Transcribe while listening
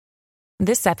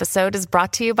This episode is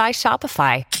brought to you by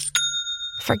Shopify.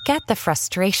 Forget the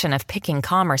frustration of picking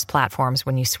commerce platforms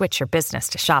when you switch your business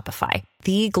to Shopify,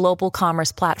 the global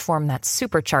commerce platform that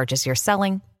supercharges your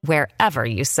selling wherever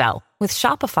you sell. With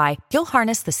Shopify, you'll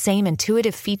harness the same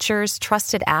intuitive features,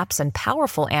 trusted apps, and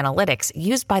powerful analytics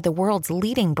used by the world's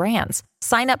leading brands.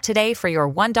 Sign up today for your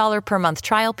 $1 per month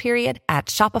trial period at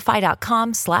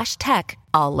shopify.com/tech,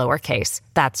 all lowercase.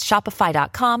 That's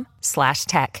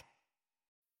shopify.com/tech.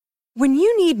 When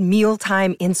you need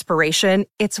mealtime inspiration,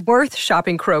 it's worth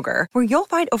shopping Kroger, where you'll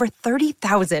find over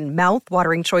 30,000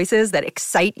 mouth-watering choices that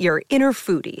excite your inner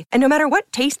foodie. And no matter what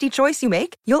tasty choice you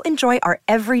make, you'll enjoy our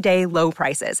everyday low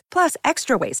prices, plus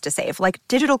extra ways to save, like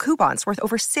digital coupons worth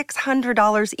over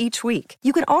 $600 each week.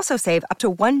 You can also save up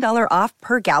to $1 off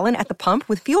per gallon at the pump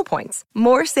with fuel points.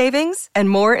 More savings and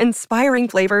more inspiring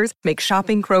flavors make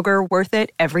shopping Kroger worth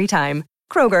it every time.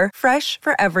 Kroger, fresh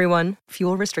for everyone.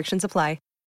 Fuel restrictions apply.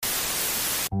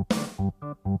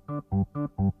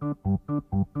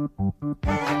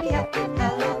 Happy, happy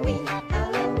Halloween,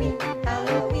 Halloween,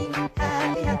 Halloween.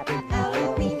 Happy, happy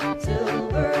Halloween,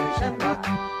 Silver Shamrock.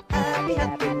 Happy,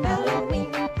 happy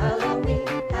Halloween, Halloween,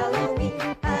 Halloween.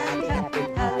 Happy, happy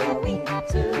Halloween,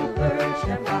 Silver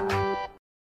Shamrock.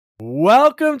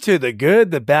 Welcome to The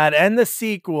Good, the Bad, and the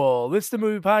Sequel. This is the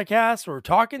movie podcast where we're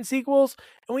talking sequels,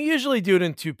 and we usually do it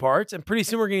in two parts. And pretty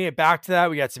soon we're going to get back to that.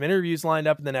 We got some interviews lined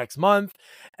up in the next month.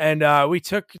 And we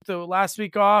took the last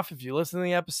week off. If you listen to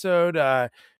the episode,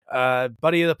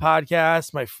 buddy of the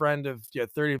podcast, my friend of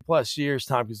 30 plus years,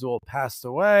 Tom Gazul, passed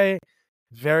away.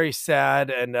 Very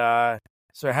sad. And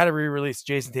so I had to re-release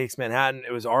Jason Takes Manhattan.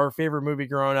 It was our favorite movie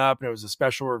growing up, and it was a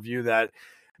special review that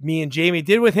me and Jamie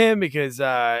did with him because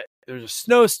there was a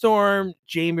snowstorm.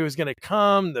 Jamie was going to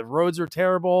come. The roads were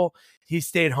terrible. He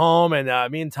stayed home,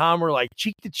 and me and Tom were like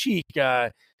cheek to cheek,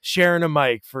 sharing a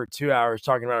mic for 2 hours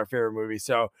talking about our favorite movie.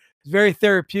 So it's very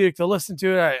therapeutic to listen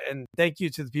to it. And thank you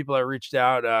to the people that reached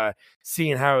out,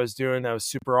 seeing how I was doing. That was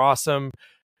super awesome.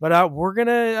 But we're going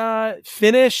to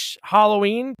finish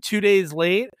Halloween 2 days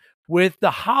late with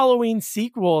the Halloween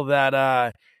sequel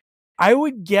that I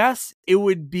would guess it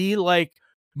would be like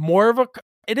more of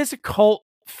it is a cult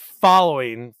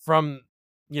following from,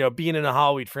 being in a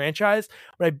Halloween franchise.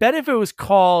 But I bet if it was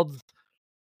called,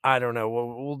 I don't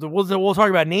know. We'll talk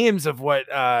about names of what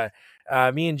me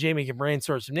and Jamie can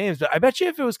brainstorm some names. But I bet you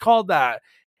if it was called that,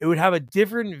 it would have a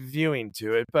different viewing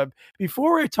to it. But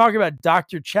before we talk about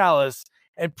Dr. Chalice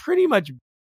and pretty much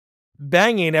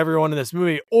banging everyone in this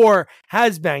movie, or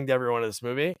has banged everyone in this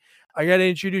movie, I got to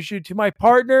introduce you to my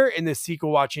partner in this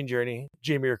sequel watching journey,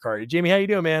 Jamie Riccardi. Jamie, how you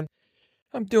doing, man?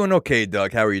 I'm doing okay,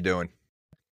 Doug. How are you doing?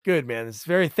 Good, man. It's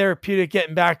very therapeutic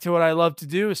getting back to what I love to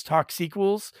do is talk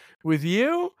sequels with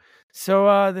you.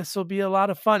 So this will be a lot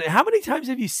of fun. How many times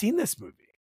have you seen this movie?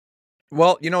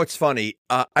 Well, it's funny.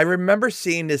 I remember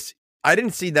seeing this. I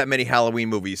didn't see that many Halloween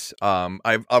movies. I'm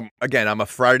a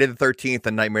Friday the 13th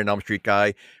and Nightmare on Elm Street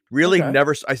guy. Really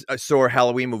never I saw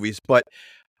Halloween movies, but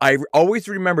I always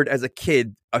remembered as a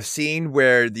kid a scene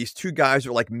where these two guys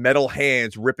were like metal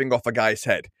hands ripping off a guy's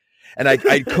head. And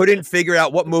I couldn't figure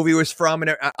out what movie it was from.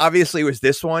 And obviously it was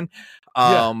this one.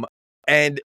 And,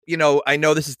 I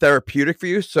know this is therapeutic for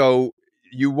you, so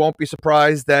you won't be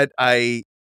surprised that I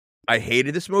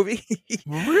hated this movie.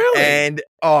 Really? And,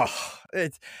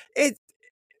 it's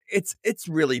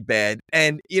really bad.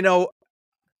 And,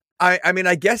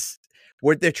 I guess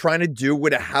what they're trying to do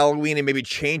with a Halloween and maybe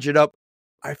change it up,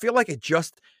 I feel like it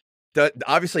just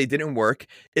obviously it didn't work.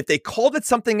 If they called it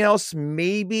something else,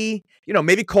 maybe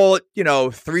call it,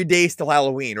 3 days till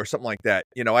Halloween or something like that.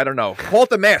 I don't know. Call it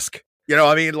The Mask.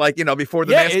 Before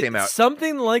The Mask came out.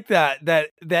 Something like that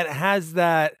has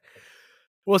that.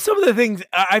 Well, some of the things,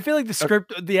 I feel like the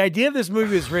script, the idea of this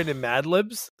movie was written in Mad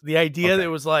Libs. The idea that it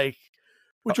was like,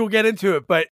 which we'll get into it,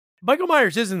 but Michael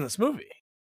Myers is in this movie.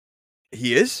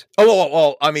 He is?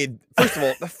 Oh, I mean, first of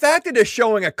all, the fact that they're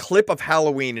showing a clip of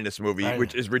Halloween in this movie,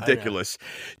 which is ridiculous.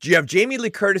 Do you have Jamie Lee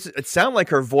Curtis? It sounded like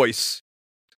her voice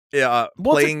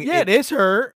playing. It is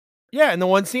her. Yeah, in the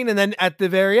one scene. And then at the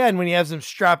very end, when he has him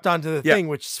strapped onto the thing,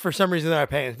 which for some reason they're not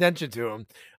paying attention to him,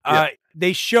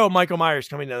 they show Michael Myers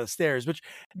coming down the stairs, which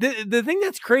the thing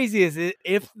that's crazy is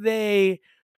if they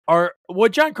are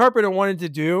what John Carpenter wanted to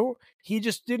do, he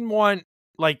just didn't want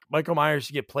like Michael Myers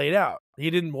to get played out.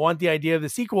 He didn't want the idea of the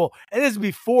sequel. And this is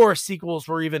before sequels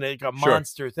were even like a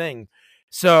monster thing.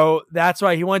 So that's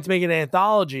why he wanted to make an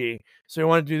anthology. So he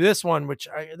wanted to do this one, which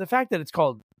the fact that it's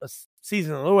called A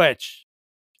Season of the Witch,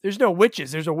 there's no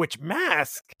witches. There's a witch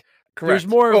mask. Correct. There's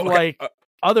more of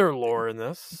other lore in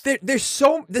this. There's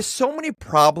so many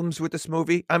problems with this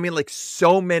movie. I mean, like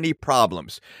so many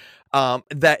problems.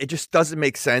 that it just doesn't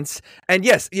make sense. And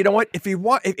yes, you know what? If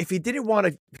he didn't want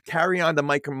to carry on the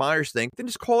Michael Myers thing, then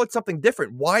just call it something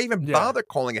different. Why even bother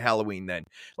calling it Halloween then?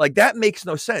 Like, that makes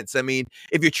no sense. I mean,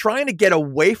 if you're trying to get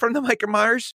away from the Michael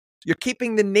Myers, you're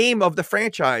keeping the name of the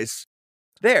franchise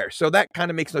there. So that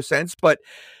kind of makes no sense. But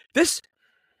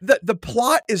the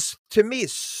plot is, to me,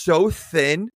 is so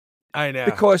thin. I know.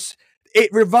 Because it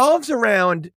revolves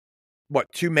around,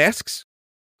 what, 2 masks?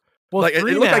 Well, like,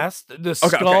 3 masks, the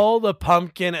skull, the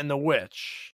pumpkin, and the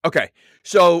witch. Okay.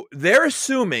 So they're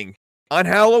assuming on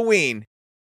Halloween,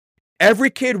 every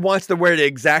kid wants to wear the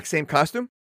exact same costume.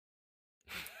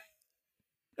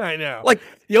 I know. Like,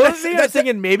 the only thing I was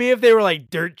thinking, maybe if they were like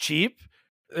dirt cheap,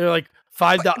 they're like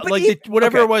 $5, like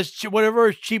whatever was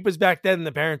cheap was back then.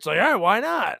 The parents are like, all right, why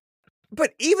not?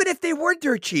 But even if they were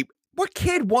dirt cheap, what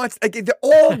kid wants? Like, they're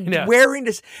all wearing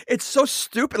this. It's so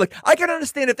stupid. Like, I can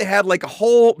understand if they had like a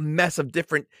whole mess of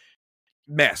different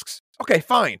masks. Okay,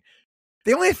 fine.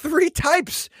 They only have 3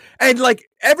 types, and like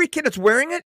every kid that's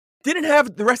wearing it didn't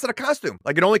have the rest of the costume.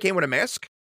 Like, it only came with a mask.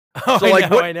 Oh, so,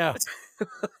 I know.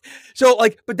 So,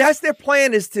 like, but that's their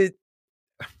plan, is to.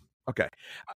 Okay,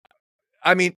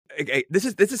 I mean, this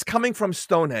is coming from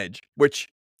Stonehenge, which.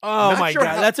 Oh my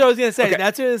God, that's what I was gonna say. Okay.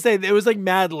 That's what I was gonna say. It was like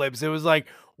Mad Libs. It was like,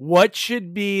 what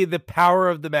should be the power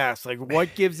of the mask? Like,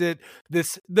 what gives it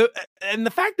and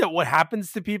the fact that what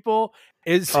happens to people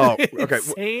is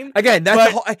insane. Again,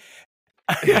 that's the whole.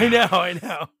 I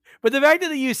know. But the fact that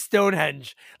they use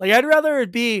Stonehenge, like, I'd rather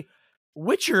it be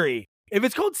witchery. If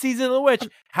it's called Season of the Witch,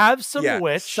 have some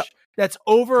witch that's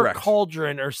over a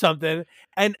cauldron or something.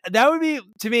 And that would be,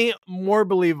 to me, more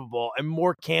believable and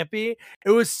more campy.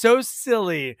 It was so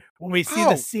silly when we see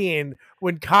the scene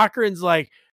when Cochrane's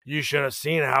like, you should have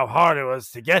seen how hard it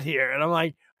was to get here. And I'm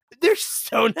like, there's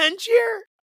Stonehenge here?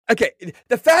 Okay,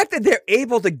 the fact that they're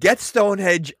able to get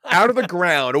Stonehenge out of the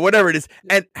ground or whatever it is,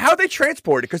 and how they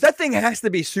transport it, because that thing has to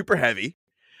be super heavy.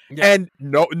 Yeah. And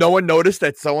no one noticed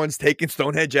that someone's taking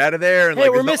Stonehenge out of there. And hey,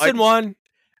 we're missing one.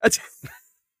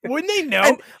 Wouldn't they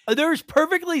know? There's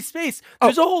perfectly spaced.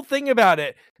 There's a whole thing about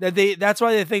it that's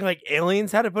why they think like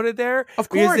aliens had to put it there. Of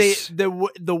course.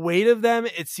 Because the weight of them,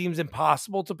 it seems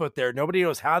impossible to put there. Nobody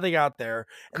knows how they got there.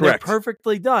 And Correct. They're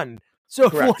perfectly done. So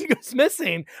if one goes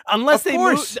missing, unless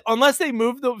they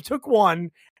took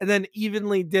one and then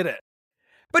evenly did it.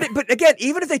 But again,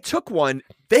 even if they took one,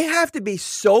 they have to be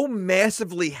so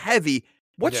massively heavy.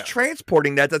 What's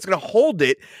transporting that's going to hold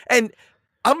it? And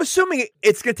I'm assuming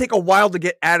it's going to take a while to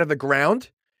get out of the ground.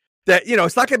 That,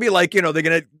 it's not going to be like, they're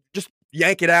going to just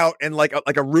yank it out and like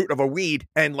a root of a weed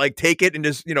and like take it and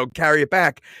just, carry it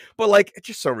back. But like, it's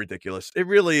just so ridiculous. It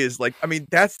really is. Like, I mean,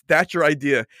 that's your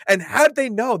idea. And how did they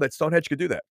know that Stonehenge could do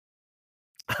that?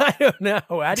 I don't know.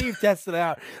 How do you test it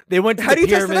out? They went to the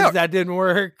pyramids, that didn't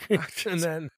work. And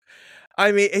then,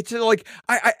 I mean, it's like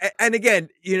and again,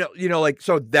 like,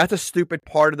 so that's a stupid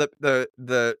part of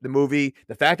the movie.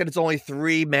 The fact that it's only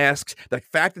 3 masks, the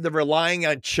fact that they're relying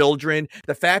on children,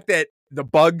 the fact that the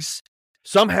bugs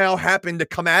somehow happen to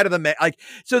come out of the like.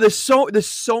 So there's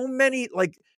so many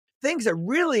like things that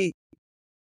really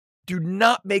do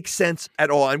not make sense at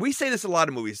all. And we say this in a lot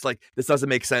of movies, like, this doesn't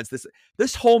make sense.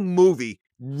 This whole movie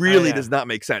really does not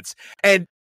make sense. And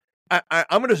I'm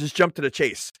going to just jump to the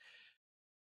chase.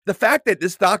 The fact that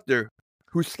this doctor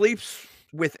who sleeps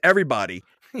with everybody,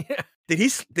 did he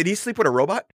sleep with a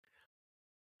robot?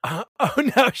 Oh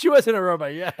no, she wasn't a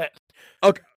robot yet.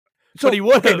 Okay, so but he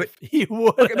would have. He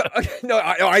would. No,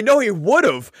 I know he would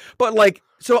have, but like,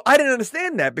 so I didn't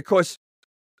understand that, because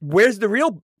where's the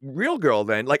real girl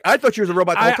then? Like, I thought she was a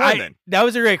robot the whole time. Then that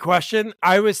was a great question.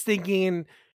 I was thinking,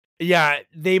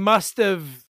 they must have.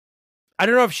 I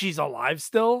don't know if she's alive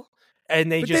still. And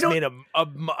they just made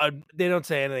they don't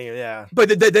say anything. Yeah.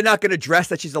 But they're not going to address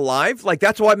that she's alive. Like,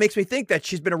 that's why it makes me think that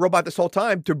she's been a robot this whole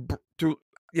time to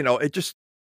it just.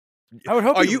 I would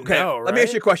hope Let me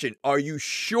ask you a question. Are you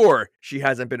sure she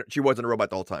wasn't a robot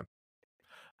the whole time?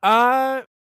 Yeah,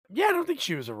 I don't think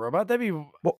she was a robot. That'd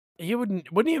be, he wouldn't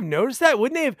he have noticed that?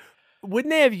 Wouldn't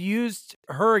they have used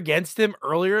her against him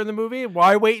earlier in the movie?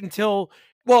 Why wait until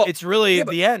it's really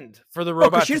the end for the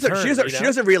robot to turn? She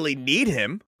doesn't really need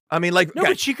him. I mean, like, no,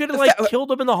 but she could have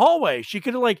killed him in the hallway. She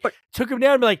could have took him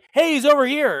down and be like, "Hey, he's over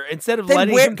here," instead of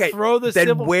letting him throw the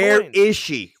civil coin. Where is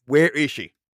she? Where is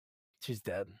she? She's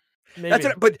dead. Maybe. That's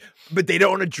but they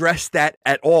don't address that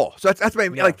at all. So that's what I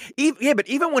mean. Like, but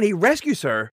even when he rescues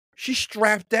her, she's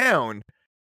strapped down.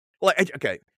 Like,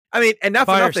 okay, I mean, and not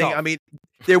for nothing. I mean,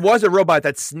 there was a robot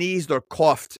that sneezed or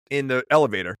coughed in the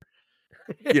elevator.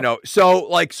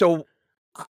 So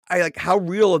I like, how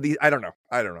real are these? I don't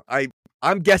know.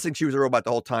 I'm guessing she was a robot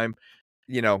the whole time,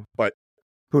 but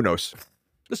Who knows?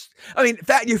 I mean,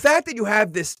 the fact that you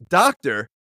have this doctor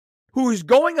who's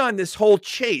going on this whole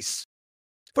chase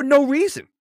for no reason.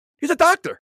 He's a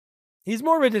doctor. He's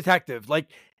more of a detective. Like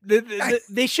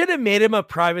they should have made him a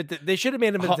private. They should have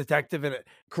made him a detective in it.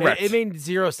 Correct. It made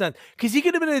zero sense because he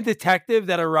could have been a detective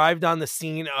that arrived on the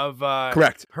scene of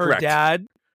Correct. her dad.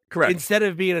 Correct. Instead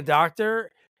of being a doctor,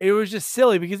 it was just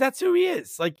silly because that's who he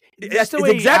is. Like that's the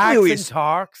way exactly who he and is.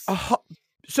 Talks.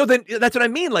 So then that's what I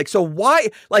mean. Like, so why?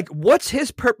 Like, what's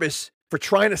his purpose for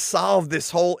trying to solve this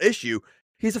whole issue?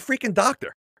 He's a freaking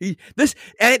doctor.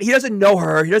 And he doesn't know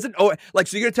her. He doesn't know. Like,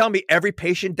 so you're gonna tell me every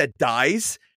patient that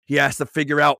dies, he has to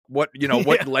figure out what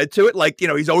led to it. Like,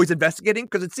 he's always investigating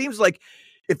because it seems like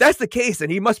if that's the case,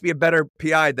 then he must be a better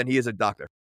PI than he is a doctor.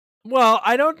 Well,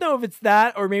 I don't know if it's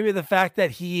that or maybe the fact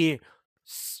that he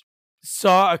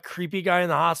saw a creepy guy in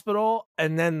the hospital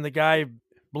and then the guy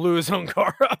blew his own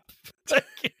car up.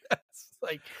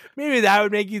 Like maybe that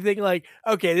would make you think like,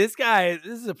 okay, this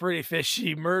is a pretty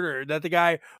fishy murder. That the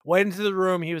guy went into the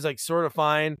room, he was like sort of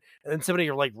fine, and then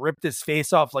somebody like ripped his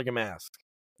face off like a mask.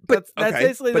 But that's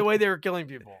basically the way they were killing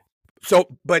people.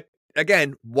 So, but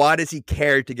again, why does he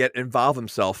care to get involved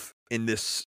himself in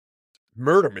this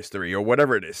murder mystery or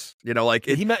whatever it is? Like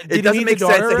it doesn't make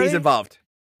sense that he's involved.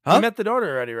 Huh? He met the daughter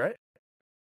already, right?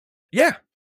 Yeah.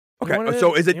 Okay.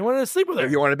 So is it you wanted to sleep with her?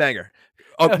 You want to bang her?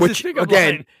 Which again?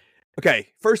 Line. Okay.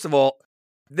 First of all,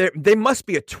 they must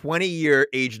be a 20-year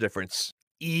age difference.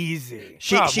 Easy.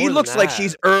 She looks like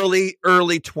she's early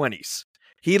 20s.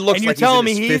 He looks like he's in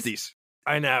his 50s.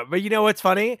 I know, but you know what's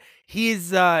funny? He's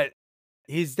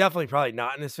definitely probably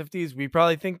not in his 50s. We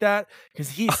probably think that because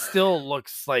he still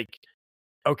looks like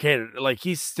okay, like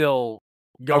he's still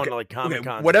going to like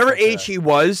Comic-Con. Whatever age he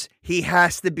was, he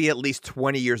has to be at least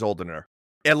 20 years older than her.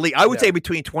 At least I would say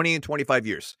between 20 and 25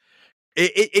 years.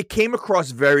 It came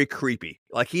across very creepy.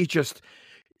 Like he's just,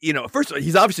 first of all,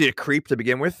 he's obviously a creep to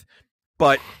begin with,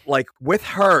 but like with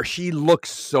her, she looks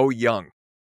so young.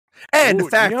 And the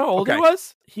fact, you know how old he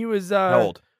was? He was how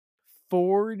old?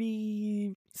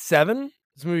 47.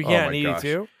 This movie came out in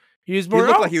 82. He was born. He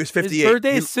looked like he was 58. His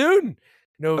birthday's soon,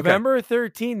 November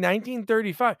 13,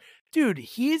 1935. Dude,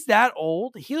 he's that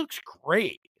old. He looks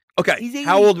great. Okay, he's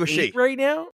how old was she right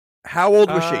now? How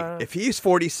old was she? If he's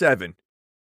 47.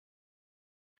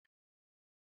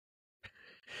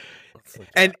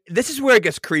 And this is where it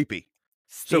gets creepy.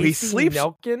 So he sleeps.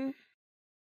 Nelkin?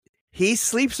 He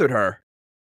sleeps with her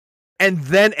and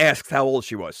then asks how old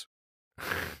she was.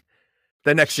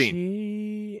 The next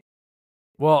scene.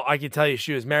 Well, I can tell you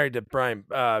she was married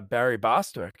to Barry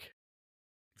Bostwick.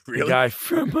 Really? The guy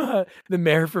from the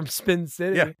mayor from Spin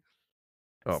City. Yeah.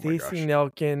 Oh my gosh. Stacey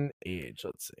Nelkin, age,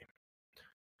 let's see.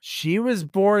 She was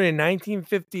born in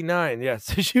 1959. Yeah,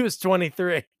 so she was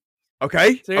 23.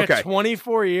 Okay. So you got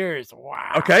 24 years.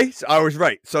 Wow. Okay. So I was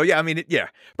right. So yeah, I mean, yeah.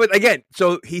 But again,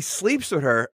 so he sleeps with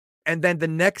her, and then the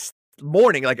next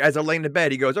morning, like as they're laying in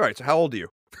bed, he goes, "All right, so how old are you?"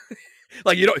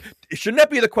 Like, shouldn't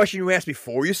that be the question you ask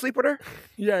before you sleep with her?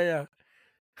 Yeah.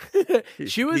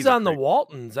 She was on the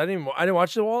Waltons. I didn't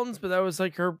watch the Waltons, but that was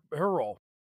like her role.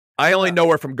 I only know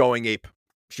her from Going Ape.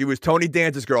 She was Tony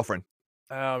Danza's girlfriend.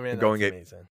 Oh man, that's Going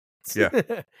amazing.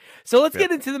 Yeah. So let's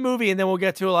get into the movie, and then we'll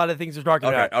get to a lot of things we're talking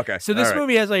about. Okay. So this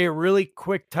movie has like a really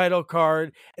quick title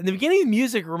card, and the beginning of the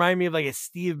music reminded me of like a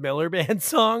Steve Miller Band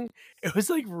song. It was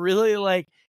like really like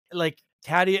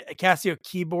Casio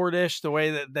keyboard-ish, the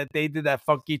way that they did that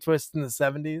funky twist in the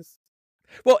 70s.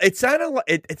 Well, it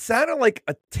sounded like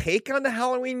a take on the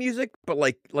Halloween music, but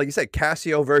like you said,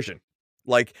 Casio version.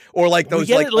 Like those. We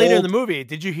get like it later old... in the movie.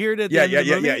 Did you hear it at the end of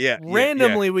the movie? Yeah.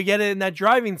 Randomly, we get it in that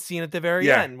driving scene at the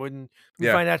very end when we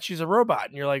find out she's a robot,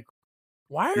 and you're like,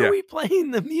 "Why are we playing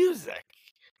the music?"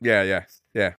 Yeah.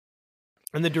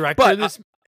 And the director of this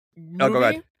movie, go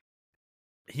ahead.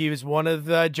 He was one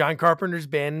of John Carpenter's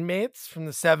bandmates from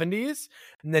the 70s,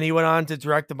 and then he went on to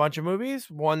direct a bunch of movies.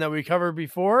 One that we covered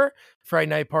before, Friday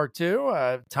Night Part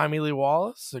 2. Tommy Lee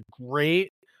Wallace, a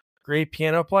great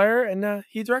piano player, and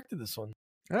he directed this one.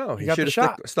 Oh, he got the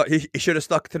shot. He should have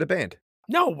stuck to the band.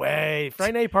 No way.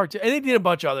 Friday Night Part 2. And they did a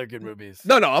bunch of other good movies.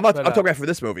 No, I'm talking about for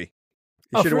this movie.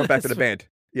 He should have went back to the band.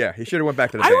 Yeah, he should have went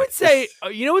back to the band. I would say,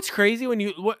 what's crazy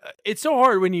it's so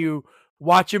hard when you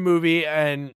watch a movie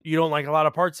and you don't like a lot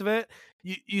of parts of it.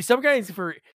 You sometimes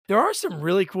there are some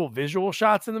really cool visual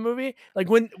shots in the movie. Like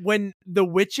when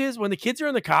the kids are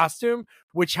in the costume,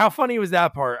 which how funny was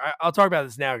that part? I'll talk about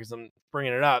this now because I'm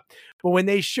bringing it up. But when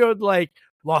they showed like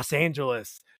Los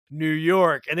Angeles, New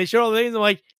York, and they showed all the things, I'm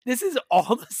like, this is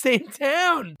all the same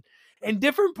town and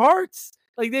different parts.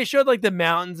 Like they showed like the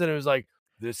mountains and it was like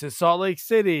this is Salt Lake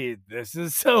City, this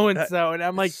is so and so, and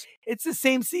I'm like, it's the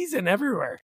same season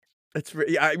everywhere. It's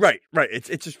right.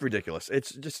 It's just ridiculous.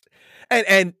 It's just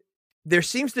and there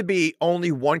seems to be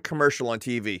only one commercial on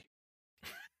TV.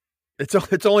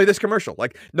 It's only this commercial.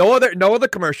 Like no other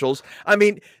commercials. I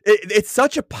mean, it's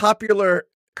such a popular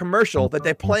commercial that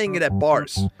they're playing it at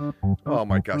bars. Oh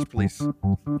my gosh, please.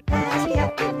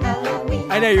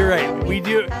 I know you're right.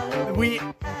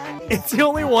 It's the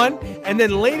only one, and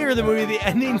then later in the movie, the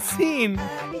ending scene,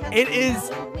 it is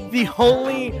the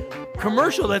only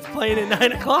commercial that's playing at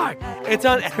 9 o'clock. It's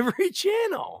on every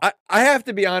channel. I have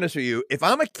to be honest with you. If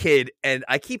I'm a kid and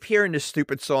I keep hearing this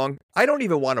stupid song, I don't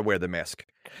even want to wear the mask.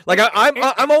 Like I'm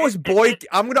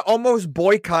gonna almost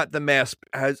boycott the mask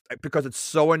because it's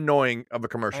so annoying of a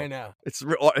commercial. I know it's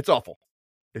awful.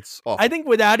 It's awful. I think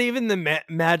without even the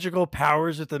magical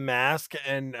powers with the mask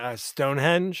and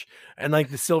Stonehenge and like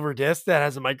the silver disc that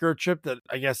has a microchip that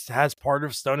I guess has part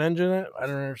of Stonehenge in it. I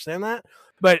don't understand that,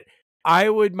 but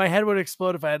my head would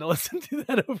explode if I had to listen to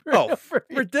that over. And over.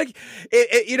 Ridiculous!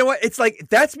 You know what? It's like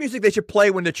that's music they should play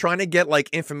when they're trying to get like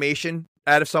information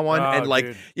out of someone, and like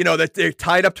dude. you know that they're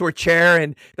tied up to a chair,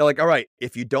 and they're like, "All right,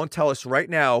 if you don't tell us right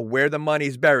now where the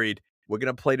money's buried, we're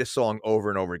gonna play this song over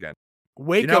and over again."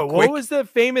 Waco. You know what was the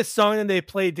famous song that they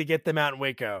played to get them out in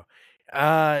Waco?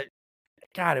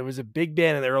 God, it was a big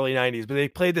band in the early 90s, but they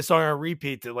played the song on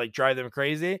repeat to like drive them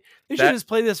crazy. They should just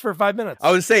play this for 5 minutes.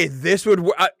 I would say this would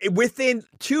within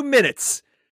 2 minutes.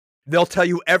 They'll tell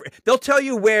you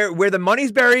where the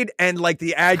money's buried and like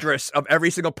the address of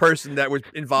every single person that was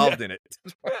involved in it.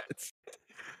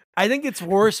 I think it's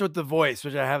worse with the voice,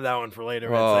 which I have that one for later.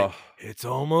 It's like, it's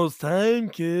almost time,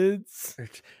 kids.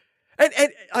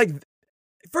 And like,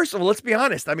 first of all, let's be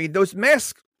honest. I mean, those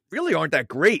masks really aren't that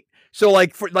great. So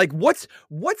like what's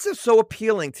so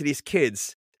appealing to these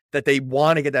kids that they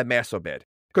want to get that mask so bad?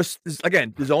 Because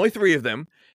again, there's only 3 of them.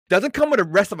 Doesn't come with the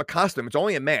rest of a costume. It's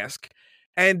only a mask,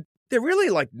 and they're really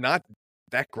like not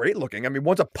that great looking. I mean,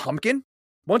 one's a pumpkin,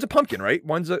 right?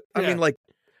 I mean, like,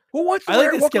 who wants to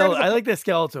wear I like the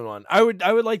skeleton one. I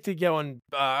would like to get one.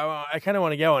 I kind of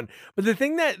want to get one. But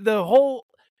the whole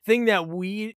thing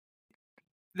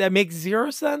that makes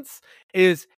zero sense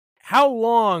is how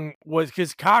long was,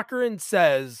 because Cochran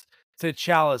says to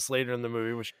Chalice later in the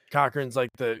movie, which Cochran's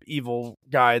like the evil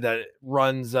guy that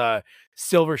runs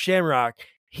Silver Shamrock.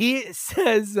 He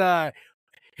says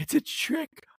it's a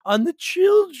trick on the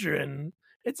children.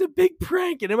 It's a big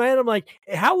prank. And in my head, I'm like,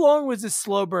 how long was this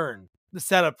slow burn? The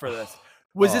setup for this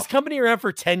was this company around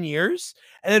for 10 years,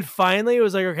 and then finally it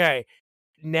was like, okay,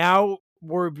 now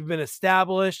we've been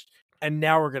established. And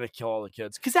now we're gonna kill all the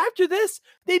kids. Because after this,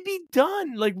 they'd be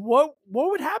done. Like, what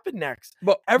would happen next?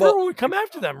 Everyone would come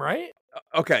after them, right?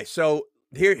 Okay, so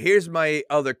here's my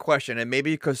other question, and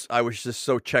maybe because I was just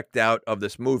so checked out of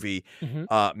this movie,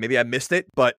 maybe I missed it.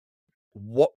 But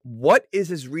what is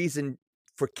his reason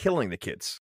for killing the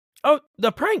kids? Oh,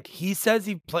 the prank. He says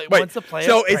he wants to play.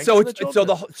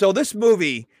 So this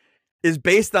movie is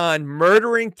based on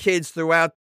murdering kids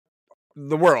throughout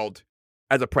the world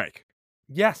as a prank.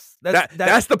 Yes,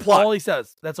 that's the plot. All he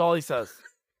says. That's all he says.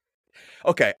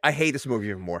 Okay, I hate this movie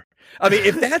even more. I mean,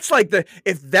 if that's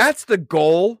the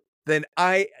goal, then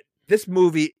this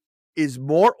movie is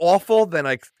more awful than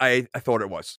I thought it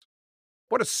was.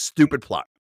 What a stupid plot.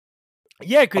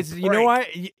 Yeah, because you know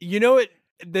why? You know what?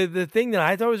 The thing that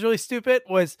I thought was really stupid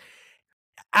was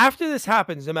after this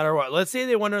happens, no matter what. Let's say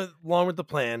they went along with the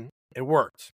plan. It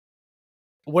worked.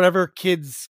 Whatever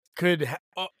kids could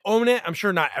own it. I'm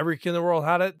sure not every kid in the world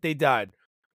had it. They died.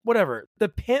 Whatever. The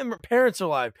parents are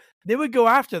alive. They would go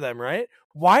after them, right?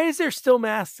 Why is there still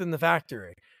masks in the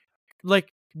factory?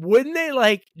 Like, wouldn't they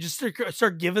like just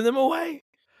start giving them away?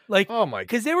 Like, oh my!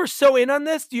 Because they were so in on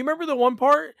this. Do you remember the one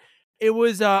part? It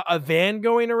was a van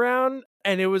going around,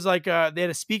 and it was like they had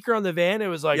a speaker on the van. It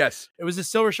was like, yes, it was a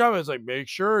silver shop. It was like, make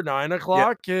sure 9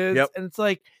 o'clock, kids. Yep. And it's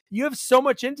like, you have so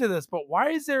much into this, but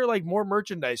why is there like more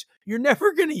merchandise? You're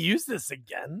never going to use this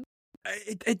again.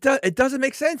 It doesn't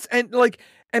make sense. And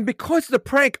because of the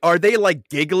prank, are they like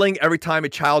giggling every time a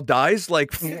child dies?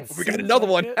 Like, we got another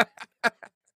one.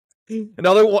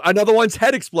 another one's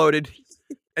head exploded.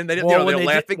 And they're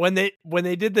laughing. When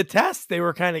they did the test, they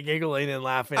were kind of giggling and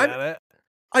laughing at it.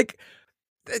 Like,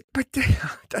 but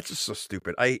that's just so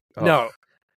stupid. That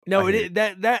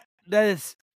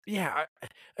is, yeah.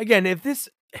 Again, if this,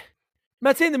 I'm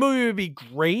not saying the movie would be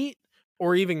great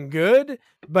or even good,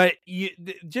 but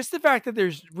just the fact that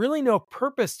there's really no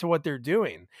purpose to what they're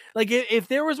doing. Like, if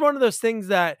there was one of those things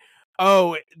that,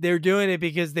 they're doing it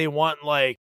because they want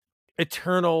like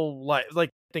eternal life,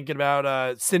 like thinking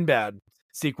about Sinbad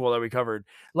sequel that we covered.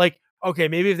 Like, okay,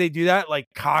 maybe if they do that, like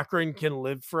Cochrane can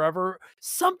live forever.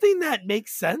 Something that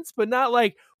makes sense, but not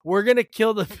like we're gonna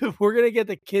kill the we're gonna get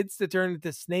the kids to turn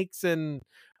into snakes and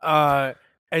For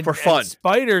fun. and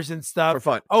spiders and stuff. For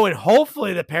fun. Oh, and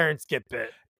hopefully the parents get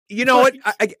bit. You know what?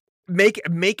 Like- I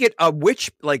make it a witch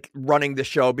like running the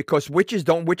show, because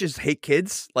witches hate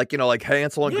kids, like, you know, like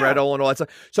Hansel and Yeah. Gretel and all that stuff.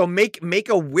 So make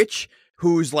a witch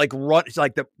who's like it's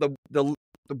like the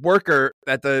worker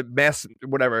at the mass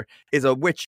whatever is a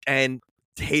witch and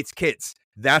hates kids.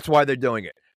 That's why they're doing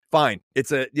it. Fine.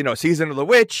 It's a, you know, season of the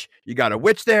witch. You got a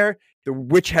witch there. The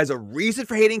witch has a reason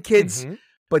for hating kids, Mhm.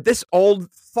 but this old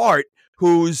fart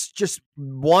who's just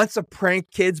wants to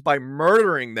prank kids by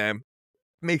murdering them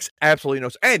makes absolutely no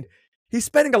sense. And he's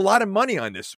spending a lot of money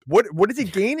on this. What is he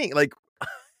gaining? Like,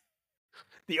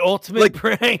 The ultimate Like-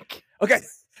 prank. okay,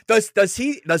 does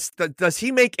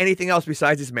he make anything else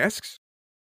besides his masks?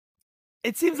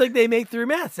 It seems like they make 3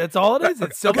 masks. That's all it is.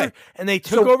 It's silver, Okay. and they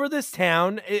took So- over this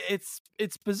town. It's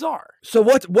bizarre. So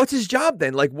what's his job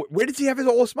then? Like, where does he have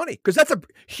all this money? Because that's a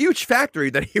huge factory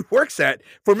that he works at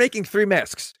for making 3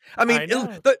 masks. I mean, I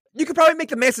know. you could probably make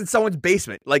the mask in someone's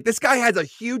basement. Like, this guy has a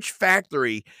huge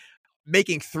factory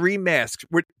making 3 masks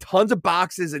with tons of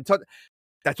boxes and tons.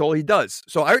 That's all he does.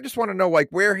 So I just want to know, like,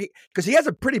 where because he has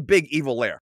a pretty big evil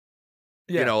lair.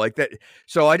 Yeah. You know, like that.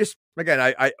 So I just, again,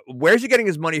 I where's he getting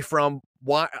his money from?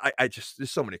 Why? I just,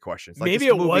 there's so many questions. Like, Maybe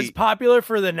this it was movie- popular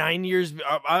for the 9 years.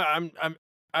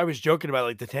 I was joking about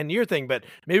like the 10-year thing, but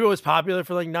maybe it was popular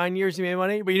for like 9 years. He made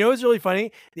money. But you know what's really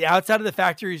funny? The outside of the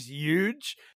factory is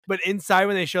huge, but inside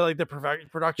when they show like the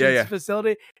production Yeah.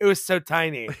 facility, it was so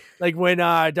tiny. Like when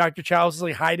Dr. Charles was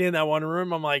like hiding in that one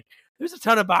room, I'm like, there's a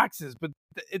ton of boxes, but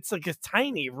it's like a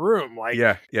tiny room. Like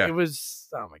Yeah. it was,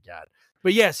 oh my God.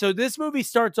 But yeah, so this movie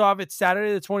starts off, it's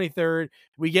Saturday the 23rd.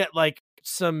 We get like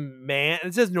some man,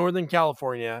 it says Northern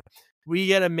California. We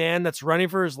get a man that's running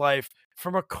for his life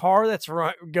from a car that's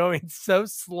going so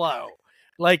slow,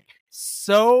 like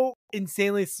so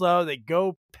insanely slow. They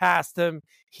go past him.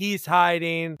 He's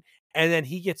hiding. And then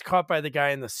he gets caught by the guy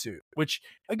in the suit, which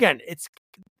again, it's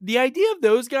the idea of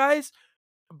those guys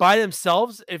by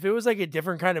themselves. If it was like a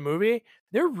different kind of movie,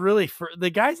 they're really,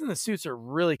 the guys in the suits are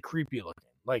really creepy looking.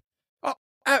 Like,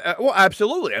 well,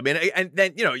 absolutely. I mean, and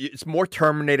then, you know, it's more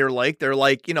Terminator-like. They're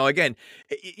like, you know, again,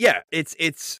 yeah,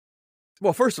 it's.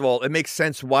 Well, first of all, it makes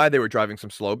sense why they were driving so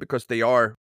slow, because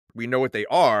we know what they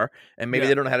are, and maybe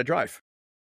they don't know how to drive.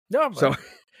 no, So,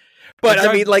 but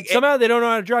I mean, like, somehow they don't know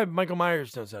how to drive. Michael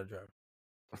Myers knows how to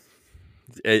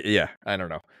drive. yeah, I don't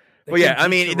know. They Well, yeah, can I teach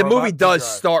mean, a the robot movie to does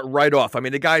drive. start right off. I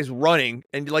mean, the guy's running,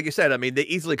 and like you said, I mean, they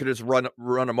easily could just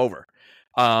run him over.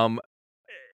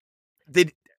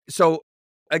 So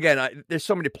again, there's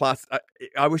so many plots.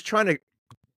 I was trying to,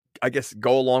 I guess,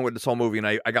 go along with this whole movie, and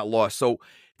I got lost. So,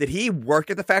 did he work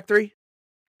at the factory?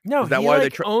 No, Is that he why they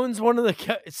like owns one of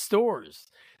the stores.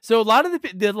 So a lot of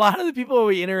the people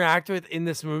we interact with in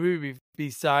this movie,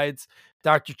 besides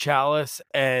Dr. Chalice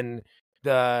and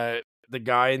the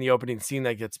guy in the opening scene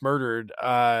that gets murdered,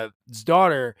 his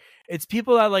daughter, it's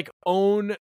people that like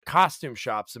own costume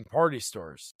shops and party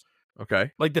stores.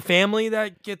 Okay. Like the family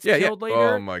that gets Yeah. killed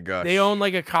later. Oh my gosh. They own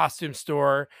like a costume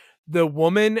store. The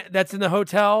woman that's in the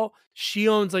hotel, she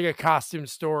owns like a costume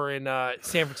store in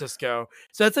San Francisco.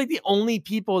 So that's like the only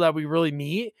people that we really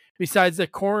meet besides the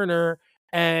coroner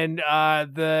and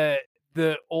the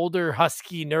older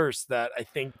husky nurse that I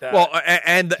think that Well,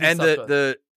 and he slept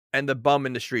with. the bum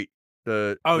in the street.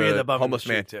 The bum in the homeless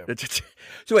street, man too.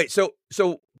 So wait,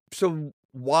 so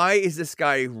why is this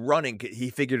guy running? He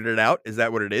figured it out. Is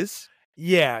that what it is?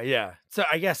 yeah. So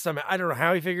I guess I don't know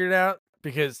how he figured it out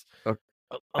because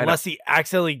unless he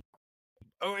accidentally,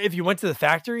 or if you went to the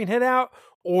factory and hid out,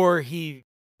 or he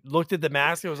looked at the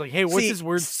mask and was like, "Hey, what's this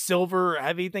weird silver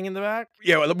heavy thing in the back?"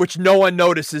 Yeah, which no one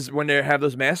notices when they have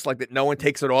those masks, like that. No one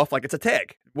takes it off, like it's a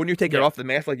tag. Wouldn't you take it off the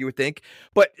mask like you would think?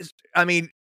 But I mean,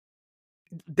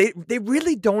 they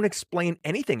really don't explain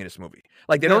anything in this movie.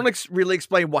 Like they don't really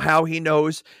explain how he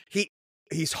knows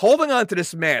he's holding on to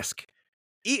this mask.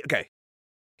 Okay,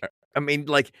 I mean,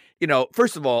 like, you know,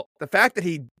 first of all, the fact that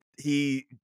he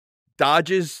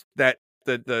dodges that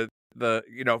the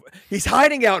you know, he's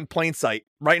hiding out in plain sight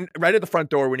right at the front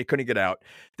door when he couldn't get out.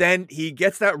 Then he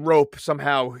gets that rope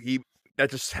somehow that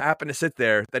just happened to sit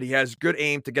there, that he has good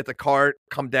aim to get the car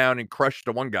come down and crush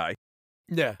the one guy.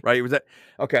 Yeah. Right? Was that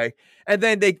okay? And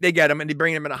then they get him and they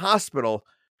bring him in a hospital.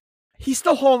 He's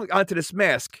still holding onto this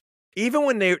mask. Even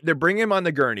when they're bringing him on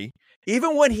the gurney,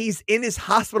 even when he's in his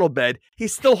hospital bed,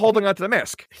 he's still holding onto the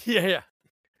mask. Yeah.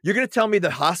 You're going to tell me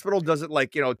the hospital doesn't,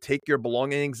 like, you know, take your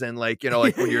belongings and, like, you know,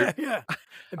 like when you're, yeah.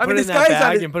 I mean, this that guy's on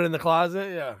bag his, and put it in the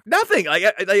closet. Yeah. nothing.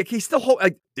 Like he's still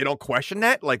like they don't question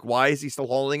that. Like, why is he still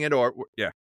holding it? Or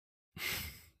yeah.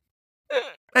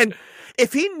 And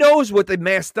if he knows what the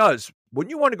mask does,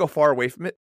 wouldn't you want to go far away from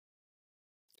it?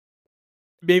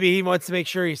 Maybe he wants to make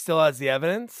sure he still has the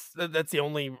evidence. That's the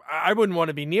only. I wouldn't want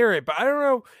to be near it, but I don't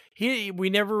know. We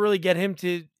never really get him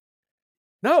to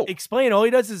No, explain. All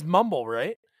he does is mumble,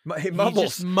 right? he He mumbles.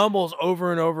 just mumbles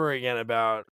over and over again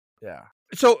about. Yeah.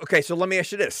 So okay, so let me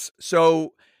ask you this: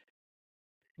 so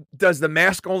does the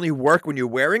mask only work when you're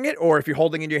wearing it, or if you're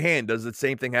holding it in your hand? Does the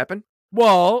same thing happen?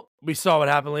 Well, we saw what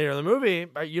happened later in the movie.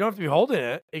 But you don't have to be holding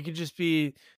it. It could just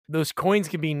be those coins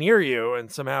can be near you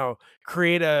and somehow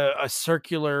create a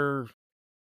circular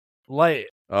light.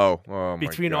 Oh my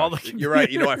Between all the gosh. You're right.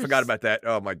 You know, I forgot computers. about that.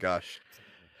 Oh my gosh.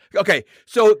 Okay,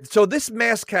 so this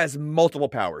mask has multiple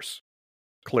powers,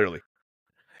 clearly.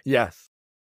 Yes.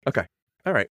 All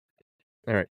right.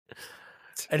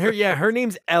 And her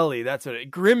name's Ellie. That's what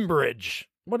Grimbridge.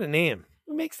 What a name.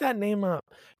 Who makes that name up?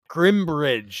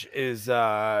 Grimbridge is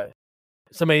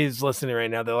somebody's listening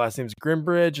right now. Their last name's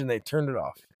Grimbridge and they turned it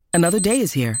off. Another day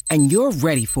is here, and you're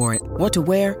ready for it. What to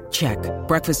wear? Check.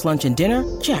 Breakfast, lunch, and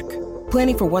dinner? Check.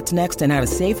 Planning for what's next and how to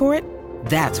save for it?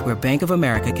 That's where Bank of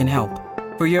America can help.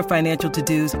 For your financial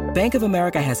to-dos, Bank of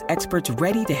America has experts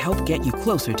ready to help get you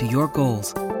closer to your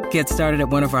goals. Get started at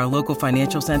one of our local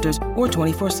financial centers or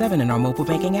 24/7 in our mobile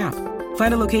banking app.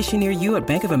 Find a location near you at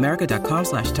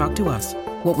bankofamerica.com/talktous.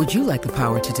 What would you like the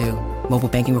power to do? Mobile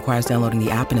banking requires downloading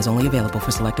the app and is only available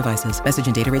for select devices. Message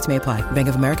and data rates may apply. Bank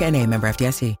of America NA, member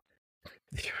FDIC.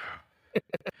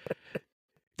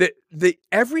 The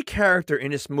every character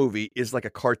in this movie is like a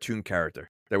cartoon character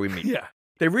that we meet. Yeah.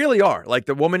 They really are. Like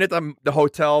the woman at the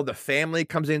hotel, the family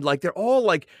comes in, like they're all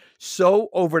like so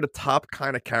over the top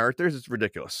kind of characters. It's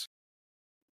ridiculous.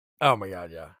 Oh my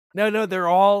God, yeah. No, they're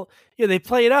all they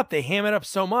play it up, they ham it up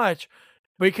so much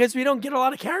because we don't get a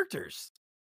lot of characters.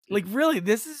 Like really,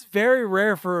 this is very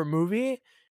rare for a movie,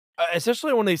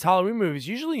 especially one of these Halloween movies.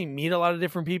 Usually you meet a lot of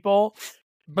different people,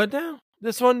 but no,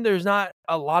 this one there's not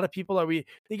a lot of people that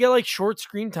they get like short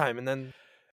screen time and then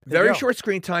Very short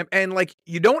screen time, and like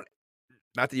you don't.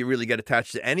 Not that you really get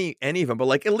attached to any of them, but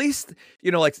like at least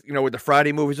with the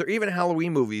Friday movies or even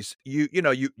Halloween movies, you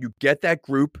get that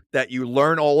group that you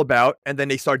learn all about, and then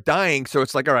they start dying. So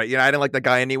it's like, all right, I didn't like that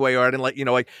guy anyway, or I didn't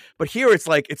like But here it's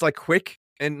like quick,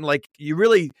 and like you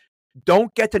really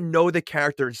don't get to know the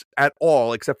characters at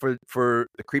all, except for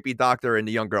the creepy doctor and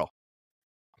the young girl.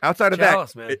 Outside of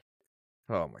jealous, that, man.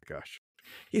 oh my gosh,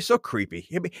 he's so creepy.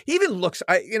 He even looks,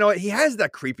 he has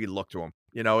that creepy look to him.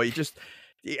 He just.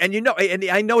 And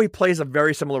I know he plays a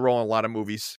very similar role in a lot of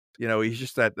movies. He's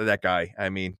just that guy. I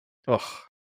mean, right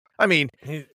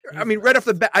off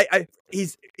the bat,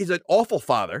 he's an awful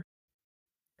father.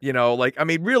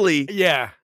 Really. Yeah.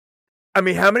 I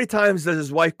mean, how many times does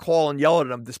his wife call and yell at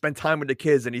him to spend time with the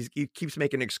kids, and he keeps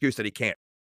making an excuse that he can't?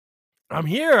 I'm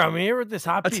here with this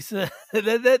hot piece of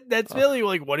that's Billy.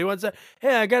 Like, what do you want to say?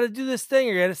 Hey, I got to do this thing.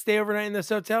 I got to stay overnight in this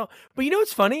hotel. But you know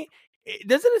what's funny?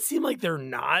 Doesn't it seem like they're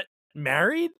not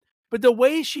married? But the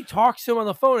way she talks to him on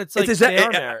the phone, it's like they are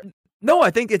married. No,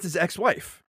 I think it's his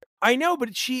ex-wife. I know,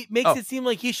 but she makes it seem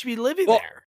like he should be living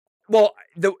there. Well,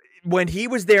 when he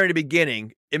was there in the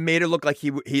beginning, it made it look like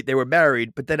they were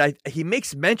married. But then he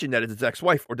makes mention that it's his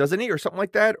ex-wife, or doesn't he, or something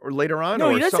like that, or later on.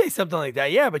 No, he does say something like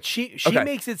that. Yeah, but she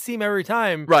makes it seem every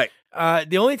time. Right.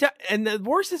 The only time, and the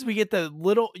worst is we get the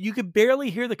you could barely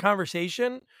hear the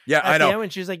conversation. Yeah, I know.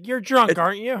 And she's like, "You're drunk,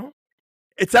 aren't you?"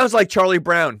 It sounds like Charlie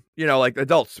Brown, like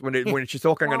adults when she's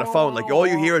talking on the phone, like all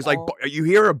you hear is like you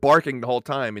hear her barking the whole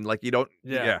time, and like you don't.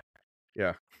 Yeah.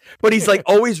 But he's like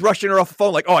always rushing her off the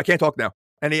phone, like, oh, I can't talk now,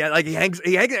 and he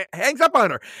hangs up on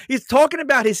her. He's talking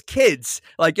about his kids,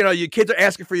 like your kids are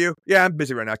asking for you. Yeah, I'm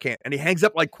busy right now, I can't. And he hangs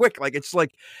up like quick, like it's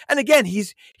like. And again,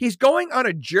 he's going on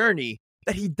a journey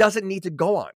that he doesn't need to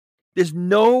go on. There's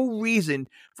no reason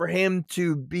for him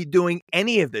to be doing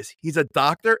any of this. He's a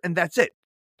doctor, and that's it.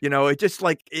 It just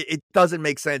like it doesn't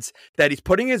make sense that he's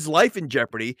putting his life in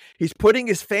jeopardy. He's putting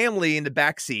his family in the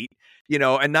back seat,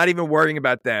 and not even worrying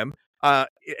about them.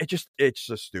 It's just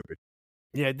stupid.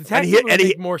 Yeah, this has to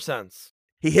make more sense.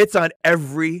 He hits on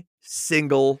every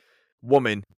single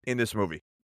woman in this movie.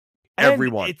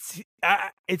 Everyone.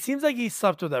 It seems like he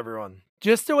slept with everyone.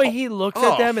 Just the way he looks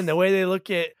at them and the way they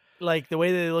look at. Like the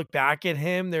way they look back at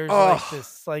him, there's like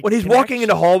this like when he's walking in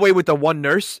the hallway with the one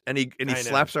nurse and he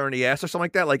slaps her in the ass or something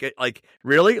like that. Like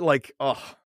really? Like I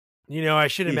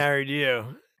should have married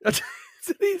you. That's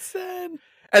what he said.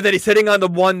 And then he's hitting on the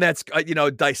one that's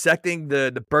dissecting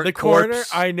the burnt the corner. corpse.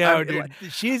 I know, dude.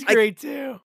 She's great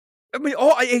too. I mean,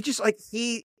 it's just like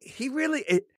he really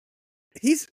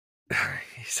he's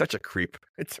such a creep.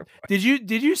 It's Did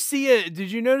you see it?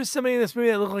 Did you notice somebody in this movie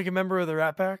that looked like a member of the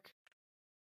Rat Pack?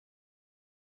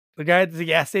 The guy at the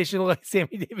gas station looked like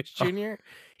Sammy Davis Jr.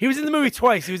 He was in the movie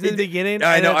twice. He was in the beginning.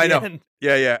 I and know. at the end.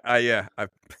 Yeah.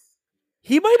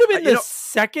 He might have been the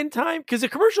second time because the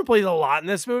commercial plays a lot in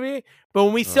this movie. But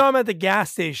when we saw him at the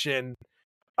gas station,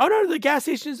 oh no, the gas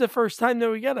station is the first time that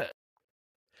we get it.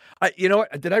 You know what?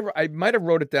 I might have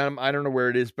wrote it down. I don't know where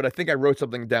it is, but I think I wrote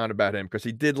something down about him because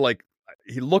he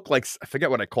looked like, I forget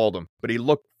what I called him, but he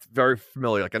looked very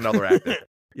familiar, like another actor.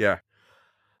 Yeah.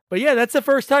 But yeah, that's the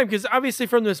first time because obviously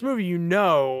from this movie, you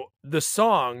know the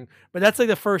song, but that's like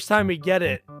the first time we get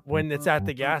it when it's at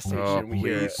the gas station. We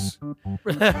hear it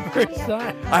for that first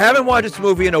time. I haven't watched this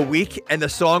movie in a week, and the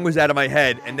song was out of my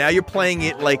head, and now you're playing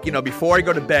it like, before I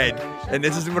go to bed, and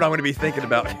this is what I'm going to be thinking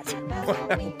about.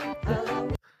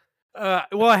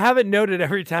 Well, I have it noted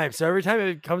every time, so every time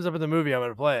it comes up in the movie, I'm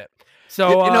going to play it.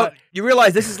 So you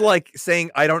realize this is like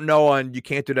saying "I don't know" on "You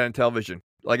Can't Do That on Television."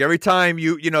 Like every time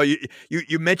you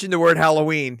mention the word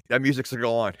Halloween, that music's gonna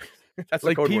go on. That's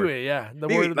like the code Pee-wee, word. yeah. The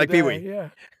Pee-wee, word of the like day, Pee-wee. yeah.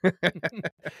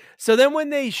 So then when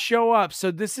they show up,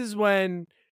 so this is when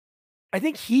I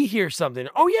think he hears something.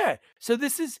 Oh yeah. So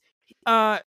this is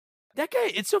that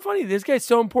guy. It's so funny. This guy's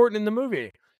so important in the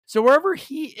movie. So wherever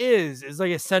he is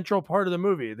like a central part of the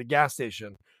movie, the gas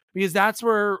station, because that's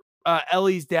where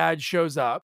Ellie's dad shows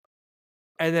up.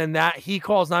 And then that he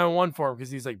calls 911 for him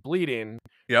because he's like bleeding.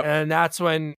 Yep. And that's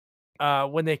when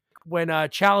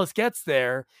Chalice gets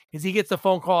there because he gets a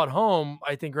phone call at home.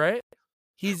 I think right.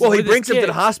 He brings him to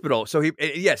the hospital. So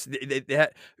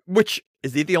which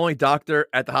is he the only doctor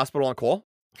at the hospital on call?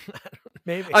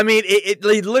 Maybe. I mean, it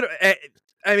literally.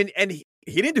 I mean, and he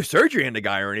didn't do surgery on the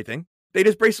guy or anything. They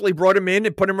just basically brought him in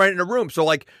and put him right in a room. So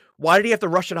like, why did he have to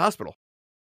rush to the hospital?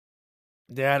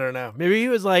 Yeah, I don't know. Maybe he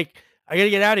was like, I gotta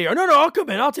get out of here. Oh, no, I'll come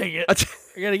in. I'll take it.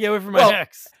 I gotta get away from my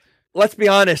ex. Let's be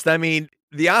honest. I mean,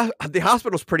 the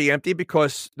hospital's pretty empty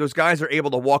because those guys are able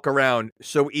to walk around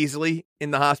so easily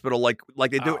in the hospital, like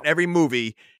they do in every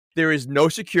movie. There is no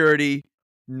security,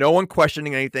 no one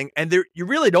questioning anything, and you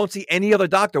really don't see any other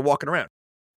doctor walking around.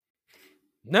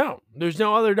 No, there's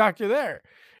no other doctor there.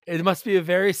 It must be a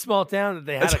very small town that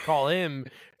they had to call him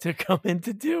to come in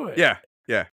to do it.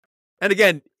 Yeah. And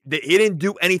again, he didn't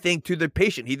do anything to the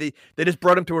patient. They just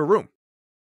brought him to a room.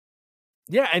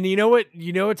 Yeah, and you know what?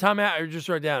 Tom, I just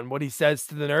wrote down what he says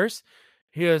to the nurse.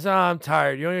 He goes, "Oh, I'm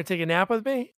tired. You want to take a nap with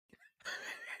me?"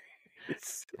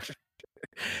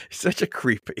 Such a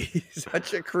creep. He's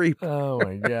such a creep. Oh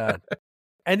my god!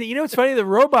 And you know what's funny? The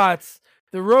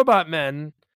robot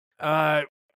men.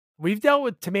 We've dealt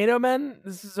with Tomato Men.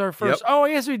 This is our first. Yep. Oh,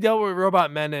 I guess we dealt with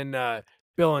robot men in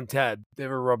Bill and Ted. They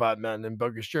were robot men in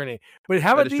Bogus Journey. But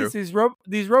how about these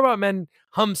robot men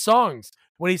hum songs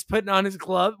when he's putting on his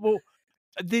glove? Well,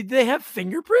 did they have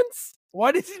fingerprints?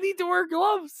 Why does he need to wear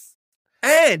gloves?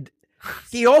 And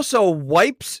he also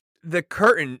wipes the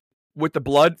curtain with the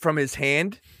blood from his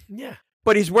hand. Yeah.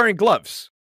 But he's wearing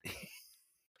gloves.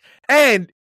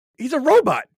 And he's a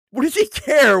robot. What does he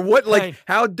care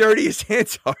how dirty his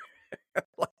hands are?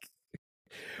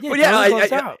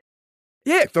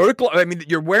 Throw the glove. I mean,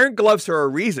 you're wearing gloves for a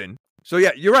reason. So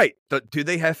yeah, you're right. Do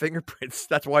they have fingerprints?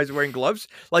 That's why he's wearing gloves.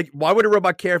 Like, why would a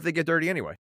robot care if they get dirty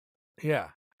anyway? Yeah.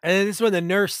 And then this is when the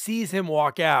nurse sees him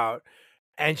walk out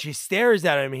and she stares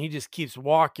at him and he just keeps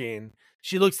walking.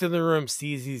 She looks in the room,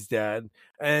 sees he's dead.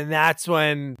 And that's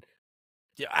when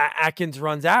Atkins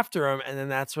runs after him. And then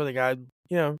that's where the guy,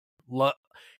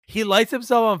 he lights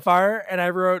himself on fire. And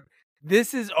I wrote,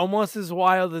 this is almost as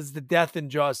wild as the death in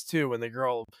Jaws 2 when the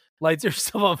girl lights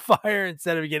herself on fire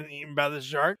instead of getting eaten by the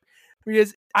shark.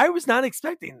 Because I was not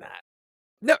expecting that.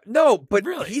 No, but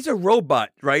really? He's a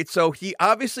robot, right? So he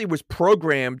obviously was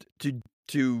programmed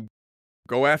to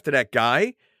go after that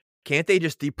guy. Can't they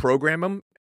just deprogram him?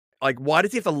 Like, why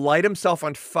does he have to light himself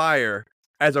on fire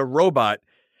as a robot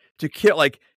to kill?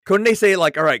 Like, couldn't they say,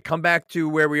 like, all right, come back to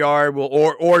where we are?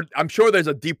 Or I'm sure there's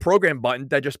a deprogram button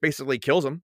that just basically kills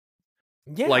him.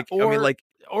 Yeah,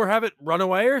 or have it run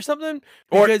away or something.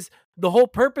 Because the whole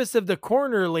purpose of the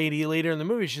coroner lady later in the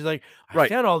movie, she's like, I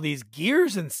found all these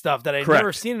gears and stuff that I'd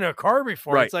never seen in a car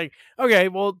before. Right. It's like, okay,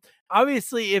 well,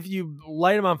 obviously, if you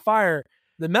light them on fire,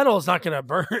 the metal is not going to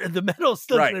burn. The metal is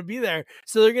still going to be there.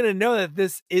 So they're going to know that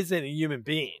this isn't a human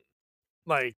being.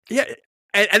 Like, yeah.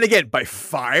 And again, by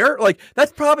fire, like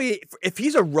that's probably, if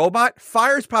he's a robot,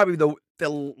 fire is probably the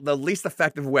least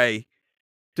effective way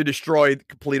to destroy the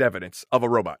complete evidence of a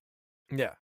robot.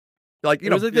 Yeah. Like,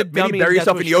 maybe bury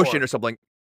yourself in the ocean or something.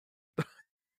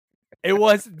 It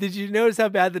was. Did you notice how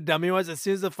bad the dummy was? As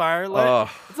soon as the fire lit,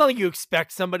 it's not like you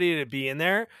expect somebody to be in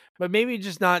there, but maybe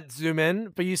just not zoom in.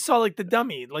 But you saw like the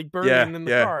dummy like burning in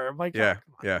the car. I'm like, yeah.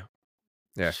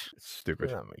 It's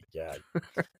stupid. Oh my god.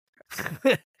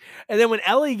 And then when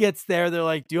Ellie gets there, they're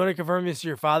like, "Do you want to confirm this is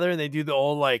your father?" And they do the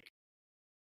old like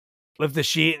lift the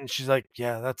sheet, and she's like,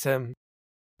 "Yeah, that's him."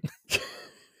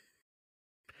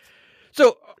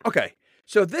 So okay.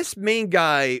 So this main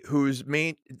guy who's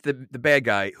the bad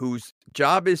guy whose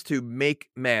job is to make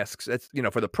masks, that's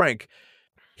for the prank,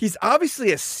 he's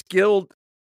obviously a skilled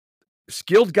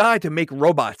guy to make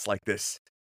robots like this.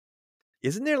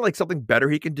 Isn't there like something better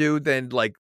he can do than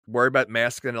like worry about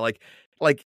masks and like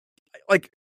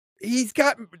he's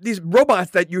got these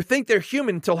robots that you think they're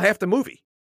human until half the movie.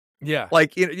 Yeah.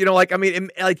 Like like I mean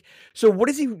like so what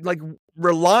is he like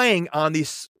relying on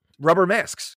these rubber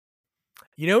masks?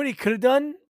 You know what he could have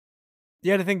done?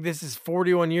 You had to think this is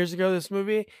 41 years ago, this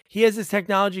movie. He has this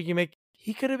technology he can make.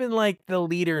 He could have been like the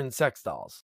leader in sex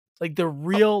dolls. Like the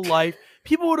real life.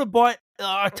 People would have bought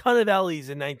a ton of Ellies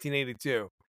in 1982.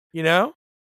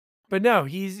 But no,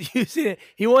 he's using it.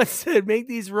 He wants to make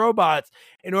these robots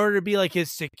in order to be like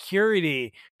his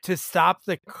security to stop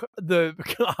the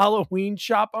Halloween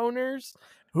shop owners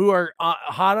who are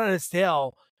hot on his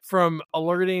tail from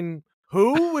alerting.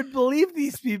 Who would believe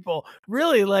these people?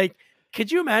 Really, like,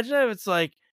 could you imagine if it's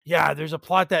like, yeah, there's a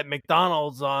plot that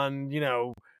McDonald's on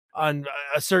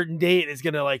a certain date is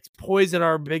gonna like poison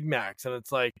our Big Macs, and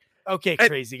it's like, okay,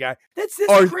 crazy guy, that's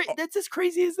as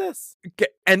crazy as this.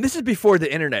 Okay, and this is before the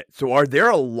internet. So, are there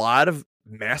a lot of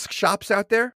mask shops out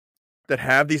there that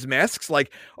have these masks?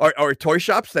 Like, or toy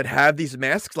shops that have these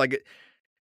masks? Like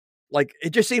it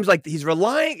just seems like he's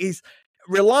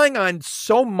relying on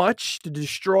so much to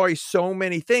destroy so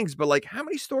many things, but like how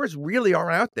many stores really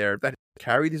are out there that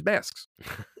carry these masks?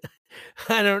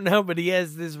 I don't know, but he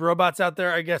has these robots out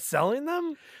there, I guess, selling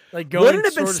them. Like, going wouldn't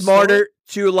it have been smarter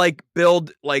to like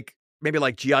build like maybe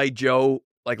like G.I. Joe,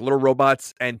 like little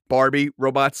robots and Barbie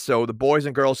robots, so the boys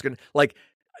and girls can like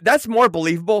that's more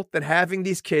believable than having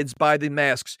these kids buy the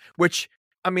masks, which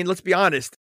I mean, let's be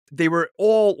honest, they were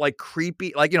all like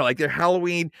creepy, like like they're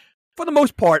Halloween. For the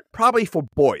most part, probably for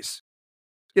boys.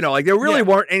 Like there really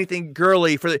weren't anything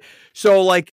girly so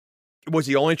like, was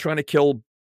he only trying to kill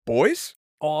boys?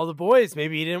 All the boys.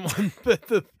 Maybe he didn't want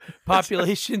the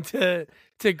population to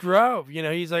grow.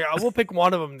 He's like, I will pick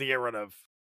one of them to get rid of.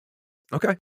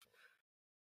 Okay.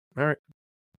 All right.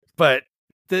 But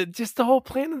the whole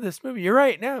plan of this movie, you're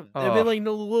right. Now they've been like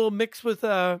a little mix with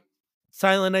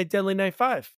Silent Night, Deadly Night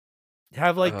 5.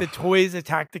 Have like the toys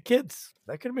attack the kids.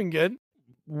 That could have been good.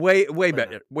 Way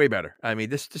better. I mean,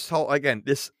 this whole again.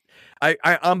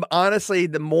 I'm honestly,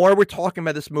 the more we're talking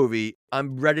about this movie,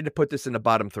 I'm ready to put this in the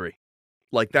bottom 3.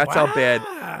 Like that's how bad.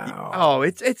 Oh,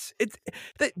 it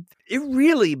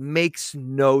really makes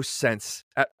no sense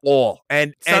at all.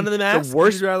 And Son of the Mask.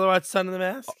 Would you rather watch Son of the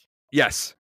Mask?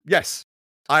 Yes.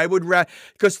 I would rather,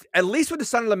 because at least with the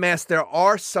Son of the Mask, there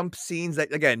are some scenes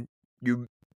that again you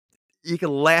can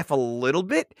laugh a little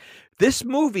bit. This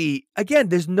movie, again,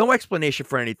 there's no explanation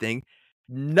for anything.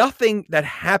 Nothing that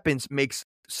happens makes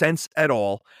sense at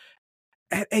all.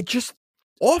 And it just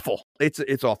awful.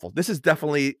 It's awful. This is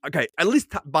definitely okay. At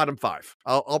least bottom 5.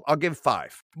 I'll give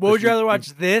 5. What would you rather watch,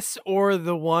 this or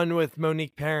the one with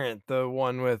Monique Parent? The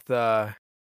one with what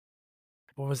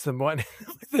was the one?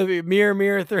 The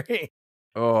Mirror 3.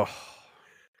 Oh.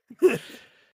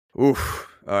 Oof.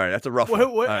 All right, that's a rough one.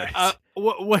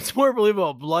 What's more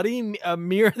believable? A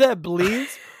mirror that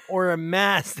bleeds, or a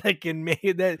mask that can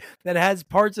that has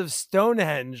parts of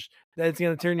Stonehenge that's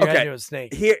going to turn your head into a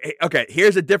snake?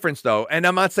 Here's a difference though, and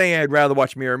I'm not saying I'd rather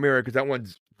watch Mirror because that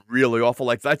one's really awful.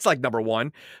 Like that's like number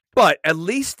 1, but at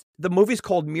least the movie's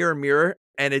called Mirror,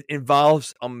 and it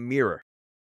involves a mirror.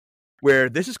 Where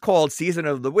this is called Season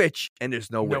of the Witch, and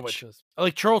there's no witch. Witches.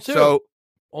 Like Troll 2. So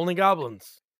only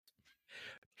goblins.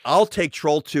 I'll take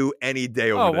Troll 2 any day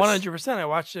over this. 100%. I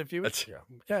watched it a few weeks ago.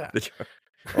 Yeah.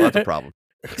 Well, that's a problem.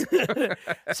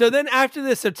 So then after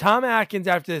this, Tom Atkins,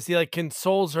 after this, he like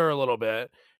consoles her a little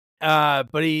bit.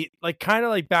 But he like kind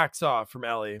of like backs off from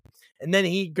Ellie. And then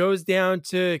he goes down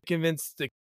to convince the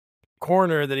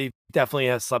coroner that he definitely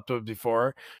has slept with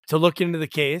before to look into the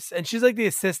case. And she's like the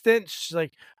assistant. She's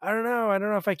like, I don't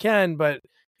know if I can, but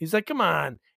he's like, come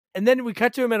on. And then we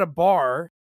cut to him at a bar.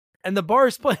 And the bar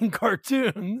is playing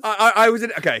cartoons. I was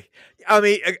in, okay. I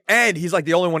mean, and he's like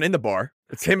the only one in the bar.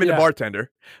 It's him and the bartender.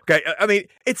 Okay. I mean,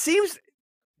 it seems,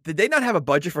 did they not have a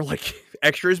budget for like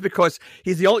extras? Because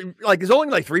he's the only, like, there's only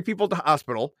like 3 people at the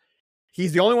hospital.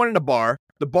 He's the only one in the bar.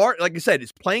 The bar, like I said,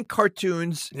 is playing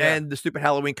cartoons and the stupid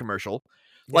Halloween commercial.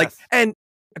 Like, and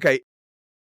okay,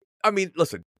 I mean,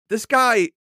 listen, this guy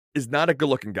is not a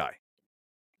good-looking guy.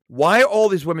 Why are all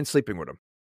these women sleeping with him?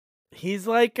 He's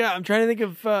like, I'm trying to think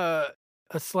of a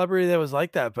celebrity that was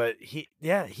like that, but he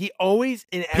always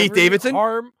in every Pete Davidson?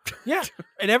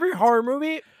 In every horror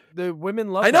movie, the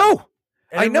women love I him. know.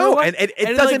 And I in know. real life- And it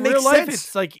in, doesn't make real life, sense.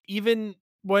 it's like even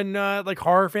when like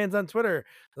horror fans on Twitter,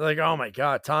 they're like, oh my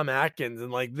God, Tom Atkins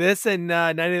and like this and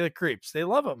Night of the Creeps. They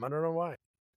love him. I don't know why.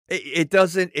 It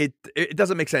doesn't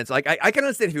make sense. Like I can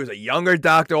understand if he was a younger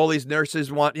doctor, all these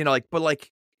nurses want, but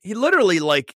like he literally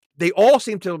like they all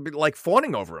seem to be like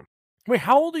fawning over him. Wait,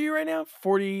 how old are you right now?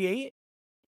 48?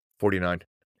 49.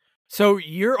 So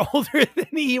you're older than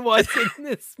he was in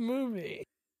this movie.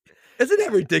 Isn't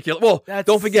that ridiculous? Well,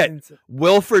 don't forget, insane.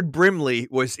 Wilford Brimley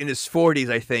was in his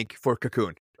 40s, I think, for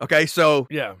Cocoon. Okay, so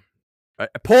Yeah.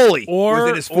 Paulie was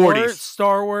in his 40s. Or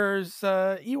Star Wars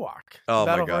Ewok. Oh, my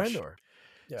Battle for gosh. Endor.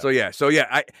 Yeah. So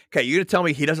yeah. Okay, you're gonna tell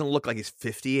me he doesn't look like he's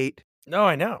 58? No,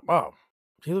 I know. Wow.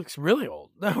 He looks really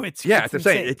old. No, it's Yeah, it's I'm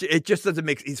saying insane. it just doesn't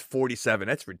make. He's 47.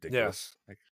 That's ridiculous.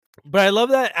 Like, But I love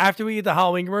that after we get the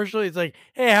Halloween commercial, it's like,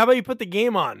 hey, how about you put the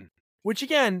game on? Which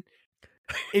again,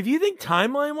 if you think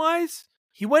timeline wise,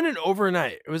 he went in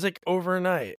overnight. It was like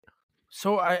overnight.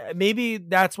 So maybe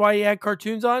that's why he had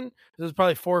cartoons on. It was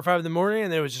probably 4 or 5 in the morning,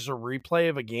 and there was just a replay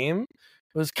of a game.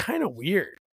 It was kind of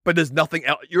weird. but there's nothing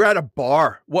else. You're at a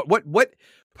bar. What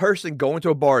person going to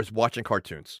a bar is watching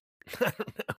cartoons? I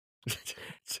don't know.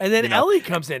 And then You know? Ellie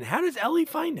comes in. How does Ellie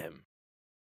find him?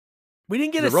 We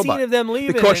didn't get She's a a scene robot. of them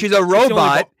leaving. Because she's a It's the only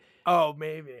robot. Oh,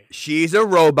 maybe. She's a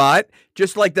robot,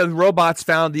 just like the robots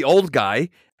found the old guy,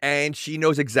 and she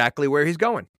knows exactly where he's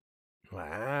going.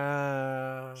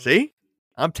 Wow. See?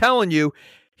 I'm telling you,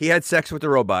 he had sex with the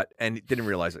robot and didn't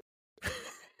realize it.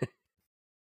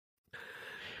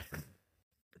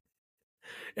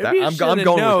 It'd be I'm interesting to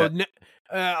going know. with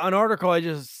An article I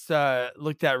just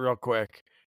looked at real quick.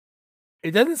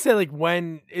 It doesn't say like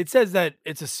when. It says that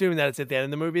it's assumed that it's at the end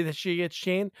of the movie that she gets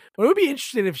chained. But it would be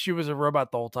interesting if she was a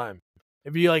robot the whole time.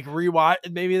 If you like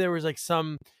rewatch, maybe there was like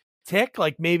some tick,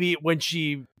 like maybe when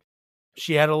she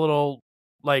had a little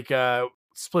like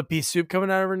split pea soup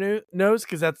coming out of her nose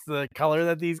because that's the color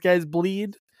that these guys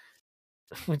bleed.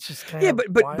 Which is kind Yeah, of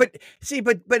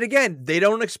but again, they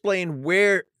don't explain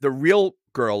where the real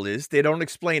girl is. They don't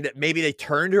explain that maybe they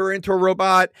turned her into a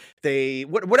robot. They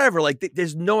whatever. Like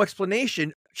there's no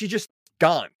explanation. She's just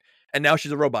gone, and now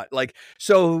she's a robot. Like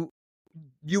so,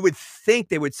 you would think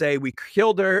they would say we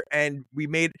killed her and we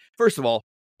made. First of all,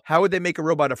 how would they make a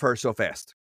robot of her so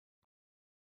fast?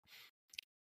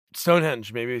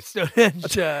 Stonehenge, maybe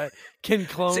Stonehenge can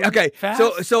clone. See, okay, fast.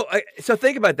 so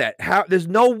think about that. How there's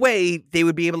no way they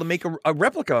would be able to make a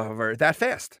replica of her that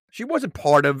fast. She wasn't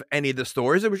part of any of the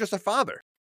stores. It was just her father.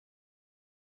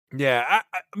 Yeah,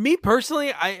 me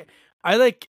personally, I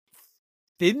like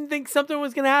didn't think something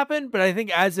was gonna happen, but I think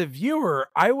as a viewer,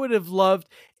 I would have loved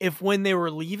if when they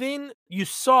were leaving, you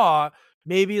saw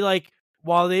maybe like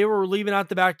while they were leaving out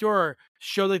the back door,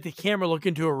 show like the camera look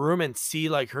into a room and see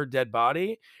like her dead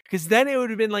body, because then it would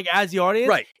have been like as the audience,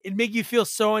 Right. it'd make you feel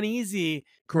so uneasy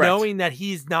Correct. knowing that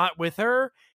he's not with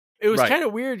her. It was Right. kind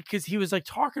of weird because he was like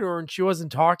talking to her and she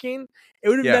wasn't talking. It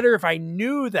would have been Yeah. better if I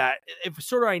knew that, if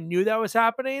sort of I knew that was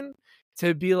happening,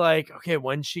 to be like, okay,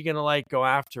 when's she gonna like go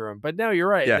after him? But no, you're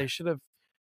right. Yeah. They should have,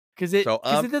 because it So,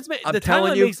 doesn't make I'm the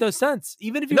telling timeline you- makes no sense.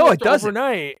 Even if he No, worked it doesn't.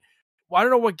 overnight, well, I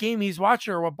don't know what game he's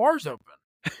watching or what bar's open.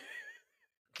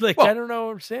 Like Well- I don't know.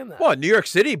 Understand that? Well, New York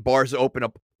City bars open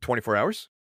up 24 hours.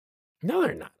 No,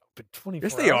 they're not open 24.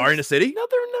 Yes, they are in the city. No,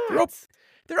 they're not. They're op-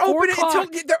 They're 4 open until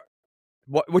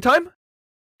o'clock. what time?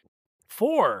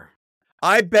 4.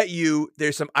 I bet you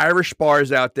there's some Irish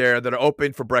bars out there that are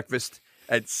open for breakfast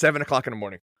at 7:00 in the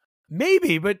morning.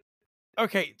 Maybe, but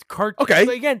okay. Okay.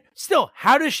 But again, still,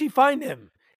 how does she find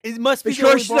him? It must be the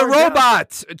Because she's only a bar in town.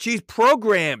 robot. She's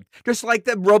programmed. Just like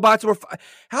the robots were.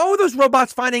 How are those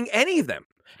robots finding any of them?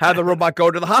 How did the robot go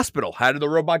to the hospital? How did the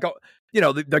robot go? You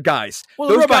know, the guys. Well,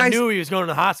 the Those robot guys- knew he was going to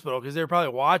the hospital because they were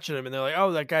probably watching him, and they're like,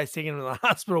 "Oh, that guy's taking him to the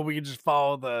hospital. We can just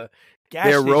follow the gas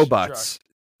They're station robots. truck."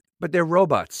 But they're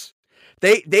robots.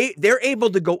 They're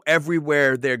able to go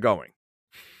everywhere they're going.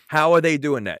 How are they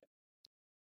doing that?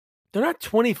 They're not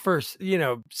 21st,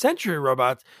 century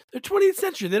robots. They're 20th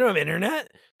century. They don't have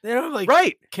internet. They don't have like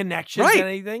Right. connections Right. to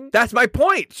anything. That's my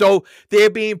point. So they're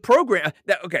being programmed.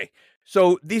 Okay.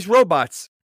 So these robots,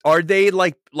 are they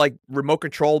like remote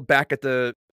controlled back at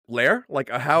the lair? Like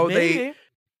how they? Maybe.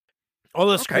 All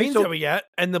the Okay, screens so- that we get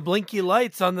and the blinky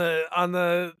lights on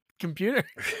the computer.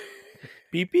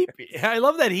 Beep beep. Beep. I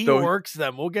love that he So- works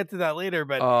them. We'll get to that later,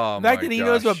 but Oh the fact my that he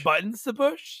knows what gosh. buttons to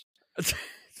push.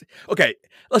 Okay,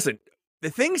 listen. the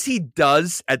things he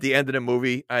does at the end of the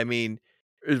movie, I mean,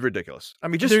 is ridiculous. I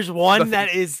mean, just there's one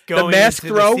that is going the mask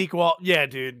into throw. the sequel. Yeah,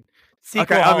 dude. Sequel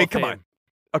Okay, I Hall mean, of come Fame. on.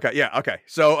 Okay, yeah, okay.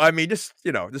 So I mean, just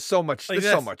there's so much. Like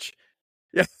There's so this. much.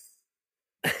 Yeah.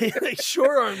 Like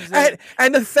short arms.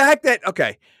 And the fact that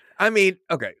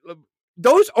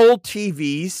those old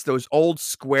TVs, those old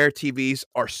square TVs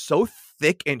are so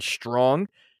thick and strong,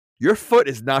 your foot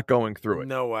is not going through it.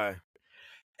 No way.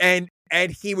 And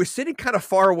he was sitting kind of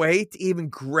far away to even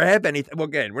grab anything. Well,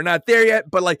 again, we're not there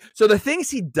yet, but like, so the things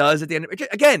he does at the end,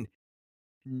 again,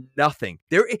 nothing.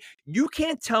 You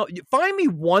can't tell. Find me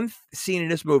one scene in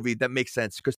this movie that makes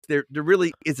sense, because there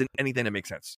really isn't anything that makes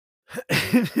sense.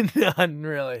 None,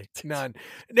 really. None.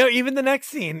 No, even the next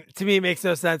scene to me makes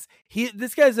no sense.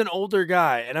 This guy's an older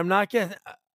guy, and I'm not against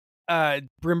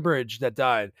Brimbridge that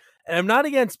died, and I'm not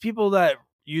against people that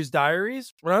use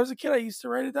diaries. When I was a kid, I used to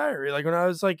write a diary, like when I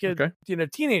was like a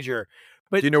teenager.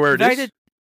 But do you know where it is?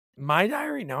 My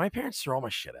diary? No, my parents threw all my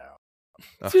shit out.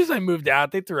 As soon as I moved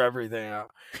out, they threw everything out.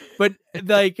 But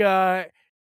like the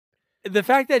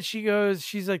fact that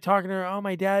she's like talking to her, oh,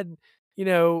 my dad,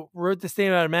 wrote this thing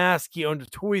about a mask. He owned a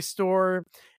toy store,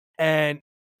 and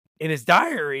in his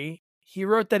diary, he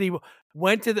wrote that he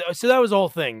went to so that was the whole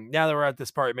thing. Now that we're at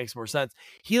this part, it makes more sense.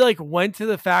 He like went to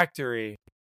the factory,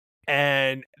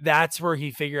 and that's where he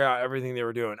figured out everything they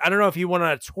were doing. I don't know if he went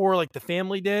on a tour like the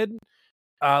family did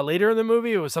later in the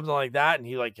movie. It was something like that, and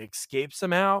he like escaped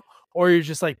somehow, or you're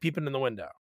just like peeping in the window.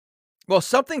 Well,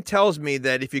 something tells me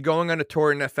that if you're going on a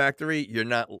tour in that factory, you're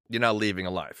not leaving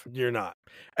alive. You're not.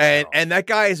 And that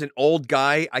guy is an old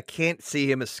guy. I can't see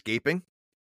him escaping.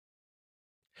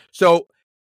 So,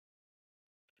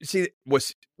 see,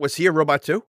 was he a robot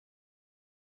too?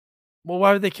 Well,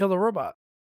 why would they kill the robot?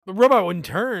 The robot wouldn't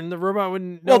turn. The robot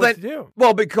wouldn't know what to do.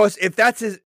 Well, because if that's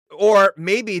his, or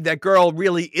maybe that girl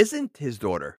really isn't his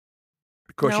daughter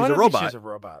because she's a robot. She's a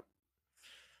robot.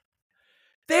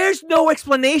 There's no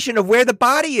explanation of where the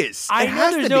body is. I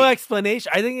know there's no explanation.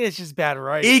 I think it's just bad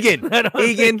writing.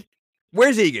 Egan,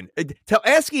 where's Egan?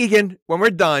 Ask Egan when we're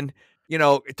done,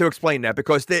 to explain that,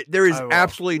 because there is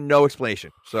absolutely no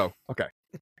explanation. So, okay.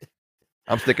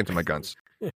 I'm sticking to my guns.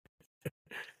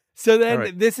 So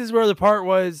then this is where the part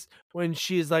was when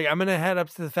she's like, I'm going to head up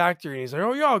to the factory. And he's like,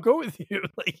 oh, yeah, I'll go with you.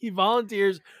 Like, he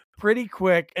volunteers pretty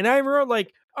quick. And I wrote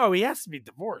like, oh, he has to be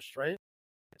divorced, right?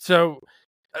 So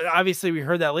obviously we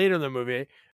heard that later in the movie,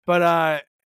 but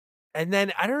and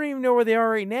then I don't even know where they are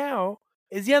right now.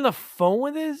 Is he on the phone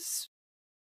with his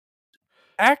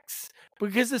ex?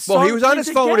 Because he was on his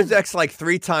phone with his ex like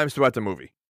 3 times throughout the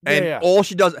movie, and all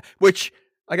she does, which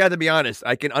I got to be honest,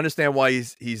 I can understand why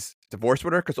he's divorced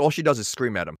with her, because all she does is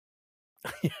scream at him.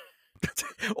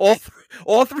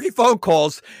 all 3 phone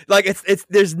calls, like it's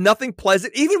there's nothing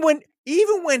pleasant. Even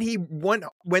when he went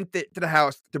to the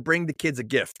house to bring the kids a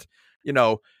gift.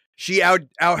 She had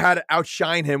to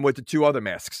outshine him with the 2 other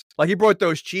masks. Like, he brought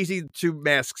those cheesy 2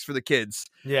 masks for the kids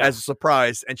as a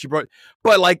surprise, and she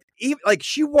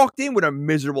walked in with a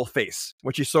miserable face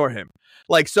when she saw him.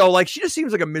 Like, so like she just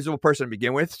seems like a miserable person to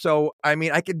begin with. So I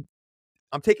mean,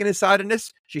 I'm taking his side in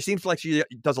this. She seems like she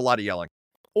does a lot of yelling,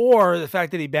 or the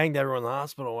fact that he banged everyone in the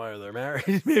hospital while they're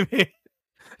married. Maybe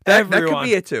that could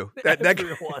be it too.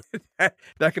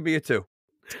 That could be it too.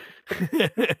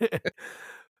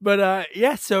 But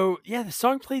the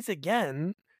song plays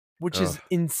again, which is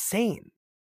insane.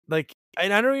 Like,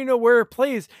 and I don't even know where it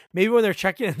plays. Maybe when they're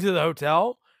checking into the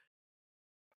hotel.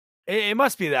 It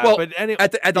must be that. Well, but anyway,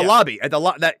 at the lobby,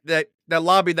 that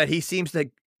lobby that he seems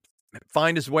to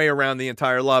find his way around the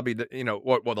entire lobby.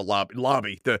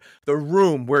 The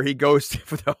room where he goes to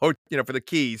for the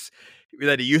keys.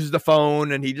 That he uses the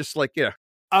phone, and he just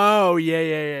Oh,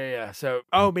 yeah. So,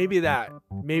 maybe that's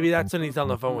when he's on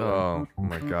the phone with him. Oh,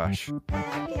 my gosh.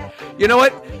 You know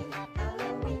what?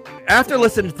 After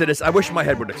listening to this, I wish my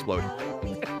head would explode.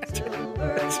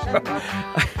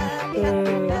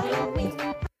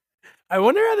 I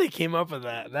wonder how they came up with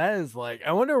that. That is like,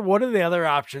 I wonder what are the other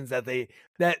options that they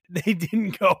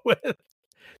didn't go with.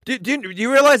 Do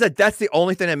you realize that that's the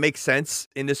only thing that makes sense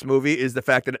in this movie is the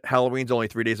fact that Halloween's only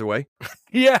 3 days away?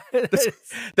 Yeah.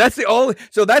 That's the only.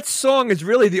 So that song is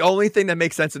really the only thing that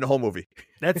makes sense in the whole movie.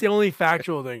 That's the only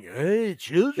factual thing. Hey,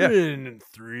 children,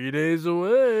 3 days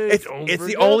away. It's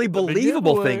the only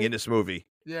believable thing in this movie.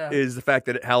 Yeah. Is the fact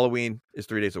that Halloween is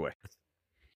 3 days away.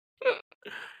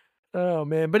 Oh,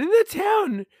 man. But in the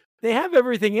town, they have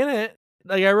everything in it.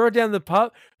 Like, I wrote down the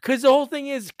pub, because the whole thing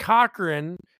is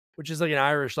Cochran, which is like an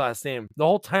Irish last name. The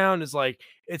whole town is like,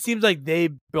 it seems like they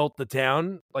built the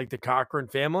town, like the Cochran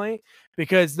family,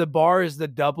 because the bar is the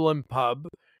Dublin pub,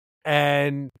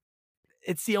 and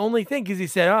it's the only thing because he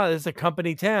said, "Oh, this is a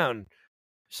company town,"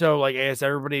 so like I guess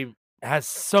everybody has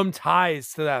some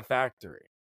ties to that factory.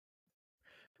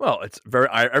 Well, it's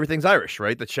everything's Irish,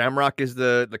 right? The Shamrock is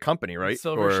the company, right?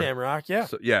 Silver Shamrock,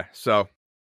 yeah. So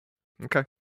okay.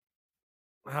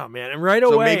 Oh man, and right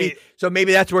So away,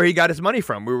 maybe that's where he got his money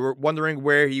from. We were wondering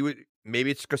where he would.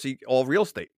 Maybe it's because he all real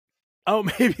estate. oh,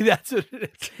 maybe that's what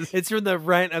it is. It's from the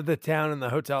rent of the town and the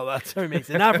hotel. That's how he makes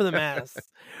it, not for the masks.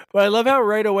 But I love how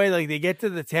right away, like they get to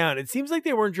the town. It seems like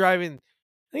they weren't driving.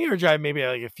 I think they were driving maybe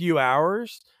like a few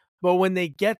hours. But when they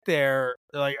get there,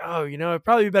 they're like, "Oh, it'd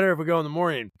probably be better if we go in the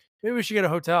morning. Maybe we should get a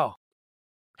hotel."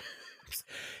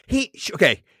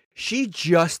 She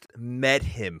just met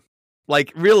him,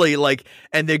 like really, like,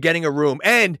 and they're getting a room,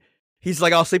 and he's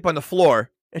like, "I'll sleep on the floor,"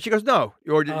 and she goes, "No,"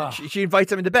 or she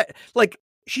invites him into bed. Like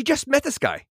she just met this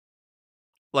guy.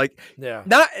 Like, yeah.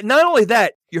 Not only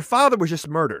that, your father was just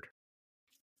murdered.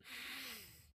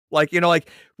 Like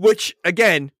which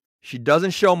again, she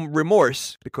doesn't show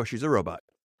remorse because she's a robot.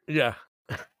 Yeah.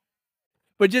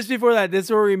 But just before that, this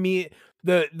is where we meet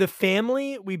the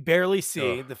family we barely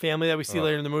see. The family that we see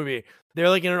later in the movie. They're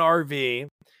like in an RV.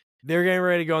 They're getting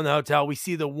ready to go in the hotel. We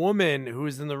see the woman who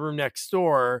is in the room next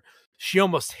door. She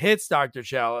almost hits Dr.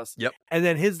 Chalice. Yep. And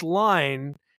then his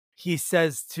line, he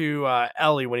says to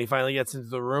Ellie when he finally gets into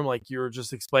the room, like you were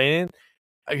just explaining,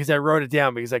 because I wrote it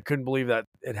down because I couldn't believe that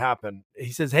it happened.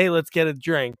 He says, "Hey, let's get a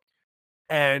drink."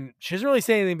 And she doesn't really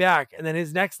say anything back. And then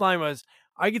his next line was,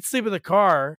 "I could sleep in the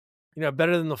car,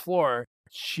 better than the floor."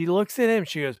 She looks at him.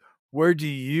 She goes, "Where do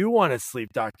you want to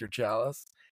sleep, Dr. Chalice?"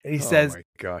 And he says, my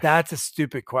gosh. "That's a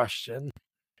stupid question."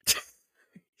 He's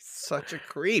such a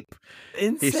creep.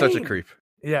 Insane. He's such a creep.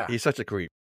 Yeah. He's such a creep.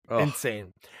 Oh.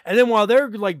 Insane. And then while they're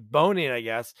like boning, I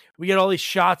guess, we get all these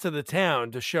shots of the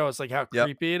town to show us like how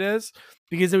creepy it is,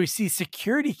 because then we see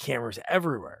security cameras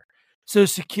everywhere. So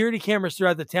security cameras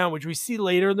throughout the town, which we see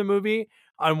later in the movie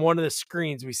on one of the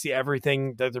screens, we see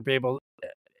everything that they're able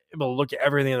to look at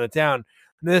everything in the town.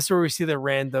 And this is where we see the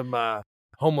random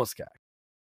homeless guy.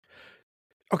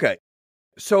 Okay.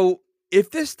 So if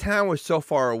this town was so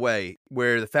far away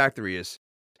where the factory is,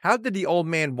 how did the old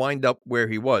man wind up where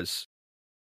he was?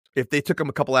 If they took him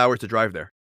a couple hours to drive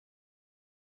there.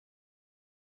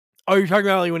 Oh, you're talking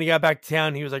about like when he got back to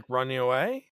town, he was like running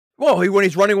away? Well, when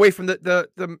he's running away from the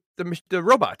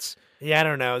robots. Yeah, I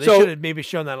don't know. They should have maybe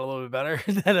shown that a little bit better.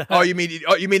 You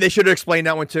mean they should have explained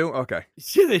that one too? Okay.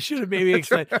 Yeah, they should have maybe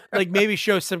explained, like maybe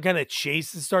show some kind of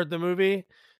chase to start the movie.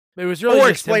 It was really or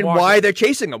just explain why they're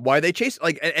chasing him. Why they chase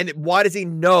and why does he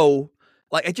know?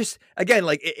 Like it just again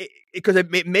like because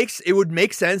it would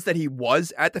make sense that he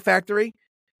was at the factory,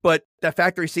 but that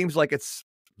factory seems like it's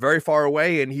very far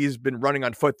away, and he's been running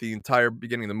on foot the entire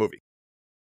beginning of the movie.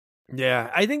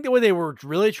 Yeah, I think the way they were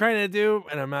really trying to do,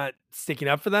 and I'm not sticking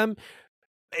up for them,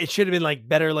 it should have been like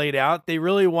better laid out. They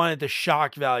really wanted the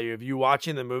shock value of you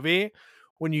watching the movie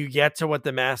when you get to what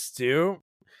the masks do,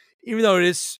 even though it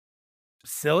is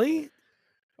silly.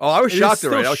 Oh, I was shocked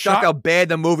already. I was shocked how bad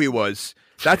the movie was.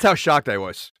 That's how shocked I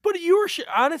was. But you were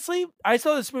honestly, I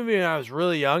saw this movie when I was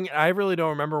really young, and I really don't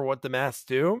remember what the masks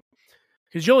do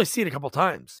because you only see it a couple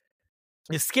times.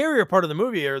 The scarier part of the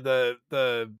movie are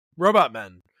the robot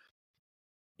men.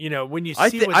 When you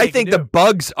see I think the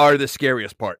bugs are the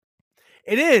scariest part.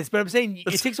 It is, but I'm saying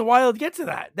it takes a while to get to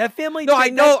that. That family. No, I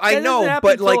know,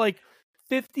 but like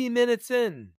 50 minutes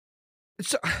in.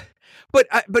 So, but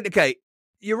okay,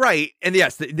 you're right, and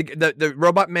yes, the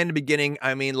robot men in the beginning.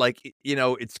 I mean, like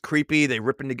it's creepy. They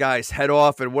ripping the guy's head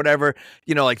off and whatever.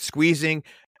 Like squeezing.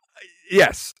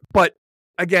 Yes, but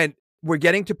again, we're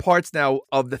getting to parts now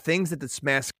of the things that this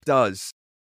mask does,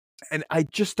 and I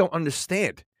just don't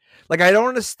understand. Like, I don't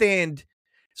understand.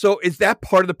 So is that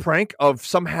part of the prank of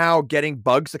somehow getting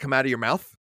bugs to come out of your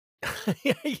mouth?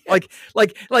 Yes.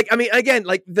 Like, I mean, again,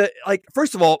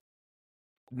 first of all,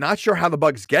 not sure how the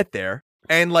bugs get there.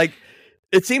 And like,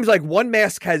 it seems like one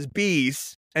mask has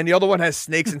bees and the other one has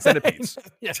snakes and centipedes.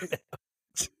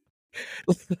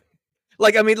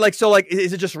 Like, I mean, like, so like,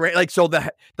 is it just like, so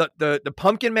the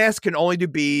pumpkin mask can only do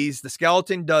bees. The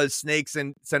skeleton does snakes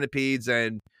and centipedes,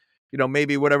 and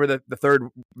maybe whatever the third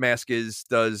mask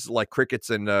does like crickets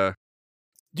and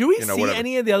do we see whatever.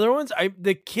 Any of the other ones?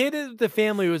 The kid of the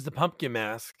family was the pumpkin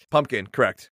mask. Pumpkin,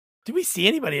 correct. Do we see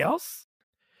anybody else?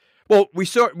 Well, we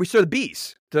saw the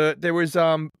bees. There was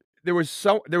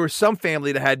some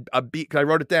family that had a bee. Cause I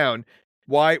wrote it down.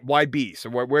 Why bees? So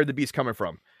where are the bees coming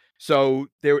from? So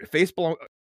there was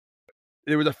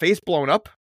a face blown up.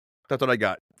 That's what I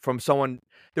got from someone.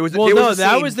 That was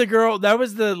the girl. That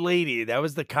was the lady. That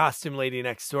was the costume lady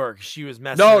next door. She was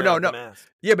messing around with the mask.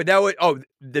 Yeah, but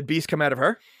the bees come out of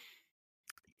her?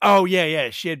 Oh yeah.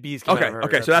 She had bees come out Okay, of her.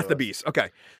 okay, so that's the bees. Okay,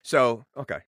 so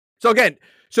again,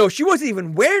 so she wasn't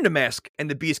even wearing the mask, and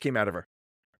the bees came out of her.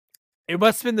 It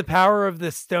must have been the power of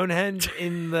the Stonehenge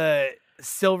in the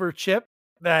silver chip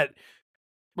that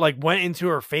like went into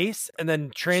her face and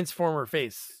then transformed her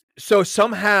face. So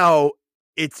somehow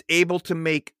it's able to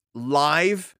make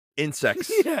live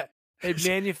insects Yeah, it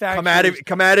manufactures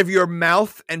come out of your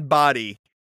mouth and body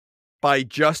by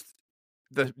just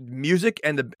the music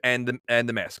and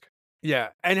the mask. Yeah,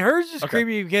 and hers is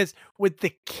creepy because with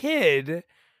the kid,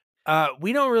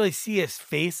 we don't really see his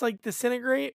face like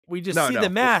disintegrate. We just see the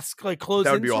mask like close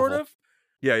in, sort of.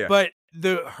 Yeah. But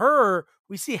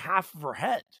we see half of her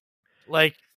head,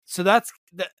 like so. That's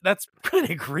kind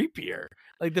of creepier.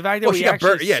 Like the fact that we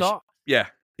actually saw. Yeah.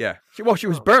 She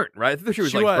was burnt, right? I thought she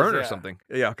was burnt or something.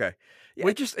 Yeah. Okay. Yeah,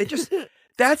 it just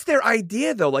that's their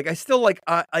idea though. Like I still like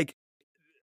I'm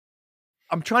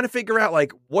trying to figure out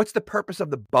like what's the purpose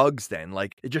of the bugs then?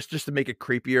 Like just to make it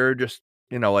creepier, just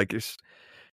like I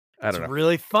don't know. It's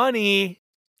really funny.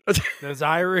 Those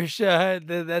Irish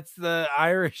that's the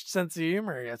Irish sense of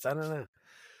humor, I guess. I don't know.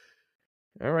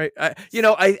 All right.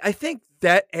 I think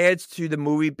that adds to the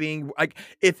movie being like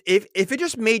if it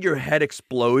just made your head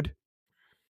explode,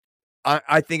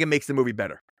 I think it makes the movie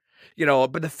better.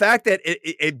 But the fact that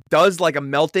it does like a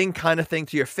melting kind of thing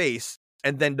to your face,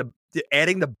 and then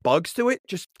adding the bugs to it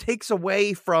just takes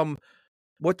away from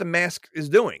what the mask is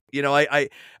doing. I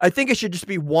think it should just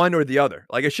be one or the other.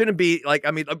 Like it shouldn't be like,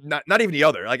 I mean, not even the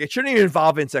other. Like it shouldn't even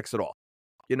involve insects at all.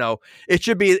 It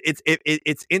should be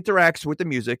it interacts with the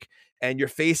music and your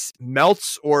face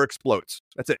melts or explodes.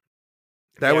 That's it.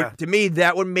 That would have made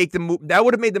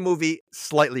the movie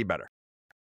slightly better.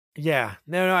 Yeah,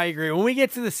 no, I agree. When we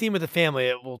get to the scene with the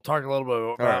family, we'll talk a little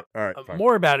bit about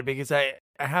more about it because I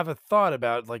have a thought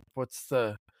about like what's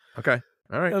the okay.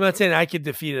 All right. I'm not saying I could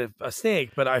defeat a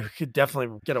snake, but I could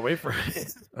definitely get away from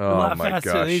it a Oh lot my faster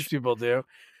gosh. than these people do.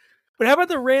 But how about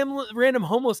the random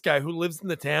homeless guy who lives in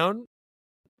the town?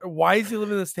 Why is he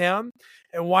living in this town?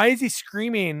 And why is he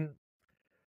screaming?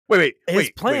 Wait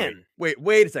plan.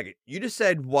 Wait a second. You just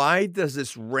said, why does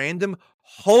this random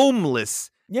homeless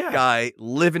guy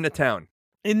live in the town?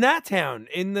 In that town,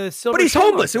 in the Silver But he's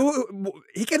Shamrock homeless. town.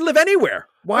 He can live anywhere.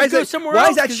 Why is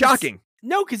that shocking?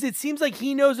 No, because it seems like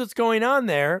he knows what's going on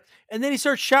there. And then he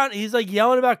starts shouting. He's like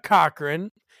yelling about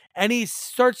Cochran. And he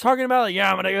starts talking about like,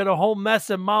 I'm going to get a whole mess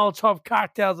of Molotov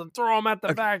cocktails and throw them at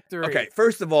the factory. Okay,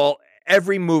 first of all,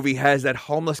 every movie has that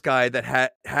homeless guy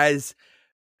that has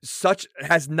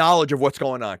knowledge of what's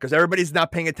going on because everybody's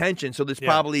not paying attention. So there's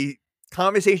probably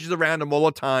conversations around him all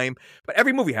the time. But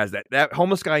every movie has that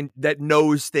homeless guy that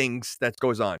knows things that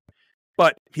goes on.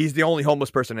 But he's the only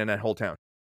homeless person in that whole town.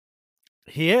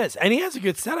 He is. And he has a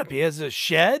good setup. He has a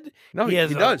shed. No, he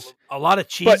does. A lot of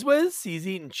cheese whiz. He's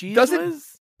eating cheese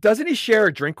whiz. Doesn't he share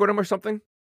a drink with him or something?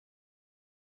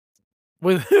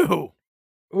 With who?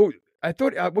 Who? I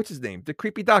thought, what's his name? The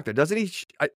creepy doctor. Doesn't he?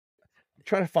 I'm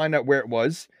trying to find out where it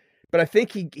was. But I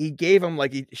think he gave him,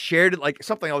 like, he shared it, like,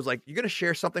 something. I was like, you're going to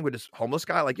share something with this homeless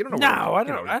guy? Like, you don't know. No, I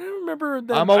don't remember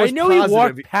that. I know he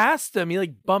walked past him. He,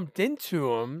 like, bumped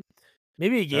into him.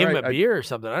 Maybe he gave him a beer or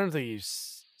something. I don't think he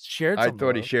shared something. I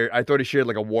thought he shared,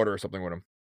 like, a water or something with him.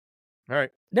 All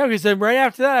right. No, because then right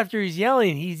after that, after he's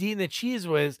yelling, he's eating the cheese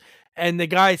whiz, and the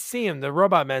guys see him, the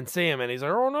robot men see him, and he's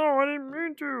like, oh, no, I didn't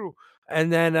mean to.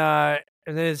 And then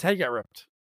his head got ripped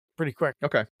pretty quick.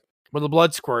 Okay. With a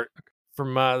blood squirt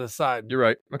from the side. You're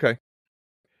right. Okay.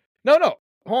 No.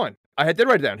 Hold on. I did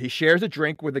write it down. He shares a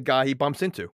drink with the guy he bumps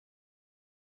into.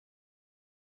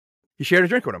 He shared a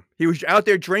drink with him. He was out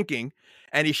there drinking,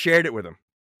 and he shared it with him.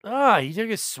 He took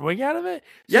a swig out of it?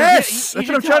 So yes! That's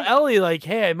what I'm trying to tell Ellie, like,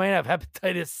 hey, I might have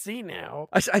hepatitis C now.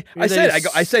 I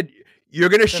said, you're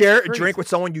going to share a drink with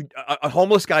someone, a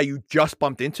homeless guy you just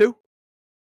bumped into?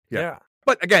 Yeah.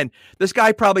 But again, this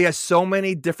guy probably has so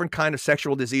many different kind of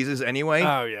sexual diseases anyway.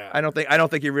 Oh yeah. I don't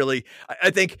think he really. I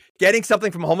think getting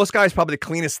something from a homeless guy is probably the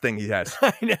cleanest thing he has.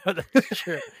 I know, that's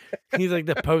true. He's like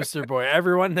the poster boy.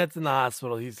 Everyone that's in the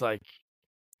hospital, he's like,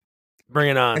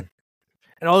 bring it on.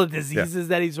 And all the diseases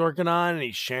that he's working on, and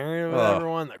he's sharing it with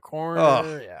everyone. The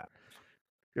coroner,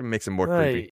 It makes him more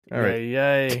creepy. All right.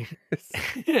 Yay.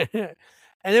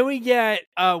 And then we get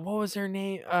what was her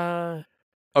name?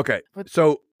 Okay,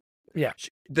 so. Yeah.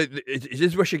 Is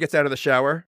this where she gets out of the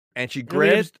shower and she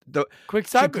grabs the quick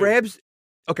side boob.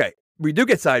 Okay, we do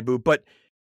get side boob, but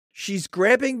she's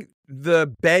grabbing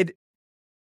the bed.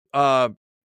 What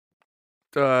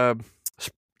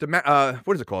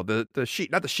is it called? The sheet,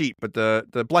 not the sheet, but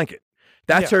the blanket.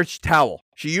 That's her towel.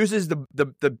 She uses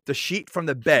the sheet from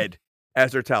the bed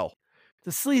as her towel.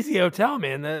 The sleazy hotel,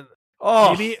 man.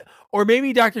 Oh,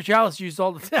 maybe Dr. Chalice used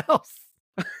all the towels.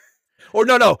 or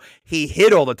no, he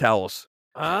hid all the towels.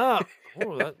 Ah,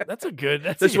 that's a good.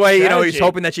 That's This a good way, strategy. he's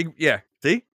hoping that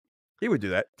see, he would do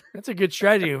that. That's a good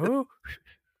strategy. Who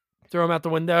throw him out the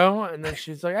window, and then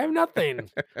she's like, "I have nothing."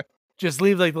 Just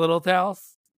leave like the little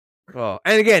towels. Oh,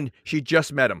 and again, she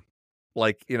just met him.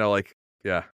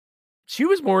 Yeah. She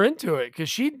was more into it because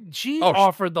she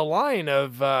offered the line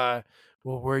of, "Well,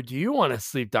 where do you want to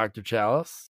sleep, Dr.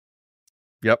 Chalice?"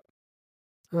 Yep.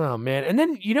 Oh man! And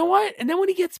then you know what? And then when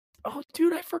he gets, oh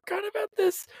dude, I forgot about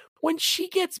this. When she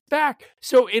gets back,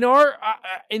 so in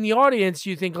the audience,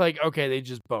 you think like, okay, they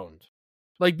just boned,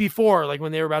 like before, like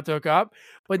when they were about to hook up.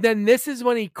 But then this is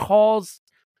when he calls.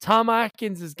 Tom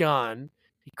Atkins is gone.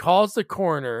 He calls the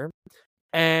coroner,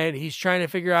 and he's trying to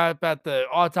figure out about the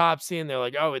autopsy. And they're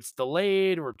like, "Oh, it's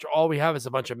delayed. All we have is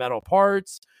a bunch of metal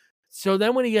parts." So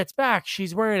then when he gets back,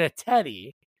 she's wearing a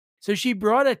teddy. So she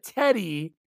brought a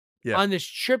teddy on this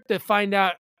trip to find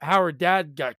out how her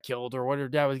dad got killed or what her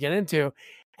dad was getting into.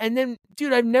 And then,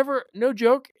 dude, I've never, no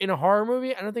joke, in a horror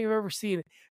movie, I don't think I've ever seen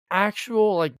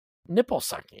actual like nipple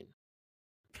sucking.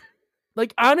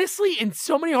 Like, honestly, in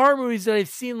so many horror movies that I've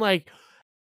seen, like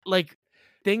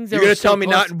things that you're gonna so tell me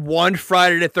close- not in one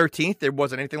Friday the 13th there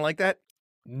wasn't anything like that?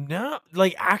 No,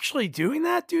 like actually doing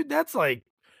that, dude, that's like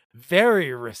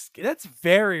very risky. That's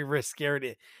very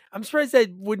risky. I'm surprised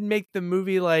that wouldn't make the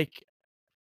movie like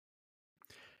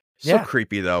So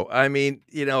creepy though. I mean,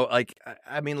 like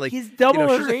he's double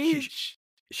her she's age.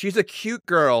 She's a cute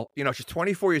girl. She's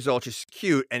 24 years old. She's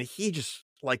cute, and he just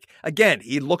like again,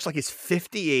 he looks like he's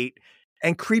 58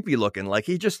 and creepy looking. Like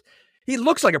he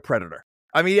looks like a predator.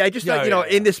 I mean,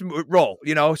 in this role,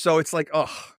 so it's like,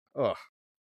 oh,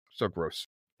 so gross.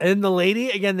 And the lady,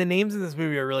 again, the names in this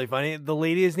movie are really funny. The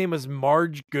lady's name was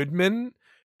Marge Goodman,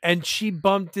 and she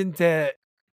bumped into,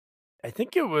 I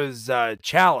think it was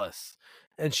Chalice,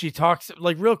 and she talks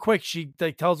like real quick. She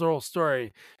like tells her whole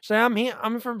story. She's like,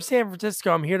 I'm from San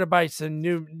Francisco. I'm here to buy some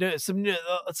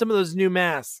of those new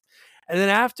masks. And then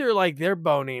after like they're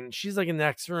boning, she's like in the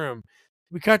next room.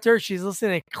 We cut to her. She's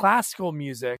listening to classical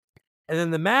music, and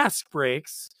then the mask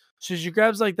breaks. So she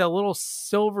grabs like that little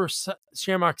silver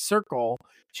shamrock circle.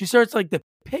 She starts like to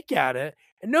pick at it.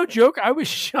 And no joke, I was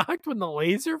shocked when the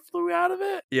laser flew out of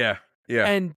it. Yeah. Yeah.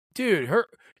 And dude,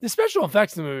 the special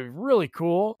effects in the movie are really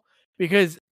cool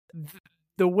because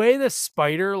the way the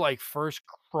spider like first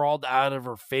crawled out of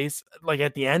her face, like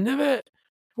at the end of it,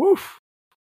 woof.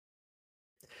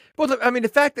 Well, I mean, the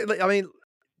fact that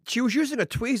she was using a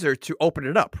tweezer to open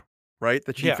it up, right?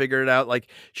 That she figured it out. Like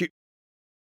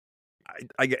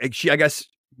I guess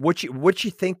would she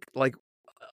think like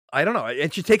I don't know.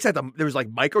 And she takes out there was like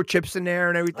microchips in there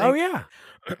and everything. Oh yeah.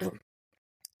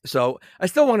 So I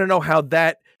still want to know how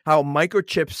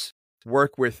microchips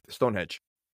work with Stonehenge.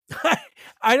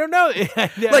 I don't know. I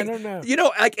don't know.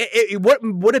 What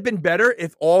would have been better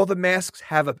if all the masks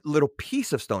have a little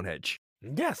piece of Stonehenge?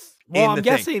 Yes. Well, I'm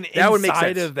guessing that would make sense.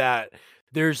 Inside of that,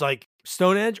 there's like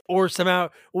Stonehenge, or somehow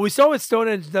we saw what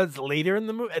Stonehenge does later in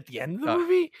the movie, at the end of the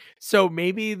movie. So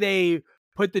maybe they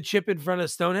put the chip in front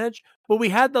of Stonehenge, but we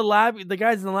had the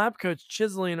guys in the lab coats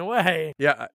chiseling away.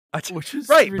 Yeah. Which is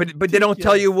right, but they don't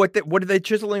tell you what are they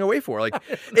chiseling away for? Like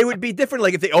it would be different.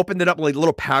 Like if they opened it up, like a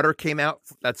little powder came out.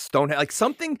 That's Stonehenge, like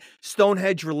something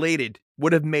Stonehenge related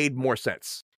would have made more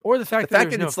sense. Or the fact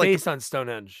that there's no face on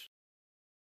Stonehenge.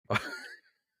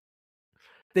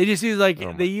 They just use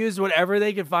they use whatever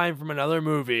they could find from another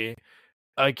movie,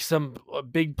 like some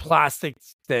big plastic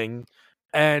thing,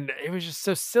 and it was just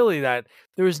so silly that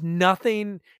there was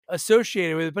nothing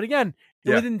associated with it. But again,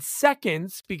 within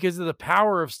seconds, because of the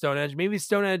power of Stonehenge, maybe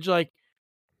Stonehenge it'd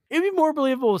be more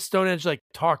believable if Stonehenge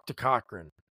talked to Cochran,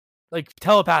 like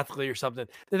telepathically or something.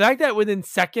 The fact that within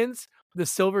seconds the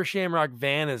Silver Shamrock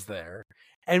van is there,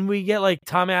 and we get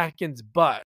Tom Atkins'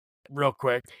 butt real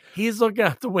quick. He's looking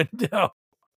out the window.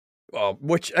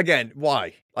 Which again,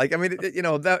 why? Like, I mean,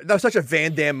 that was such a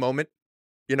Van Damme moment,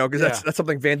 because that's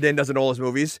something Van Damme does in all his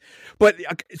movies. But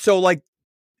so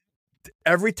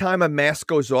every time a mask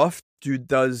goes off,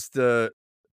 does the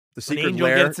secret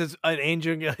lair? An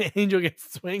angel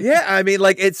gets swing. Yeah, I mean,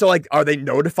 are they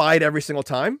notified every single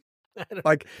time?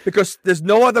 Because there's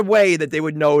no other way that they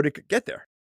would know to get there.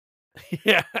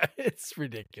 Yeah, it's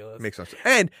ridiculous. Makes no sense.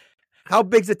 And how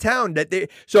big's the town that they?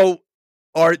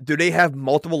 Do they have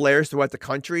multiple layers throughout the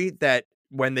country that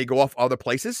when they go off other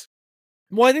places?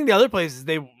 Well, I think the other places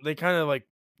they kind of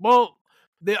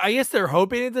I guess they're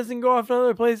hoping it doesn't go off in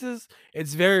other places.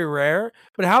 It's very rare.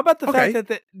 But how about the fact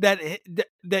that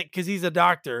because he's a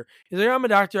doctor, he's like, I'm a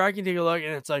doctor, I can take a look,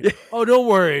 and it's like, oh, don't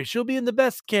worry, she'll be in the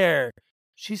best care.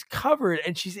 she's covered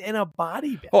and she's in a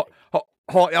body bag. I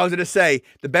was gonna say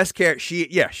the best care.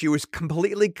 She was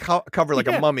completely covered like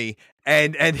a mummy,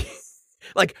 and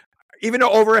like even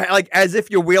over like as if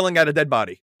you're wheeling out a dead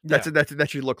body. That's what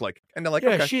she looked like. And they're like,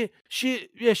 okay.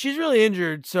 she's really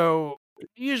injured. So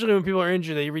usually when people are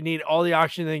injured, they need all the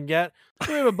oxygen they can get.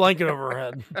 They have a blanket over her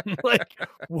head. Like,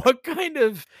 what kind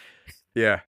of?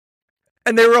 Yeah,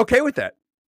 and they were okay with that.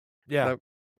 Yeah.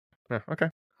 Okay.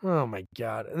 Oh my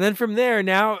God. And then from there,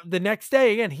 now the next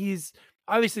day again, he's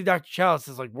obviously Dr. Chalice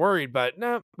is like worried, but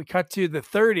no, we cut to the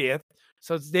 30th.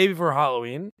 So it's the day before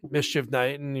Halloween, Mischief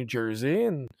Night in New Jersey.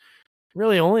 And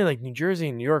really only like New Jersey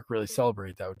and New York really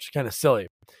celebrate that, which is kind of silly.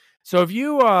 So if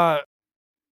you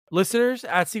listeners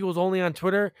at Sequels Only on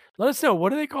Twitter, let us know, what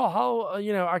do they call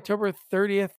October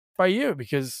 30th by you?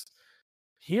 Because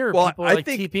here people are like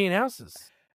TPing houses.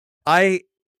 I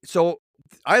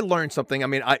learned something. I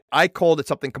mean, I called it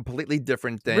something completely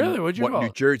different than What'd you call New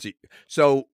it? Jersey.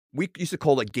 So we used to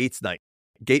call it Gates Night.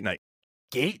 Gate Night.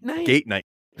 Gate Night? Gate Night.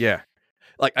 Yeah.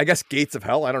 Like, I guess Gates of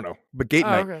Hell. I don't know. But Gate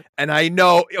Night. Okay. And I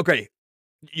know, okay,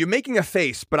 you're making a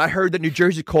face, but I heard that New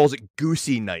Jersey calls it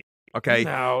Goosey Night. Okay.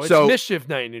 No, it's Mischief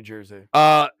Night in New Jersey.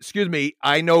 Excuse me.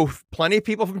 I know plenty of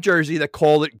people from Jersey that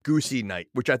call it Goosey Night,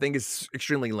 which I think is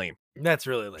extremely lame. That's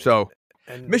really lame. So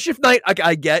Mischief Night,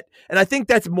 I get, and I think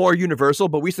that's more universal,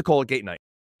 but we used to call it Gate Night.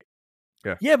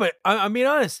 Yeah, but I'm being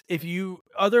honest. If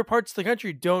other parts of the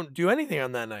country don't do anything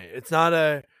on that night, it's not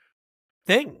a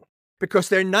thing. Because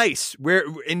they're nice. We're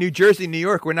in New Jersey, New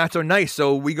York. We're not so nice,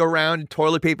 so we go around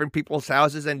toilet paper in people's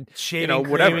houses and shaving,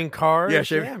 whatever. Cars.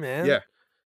 Yeah, man. Yeah,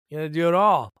 you gotta do it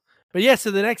all. But yeah,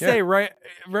 so the next day, right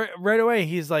away,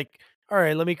 he's like, "All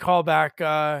right, let me call back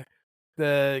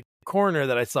the coroner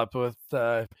that I slept with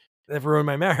that ruined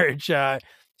my marriage."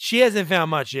 She hasn't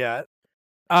found much yet,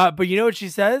 but you know what she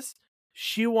says?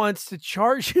 She wants to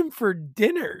charge him for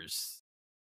dinners.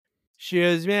 She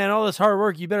goes, "Man, all this hard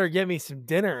work, you better get me some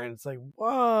dinner." And it's like,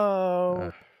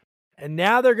 whoa. And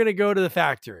now they're going to go to the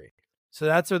factory. So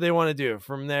that's what they want to do.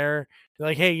 From there, they're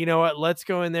like, "Hey, you know what? Let's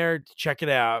go in there to check it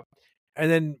out."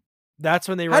 And then that's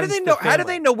when they How do they know? How do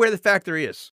they know where the factory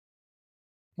is?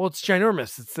 Well, it's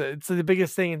ginormous. It's the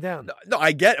biggest thing in town. No,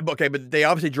 I get it. Okay, but they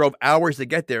obviously drove hours to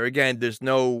get there. Again, there's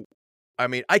no. I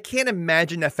mean, I can't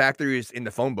imagine that factory is in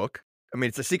the phone book. I mean,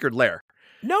 it's a secret lair.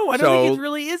 No, I don't think it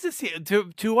really is a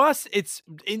secret. To us, if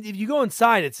you go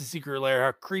inside, it's a secret lair,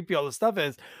 how creepy all the stuff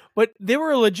is. But they were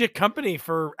a legit company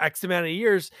for X amount of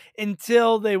years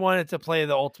until they wanted to play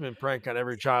the ultimate prank on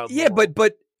every child. Yeah, but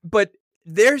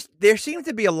there seems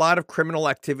to be a lot of criminal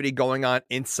activity going on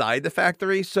inside the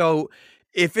factory. So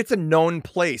if it's a known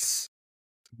place,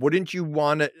 wouldn't you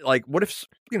want to, like, what if,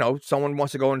 someone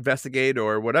wants to go investigate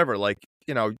or whatever? Like,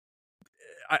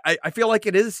 I feel like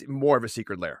it is more of a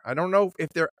secret lair. I don't know if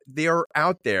they're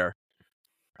out there.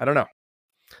 I don't know.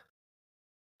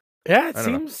 Yeah, it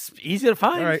seems easy to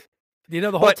find. All right. The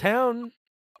whole town.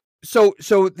 So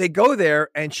they go there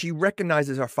and she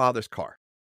recognizes her father's car.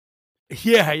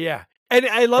 Yeah, yeah. And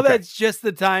I love that it's just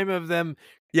the time of them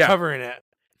covering it.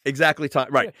 Exactly.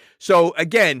 Right. Yeah. So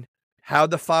again,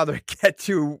 how'd the father get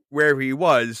to where he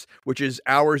was, which is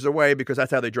hours away, because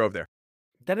that's how they drove there.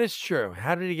 That is true.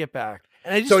 How did he get back?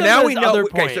 And I just so now we know.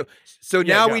 Okay, so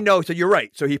now we know. So you're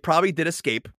right. So he probably did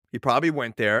escape. He probably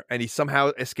went there and he somehow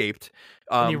escaped.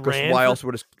 Why else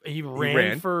would he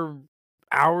ran for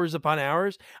hours upon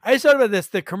hours? I just thought about this.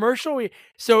 The commercial. This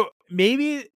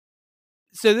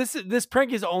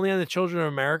prank is only on the Children of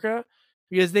America,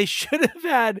 because they should have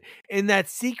had in that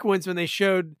sequence when they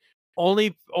showed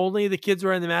only the kids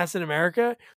were in the mask in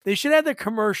America. They should have the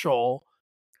commercial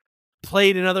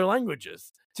played in other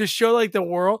languages to show like the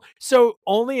world. So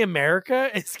only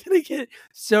America is going to get.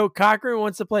 So Cochran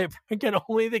wants to play a prank on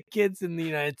only the kids in the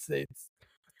United States.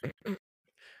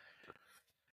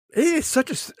 It's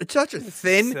such a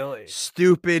thin, silly,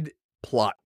 stupid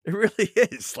plot. It really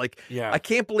is. Like, I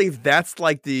can't believe that's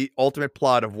like the ultimate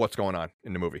plot of what's going on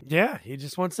in the movie. Yeah, he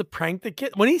just wants to prank the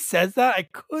kid. When he says that, I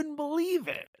couldn't believe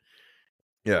it.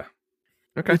 Yeah.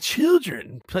 Okay. The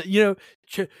children,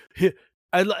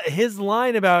 his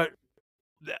line about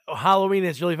Halloween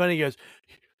is really funny. He goes,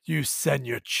 "You send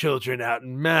your children out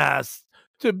en masse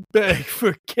to beg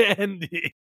for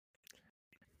candy."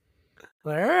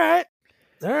 Like,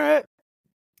 all right.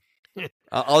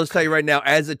 I'll just tell you right now,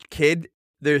 as a kid,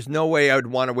 there's no way I would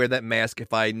want to wear that mask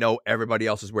if I know everybody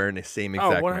else is wearing the same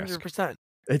exact 100%. mask.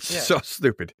 It's so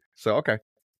stupid. So, okay.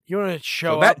 You want to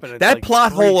show up and that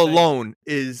plot hole alone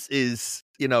is just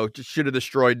should have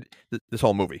destroyed this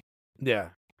whole movie. Yeah.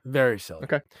 Very silly.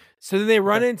 Okay. So then they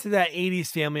run into that 80s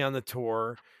family on the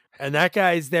tour, and that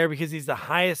guy's there because he's the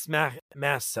highest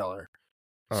mask seller.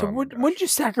 So Oh my wouldn't you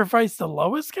sacrifice the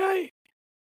lowest guy?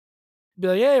 Be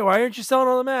like, hey, why aren't you selling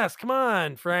all the masks? Come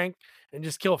on, Frank, and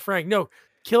just kill Frank. No,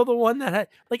 kill the one that had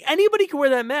like anybody can wear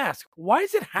that mask. Why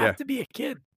does it have Yeah. to be a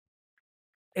kid?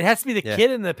 It has to be the Yeah.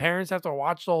 kid, and the parents have to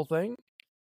watch the whole thing.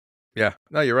 Yeah,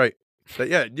 no, you're right. But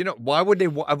yeah, why would they?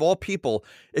 Of all people,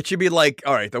 it should be like,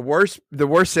 all right, the worst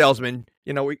salesman.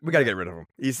 We got to get rid of him.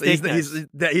 He's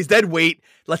dead weight.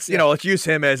 Let's let's use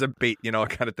him as a bait,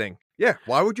 kind of thing. Yeah,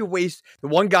 why would you waste the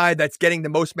one guy that's getting the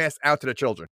most masks out to the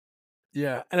children?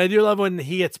 Yeah, and I do love when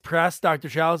he gets pressed. Dr.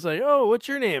 Chow's like, "Oh, what's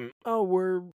your name? Oh,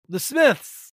 we're the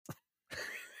Smiths."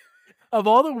 Of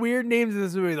all the weird names in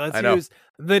this movie, let's use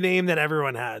the name that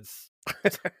everyone has.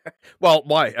 Well,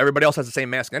 why? Everybody else has the same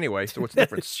mask anyway, so what's the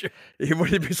difference? True. You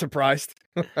wouldn't be surprised.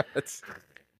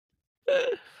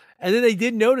 And then they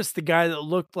did notice the guy that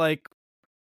looked like,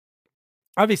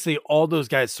 obviously all those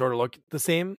guys sort of look the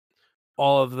same.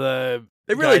 All of the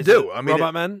They really guys do. that- I mean,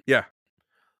 Robot Men. yeah.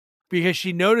 Because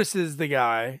she notices the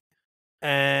guy,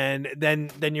 and then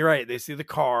you're right. They see the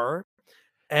car,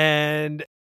 and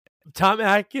Tom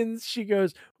Atkins. She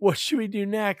goes, "What should we do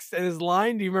next?" And his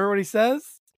line, do you remember what he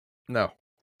says? No.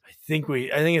 I think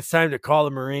it's time to call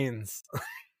the Marines.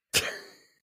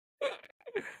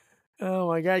 Oh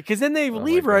my God. Because then they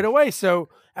leave right away. So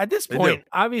at this point,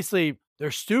 obviously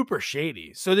they're super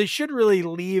shady. So they should really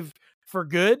leave for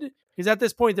good. Because at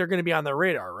this point, they're going to be on the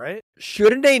radar, right?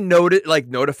 Shouldn't they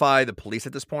notify the police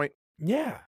at this point?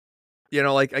 Yeah.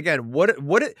 Again, what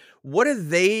are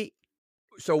they?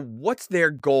 So what's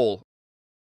their goal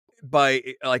by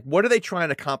what are they trying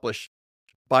to accomplish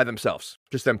by themselves?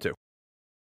 Just them two.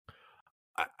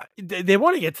 They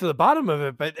want to get to the bottom of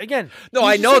it, but again, no,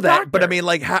 I know that, but I mean,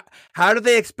 how do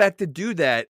they expect to do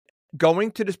that?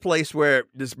 Going to this place where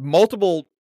there's multiple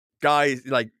guys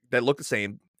that look the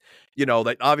same,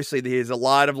 that obviously there's a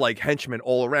lot of henchmen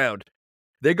all around.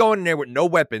 They're going in there with no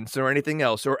weapons or anything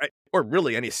else, or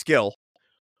really any skill.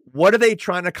 What are they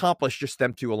trying to accomplish? Just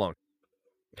them two alone,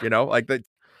 They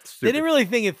didn't really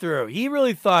think it through. He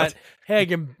really thought, hey, I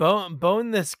can bone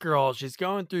this girl. She's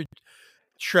going through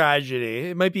tragedy.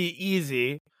 It might be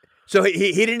easy. So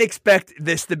he didn't expect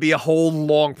this to be a whole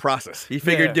long process. He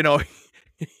figured,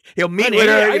 he'll meet Honey, with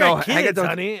her. I got hang kids, out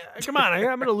honey. Come on,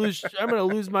 I'm gonna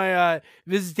lose my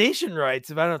visitation rights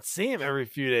if I don't see him every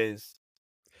few days.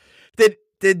 Did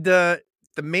the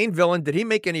main villain, did he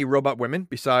make any robot women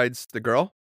besides the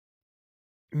girl?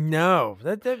 No,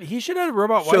 that he should have a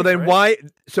robot wife.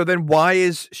 So then why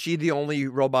is she the only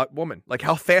robot woman?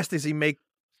 How fast does he make?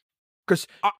 Because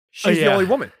she's the only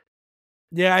woman.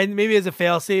 Yeah, maybe as a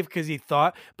failsafe because he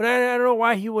thought, but I don't know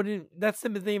why he wouldn't. That's the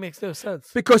thing that makes no sense.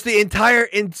 Because the entire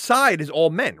inside is all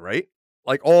men, right?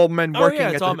 All men working. Oh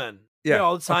yeah, it's all men. Yeah,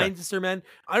 all the scientists are men.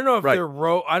 I don't know if they're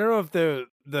I don't know if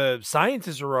the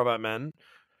scientists are robot men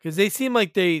because they seem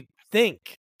like they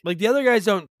think. The other guys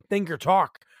don't think or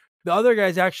talk. The other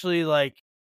guys actually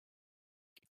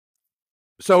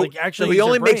So he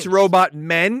only makes robot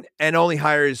men and only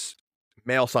hires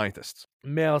male scientists.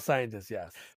 Male scientists,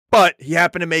 yes. But he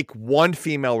happened to make one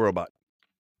female robot.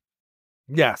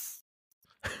 Yes.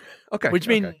 Okay. Which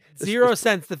means zero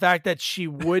sense the fact that she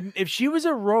wouldn't, if she was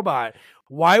a robot,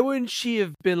 why wouldn't she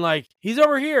have been he's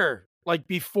over here,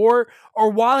 before or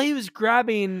while he was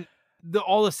grabbing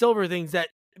all the silver things that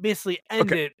basically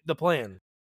ended the plan?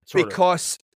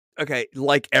 Because,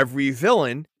 like every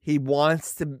villain, he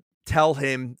wants to tell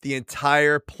him the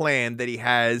entire plan that he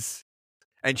has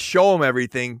and show him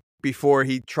everything before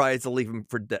he tries to leave him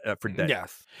for dead.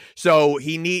 Yes. So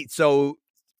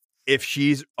if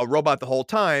she's a robot the whole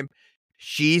time,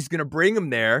 she's going to bring him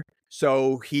there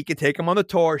so he can take him on the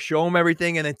tour, show him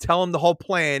everything, and then tell him the whole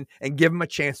plan and give him a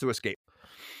chance to escape.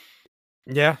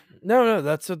 Yeah. No,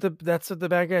 that's what the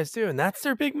bad guys do, and that's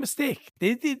their big mistake.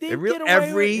 They get away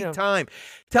every time.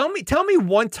 Tell me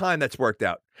one time that's worked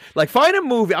out. Find a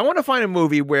movie. I want to find a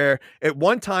movie where at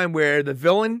one time where the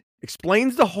villain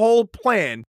explains the whole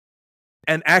plan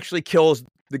and actually kills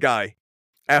the guy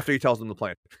after he tells him the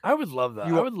plan. I would love that.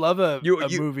 I would love a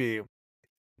movie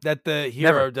that the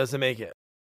hero doesn't make it.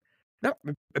 No,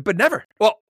 but never.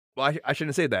 Well, I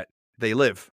shouldn't say that. They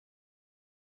live.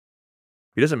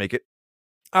 He doesn't make it.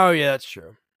 Oh yeah, that's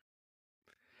true.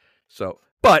 So,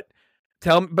 but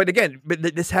again,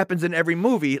 this happens in every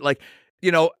movie.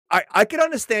 I can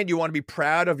understand you want to be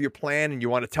proud of your plan and you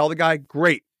want to tell the guy,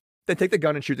 great. Then take the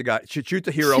gun and shoot the guy. Shoot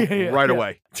the hero right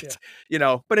away.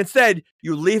 Yeah. But instead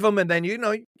you leave him and then you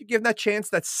give him that chance,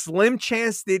 that slim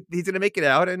chance that he's going to make it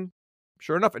out, and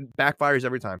sure enough, it backfires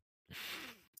every time.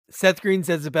 Seth Green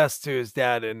says the best to his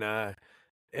dad in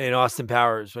in Austin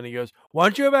Powers when he goes, "Why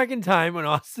don't you go back in time when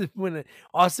Austin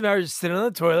Powers is sitting on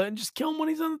the toilet and just kill him when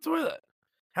he's on the toilet?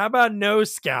 How about no,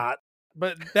 Scott?"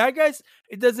 But bad guys,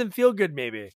 it doesn't feel good.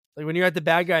 Maybe like when you're at the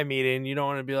bad guy meeting, you don't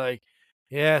want to be like,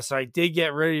 "Yeah, so I did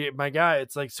get rid of my guy."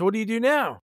 It's like, so what do you do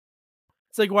now?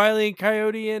 It's like Wile E.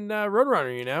 Coyote and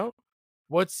Roadrunner. You know,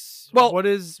 what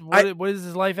is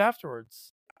his life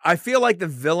afterwards? I feel like the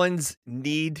villains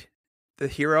need the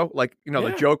hero, like,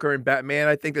 the Joker and Batman.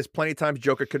 I think there's plenty of times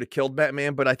Joker could have killed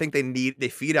Batman, but I think they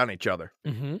feed on each other.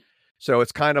 Mm-hmm. So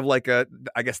it's kind of like I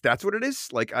guess that's what it is.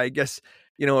 Like, I guess,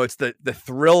 it's the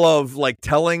thrill of like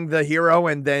telling the hero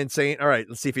and then saying, all right,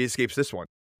 let's see if he escapes this one.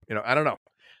 I don't know,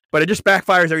 but it just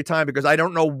backfires every time because I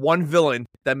don't know one villain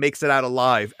that makes it out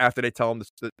alive after they tell him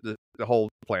the whole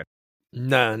plan.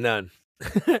 No, none.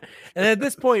 And at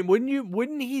this point,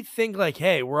 wouldn't he think like,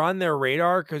 hey, we're on their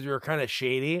radar because we were kind of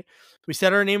shady. We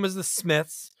said our name was the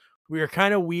Smiths. We were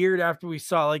kind of weird after we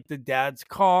saw like the dad's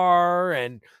car,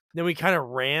 and then we kind of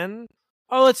ran.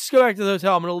 Oh, let's just go back to the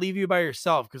hotel. I'm going to leave you by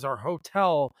yourself because our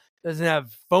hotel doesn't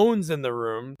have phones in the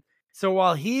room. So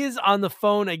while he's on the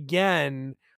phone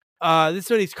again, this is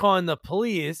when he's calling the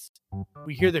police.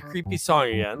 We hear the creepy song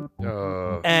again.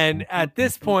 And at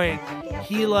this point,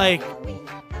 he like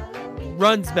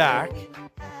runs back.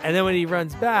 And then when he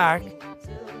runs back,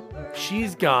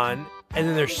 she's gone. And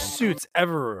then there's suits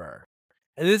everywhere.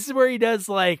 And this is where he does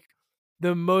like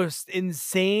the most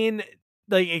insane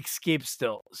like escape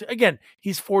still. So again,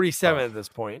 he's 47 at this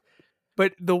point.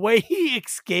 But the way he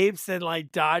escapes and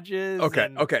like dodges. Okay.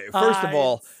 And First of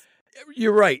all,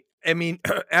 you're right. I mean,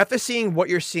 after seeing what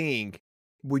you're seeing,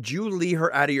 would you leave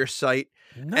her out of your sight?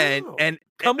 No. And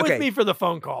come with me for the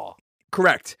phone call.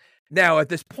 Correct. Now, at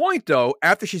this point, though,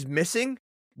 after she's missing,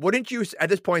 wouldn't you at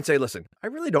this point say, listen, I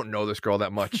really don't know this girl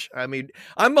that much. I mean,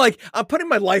 I'm putting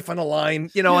my life on the line.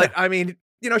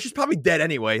 She's probably dead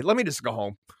anyway. Let me just go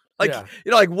home.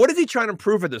 What is he trying to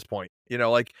prove at this point?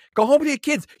 Go home with your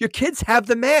kids. Your kids have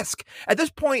the mask. At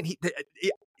this point,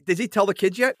 does he tell the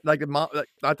kids yet? Like the mom,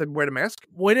 not to wear the mask?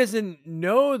 Well, he doesn't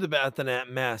know about the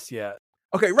mask yet.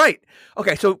 Okay, right.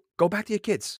 Okay, so go back to your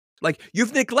kids. Like,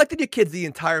 you've neglected your kids the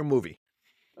entire movie.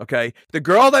 Okay? The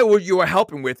girl that you were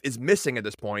helping with is missing at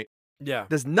this point. Yeah.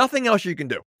 There's nothing else you can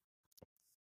do.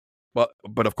 Well,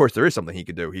 but of course there is something he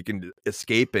could do. He can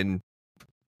escape and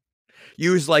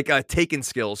use like Taken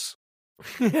skills.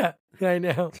 Yeah, I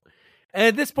know. And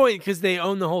at this point, because they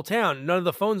own the whole town, none of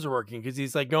the phones are working because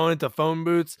he's like going into phone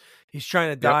booths. He's trying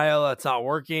to dial. That's not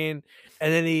working.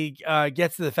 And then he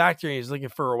gets to the factory and he's looking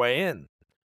for a way in.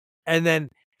 And then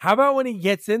how about when he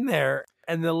gets in there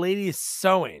and the lady's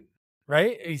sewing,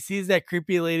 right? He sees that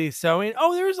creepy lady sewing.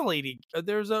 Oh, there's a lady.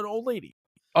 There's an old lady.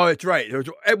 Oh, it's right.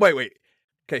 Wait.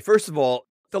 Okay, first of all,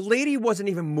 the lady wasn't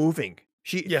even moving.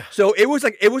 So it was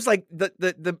like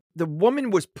the woman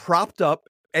was propped up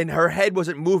and her head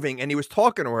wasn't moving and he was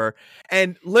talking to her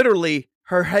and literally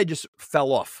her head just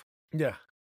fell off. Yeah.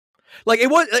 Like it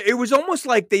was almost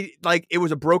like it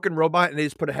was a broken robot and they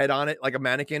just put a head on it like a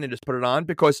mannequin and just put it on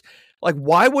because like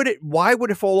why would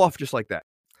it fall off just like that?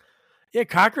 Yeah,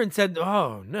 Cochran said,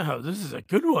 "Oh, no, this is a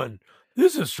good one.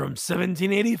 This is from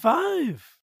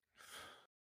 1785."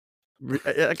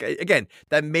 Again,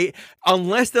 that may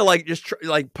unless they're like just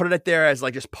like put it there as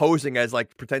like just posing as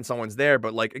like pretend someone's there,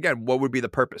 but like again, what would be the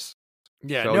purpose?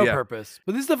 Yeah, so, purpose.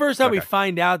 But this is the first time we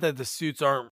find out that the suits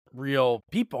aren't real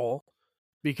people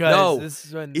because this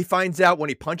is when he finds out when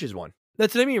he punches one.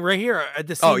 That's what I mean, right here at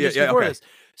the scene before this.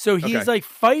 So he's like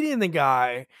fighting the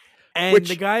guy, and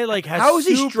the guy like has how is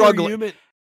he struggling? Human...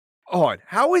 Hold on,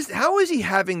 how is he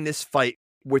having this fight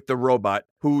with the robot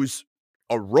who's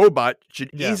a robot should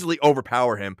easily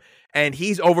overpower him, and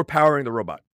he's overpowering the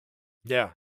robot.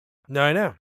 Yeah. No, I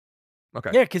know.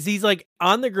 Okay. Yeah, because he's like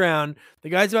on the ground. The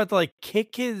guy's about to like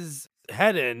kick his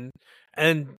head in,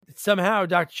 and somehow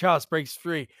Dr. Chalice breaks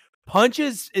free,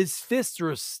 punches his fist through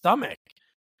his stomach,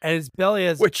 and his belly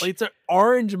has it's an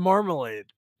orange marmalade.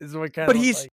 Is what kind of.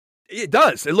 But it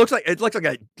does. It looks like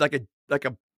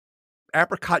a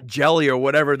apricot jelly or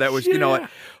whatever that was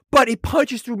But he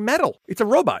punches through metal. It's a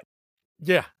robot.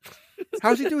 Yeah.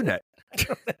 How's he doing that?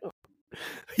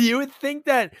 You would think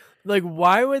that, like,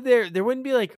 why would there wouldn't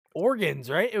be like organs,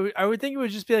 right? I would think it would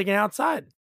just be like an outside.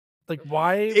 Like,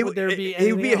 why would there be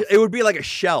anything else? It would be like a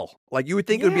shell. Like, you would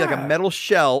think it would be like a metal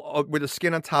shell with the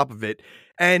skin on top of it.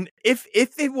 And if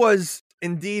it was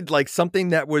indeed like something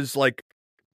that was like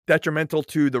detrimental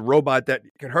to the robot that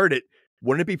can hurt it,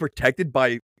 wouldn't it be protected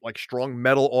by like strong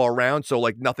metal all around so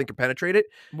like nothing can penetrate it?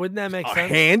 Wouldn't that make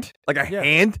sense?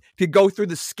 Hand could go through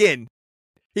the skin.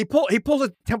 He pulls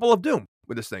a Temple of Doom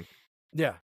with this thing.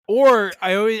 Yeah. Or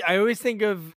I always think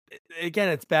of, again,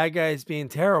 it's bad guys being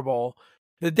terrible.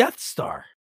 The Death Star.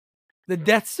 The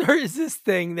Death Star is this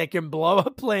thing that can blow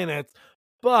up planets,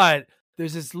 but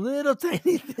there's this little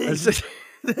tiny thing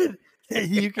that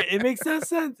it makes no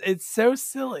sense. It's so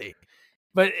silly,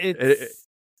 but it's.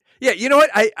 Yeah, you know what?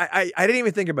 I didn't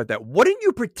even think about that. Wouldn't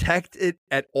you protect it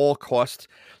at all costs?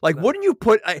 Like, wouldn't you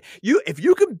put if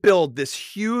you can build this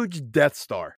huge Death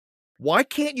Star, why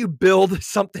can't you build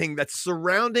something that's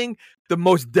surrounding the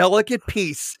most delicate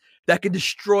piece that can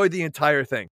destroy the entire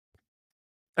thing?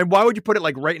 And why would you put it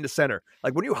like right in the center?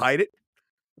 Like, wouldn't you hide it?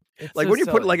 It's Like, so wouldn't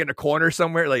you put it silly. like in a corner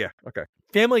somewhere? Like, yeah, okay.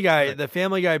 Family Guy, the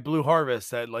Family Guy Blue Harvest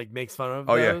that like makes fun of.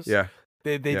 Oh those. yeah.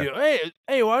 They Yeah. do.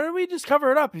 Hey, why don't we just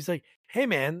cover it up? He's like, hey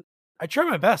man, I try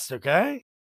my best, okay?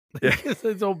 Yeah. It's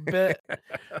this whole bit.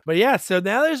 But yeah, so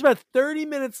now there's about 30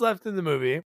 minutes left in the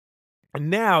movie. And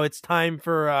now it's time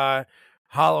for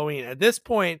Halloween. At this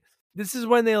point, this is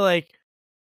when they like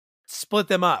split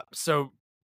them up. So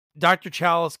Dr.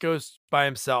 Chalice goes by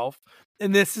himself.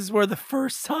 And this is where the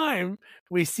first time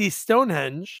we see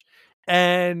Stonehenge.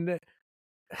 And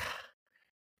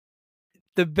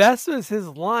the best was his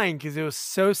line because it was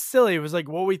so silly. It was like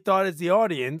what we thought as the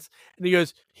audience. And he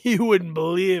goes, you wouldn't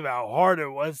believe how hard it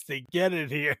was to get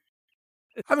it here.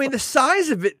 I mean, the size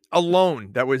of it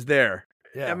alone that was there.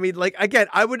 Yeah. I mean, like, again,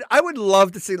 I would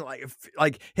love to see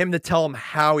like him to tell him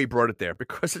how he brought it there,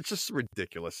 because it's just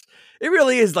ridiculous. It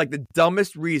really is like the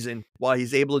dumbest reason why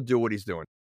he's able to do what he's doing.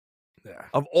 Yeah.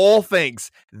 Of all things,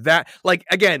 that, like,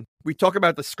 again, we talk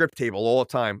about the script table all the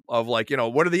time of like, you know,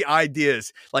 what are the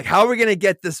ideas? Like, how are we going to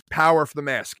get this power for the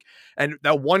mask? And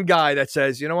that one guy that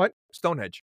says, you know what?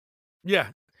 Stonehenge. Yeah.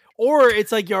 Or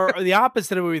it's like the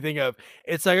opposite of what we think of.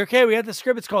 It's like, okay, we got the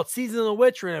script. It's called Season of the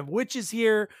Witch. We're going to have witches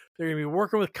here. They're going to be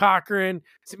working with Cochrane.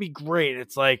 It's going to be great.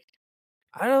 It's like,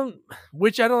 I don't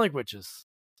like witches.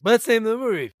 But that's the name of the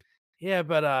movie. Yeah,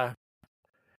 but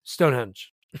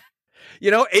Stonehenge. You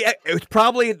know, it was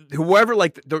probably whoever,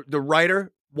 like the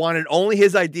writer wanted only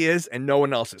his ideas and no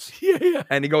one else's. Yeah.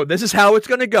 And he go, this is how it's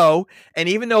going to go. And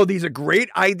even though these are great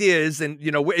ideas and,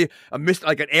 you know,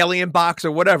 like an alien box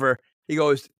or whatever, he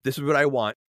goes, this is what I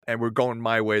want. And we're going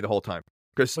my way the whole time.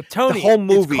 Because But Tony, the whole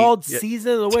movie, it's called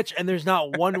Season of the Witch, and there's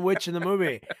not one witch in the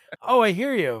movie. Oh, I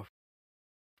hear you.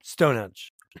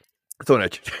 Stonehenge.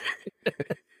 Stonehenge.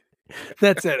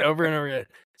 That's it. Over and over again.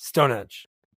 Stonehenge.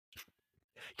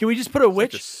 Can we just put a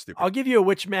witch? Stupid. I'll give you a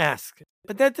witch mask.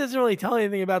 But that doesn't really tell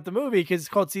anything about the movie because it's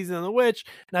called Season of the Witch,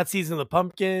 not Season of the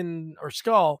Pumpkin or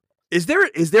Skull. Is there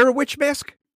a witch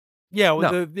mask? Yeah,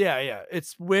 No. yeah.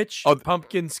 It's witch, Oh,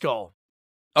 pumpkin, skull.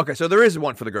 Okay, so there is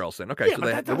one for the girls then. Okay, Yeah, so but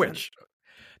they that had the doesn't- witch.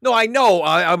 No, I know.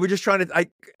 I was just trying to.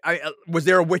 I was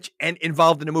there a witch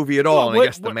involved in the movie at all? And I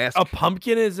guess the mask. A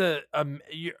pumpkin is a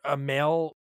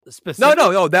male specific.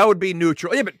 No. That would be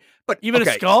neutral. Yeah, but Even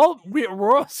okay. a skull.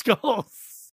 We're all skulls.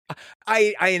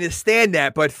 I understand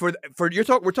that, but for we're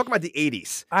talking about the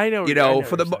 80s. I know. You I know, what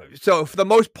for you're the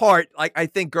most part, like, I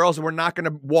think girls were not going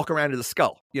to walk around with a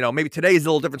skull. You know, maybe today is a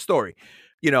little different story.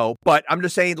 You know, but I'm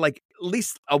just saying, like, at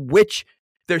least a witch,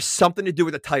 there's something to do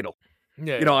with the title. saying.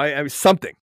 Yeah. You know, I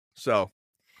something. So,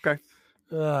 okay.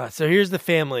 So here's the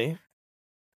family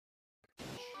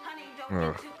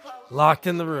locked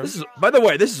in the room. This is, by the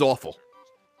way, this is awful.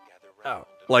 Oh.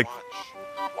 Like,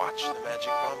 Watch the magic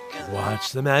pumpkin.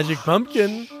 Watch the magic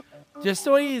pumpkin. Just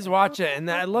the way he's watching it. And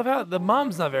I love how the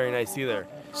mom's not very nice either.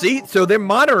 see, so they're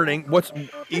monitoring what's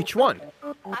each one.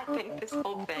 I think this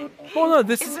whole thing. Oh no,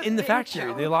 this is a in the big factory.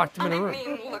 joke. They locked him in a room. I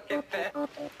mean, look at that.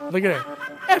 Look at her.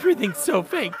 Everything's so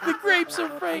fake. The grapes are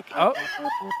fake. Oh,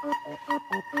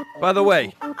 By the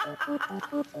way, we'll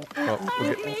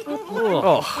get-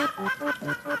 cool.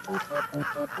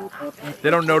 they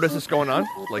don't notice this going on.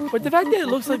 Like, But the fact that it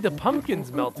looks like the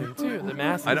pumpkin's melting too. The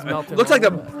mask I is don't, melting. it looks like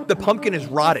all the pumpkin is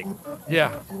rotting.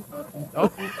 Yeah.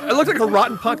 It looks like a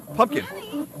rotten pumpkin.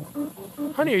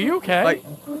 Honey, are you okay? Like,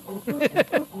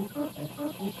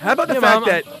 how about the Yeah, fact Mom,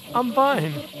 that I'm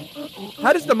fine.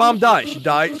 how does the mom die?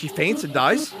 She faints and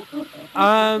dies?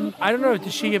 I don't know.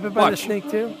 Did she get bit by the Watch. snake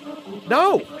too?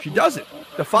 No, she doesn't.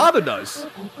 The father does.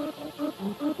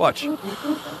 Watch.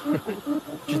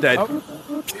 She's dead. Oh.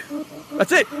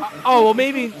 That's it. Oh, well,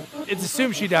 maybe it's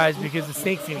assumed she dies because the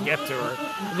snake's gonna get to her.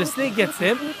 If the snake gets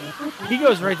him, he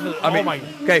goes right to the. I mean, oh my.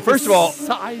 okay, first of all,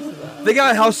 size of that. think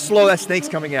about how slow that snake's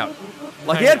coming out.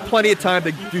 Like, he I had know. plenty of time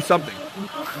to do something.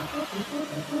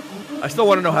 I still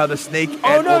want to know how the snake and Oh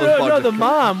all no, those no, bugs no! are The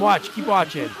mom, watch, keep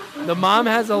watching. The mom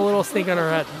has a little snake on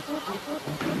her head.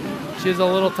 She has a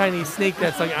little tiny snake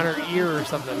that's like on her ear or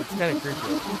something. It's kind of creepy.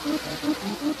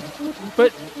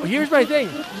 But here's my thing.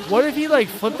 What if he like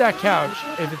flipped that couch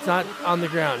if it's not on the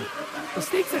ground? The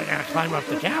snake's not gonna climb up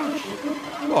the couch.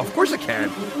 Well, of course it can.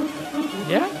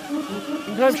 Yeah? You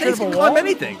can climb straight Snakes up a can wall? climb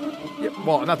anything. Yeah,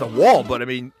 well, not the wall, but I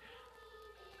mean...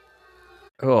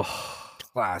 Oh,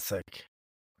 Classic.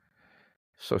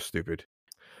 so stupid.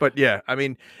 But yeah, I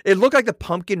mean, it looked like the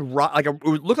pumpkin it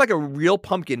looked like a real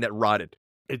pumpkin that rotted.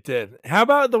 It did. How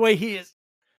about the way he is?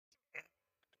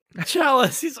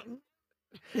 Chalice, he's...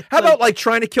 How about like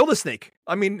trying to kill the snake?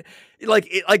 I mean,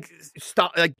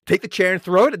 stop, like take the chair and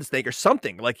throw it at the snake or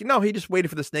something. Like, he just waited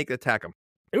for the snake to attack him.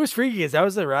 It was freaky because that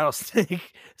was a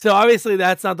rattlesnake. So obviously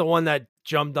that's not the one that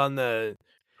jumped on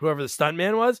whoever the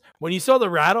stuntman was. When you saw the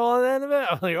rattle on the end of it,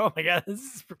 I was like, oh my God, this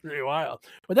is pretty wild.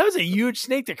 But that was a huge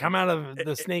snake to come out of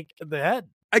the head.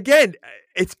 Again,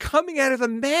 it's coming out of the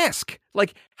mask.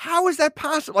 Like, how is that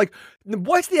possible? Like,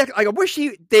 what's the? Like, I wish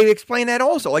they explain that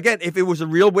also. Again, if it was a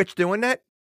real witch doing that,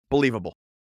 believable.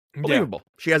 Believable.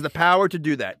 Yeah. She has the power to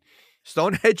do that.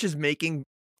 Stonehenge is making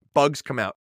bugs come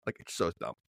out. Like, it's so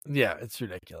dumb. Yeah, it's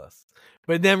ridiculous.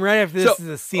 But then right after this is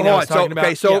a scene I was talking about.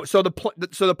 Okay, so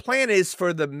the plan is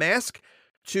for the mask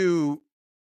to,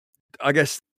 I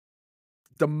guess,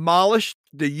 demolish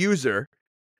the user.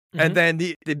 And then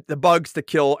the bugs to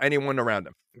kill anyone around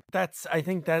them. I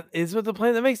think that is what the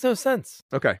plan. That makes no sense.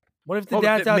 Okay. What if the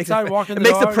dad's outside walking the dog?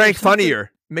 It makes the prank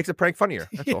funnier. It makes the prank funnier.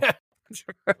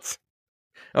 That's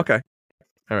all. Okay.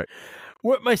 All right.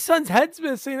 What? My son's head's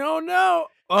missing. Oh no.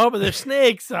 Oh, but there's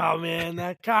snakes. Oh man,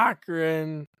 that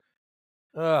Cochran.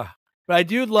 Ugh. But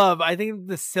I think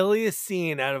the silliest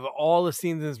scene out of all the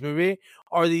scenes in this movie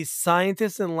are these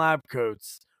scientists in lab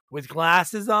coats with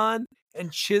glasses on and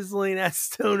chiseling at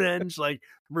Stonehenge like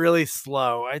really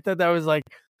slow. I thought that was like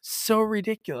so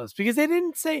ridiculous because they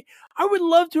didn't say. I would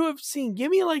love to have seen. Give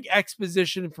me like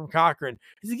exposition from Cochran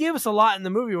because he gave us a lot in the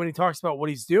movie when he talks about what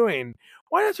he's doing.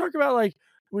 Why not talk about like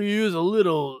we use a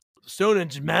little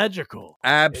Stonehenge magical?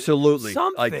 Absolutely.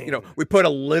 Something. Like, we put a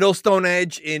little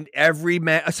Stonehenge in every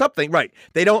something, right?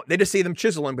 They just see them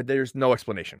chiseling, but there's no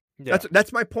explanation. Yeah.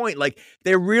 That's my point. Like,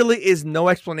 there really is no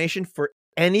explanation for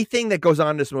anything that goes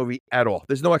on in this movie at all.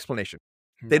 There's no explanation.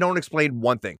 They don't explain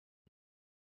one thing.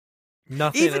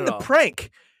 Nothing. Even the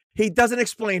prank. He doesn't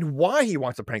explain why he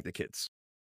wants to prank the kids.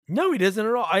 No, he doesn't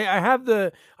at all.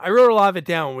 I wrote a lot of it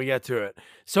down when we got to it.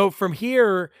 So from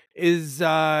here is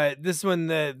this one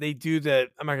that they do that.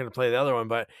 I'm not going to play the other one,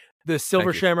 but the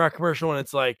Silver Shamrock commercial when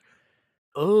it's like,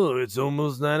 oh, it's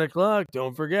almost 9:00.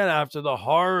 Don't forget after the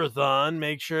horror-thon,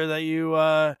 make sure that you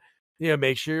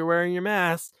make sure you're wearing your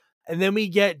mask. And then we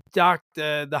get the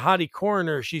hottie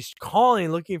coroner. She's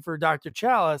calling, looking for Dr.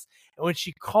 Chalice. And when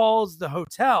she calls the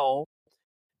hotel,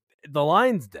 the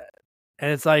line's dead.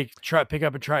 And it's like, pick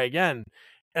up and try again.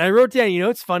 And I wrote down,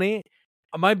 it's funny.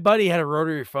 My buddy had a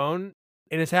rotary phone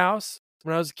in his house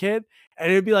when I was a kid.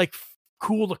 And it would be like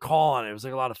cool to call on it. It was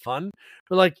like a lot of fun.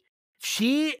 But like,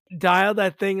 she dialed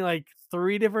that thing like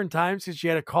 3 different times because she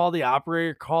had to call the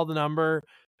operator, call the number,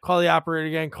 call the operator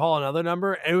again, call another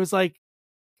number. And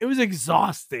it was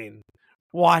exhausting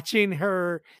watching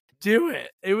her do it.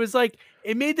 It was like,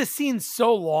 it made the scene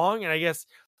so long. And I guess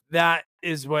that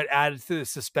is what added to the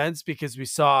suspense because we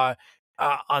saw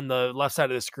on the left side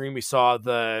of the screen, we saw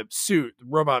the suit,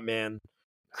 Robot Man,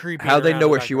 creeping. How they know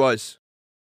where she was?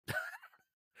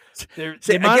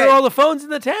 They monitor all the phones in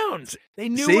the town. They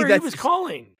knew where he was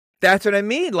calling. That's what I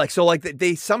mean. Like, so like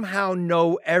they somehow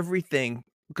know everything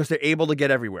because they're able to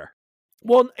get everywhere.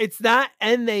 Well, it's that,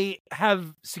 and they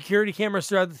have security cameras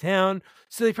throughout the town,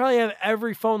 so they probably have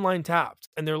every phone line tapped,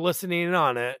 and they're listening in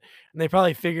on it, and they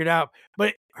probably figured out.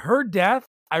 But her death,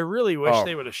 I really wish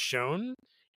they would have shown.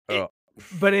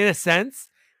 But in a sense,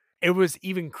 it was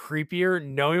even creepier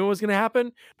knowing what was going to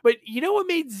happen. But you know what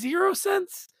made zero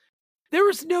sense? There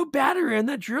was no battery on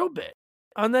that drill bit.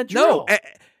 No,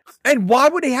 and why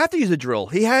would he have to use a drill?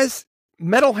 He has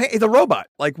metal hand. He's a robot.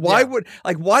 Like, why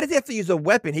did they have to use a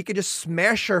weapon? He could just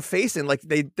smash her face in like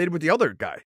they did with the other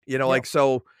guy. Like,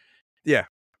 so, yeah.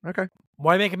 Okay.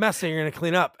 Why make a mess that you're going to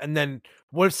clean up? And then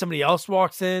what if somebody else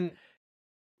walks in?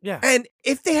 Yeah. And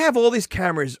if they have all these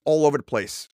cameras all over the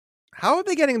place, how are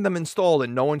they getting them installed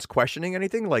and no one's questioning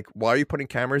anything? Like, why are you putting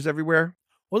cameras everywhere?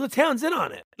 Well, the town's in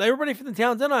on it. Everybody from the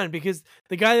town's in on it because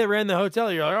the guy that ran the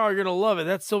hotel, you're like, oh, you're going to love it.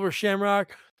 That's Silver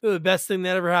Shamrock. They're the best thing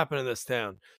that ever happened in this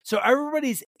town. So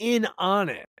everybody's in on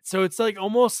it. So it's like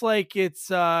almost like it's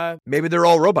maybe they're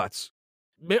all robots.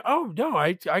 Oh no,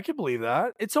 I could believe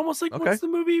that. It's almost like what's the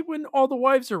movie when all the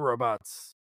wives are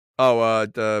robots? Oh, I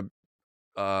know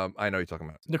what you're talking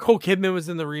about. Nicole Kidman was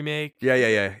in the remake. Yeah.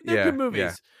 They're good movies.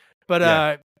 Yeah.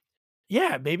 But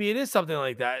yeah, maybe it is something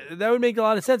like that. That would make a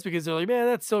lot of sense because they're like, man,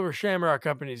 that Silver Shamrock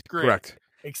company's great. Correct.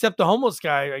 Except the homeless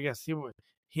guy, I guess he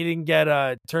didn't get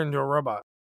turned into a robot.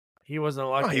 He wasn't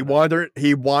Oh, lucky.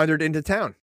 he wandered into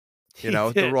town. He You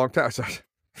know, the did. wrong town. So,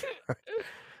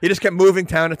 he just kept moving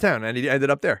town to town, and he ended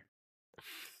up there.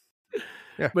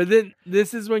 But then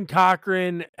this is when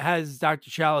Cochran has Dr.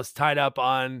 Chalice tied up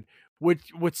on what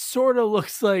sort of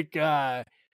looks like a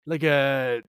what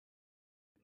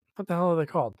the hell are they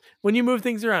called? When you move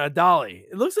things around, a dolly.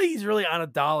 It looks like he's really on a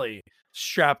dolly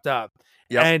strapped up.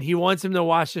 Yep. And he wants him to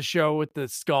watch the show with the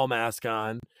skull mask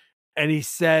on. And he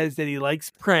says that he likes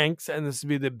pranks and this would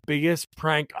be the biggest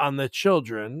prank on the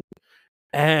children.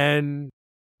 And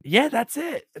yeah, that's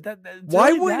it. That's Why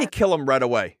really wouldn't he that. kill him right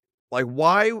away? Like,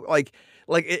 why?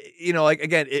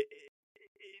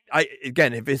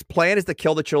 Again, if his plan is to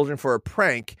kill the children for a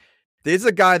prank, there's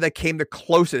a guy that came the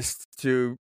closest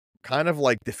to kind of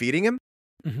like defeating him.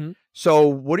 Mhm. So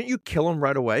wouldn't you kill him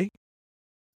right away?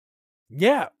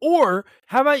 Yeah. Or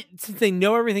how about since they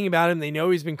know everything about him, they know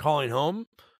he's been calling home.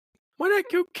 Why not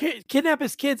go kidnap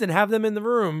his kids and have them in the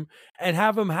room and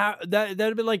have them that'd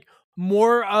have been like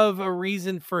more of a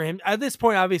reason for him. At this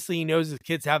point, obviously, he knows his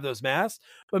kids have those masks,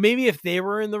 but maybe if they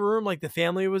were in the room, like the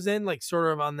family was in, like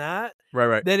sort of on that,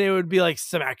 Right. then it would be like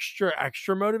some extra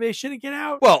motivation to get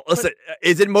out. Well, listen,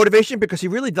 is it motivation? Because he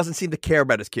really doesn't seem to care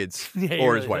about his kids Yeah, he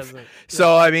or really his wife. doesn't. Yeah.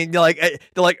 So, I mean, you're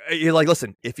like,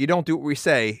 listen, if you don't do what we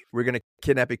say, we're going to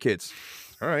kidnap your kids.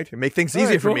 All right. And make things All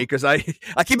easier right, for cool. me because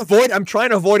I'm trying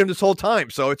to avoid him this whole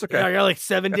time. So it's okay. Yeah, I got like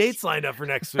 7 dates lined up for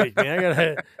next week,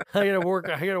 man. I gotta work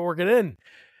it in.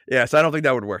 Yeah. So I don't think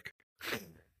that would work.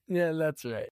 Yeah, that's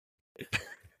right.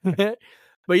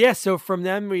 But yeah, so from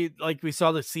them we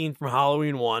saw the scene from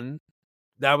Halloween 1.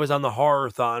 That was on the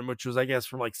horror-thon, which was I guess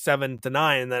from like 7 to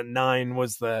 9, and that 9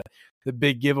 was the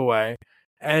big giveaway.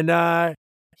 And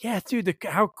yeah, dude,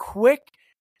 how quick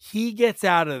he gets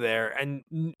out of there and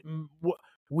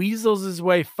weasels his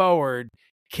way forward,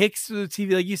 kicks through the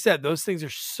TV. Like you said, those things are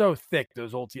so thick,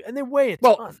 those old TV, and they weigh a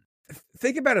ton.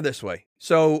 Think about it this way.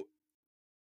 So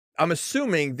I'm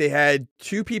assuming they had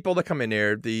two people that come in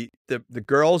there. The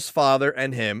girl's father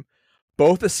and him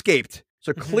both escaped.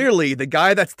 So clearly the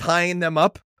guy that's tying them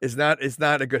up is not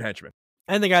a good henchman.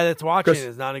 And the guy that's watching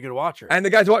is not a good watcher. And the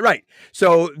guy's what? Right.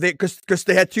 So because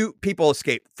they had two people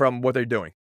escape from what they're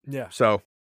doing. Yeah. So,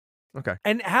 okay.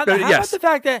 And how But about yes. the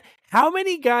fact that how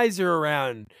many guys are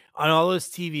around on all those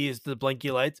TVs, the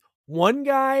blinky lights? One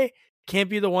guy can't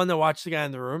be the one that watched the guy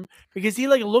in the room because he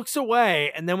like looks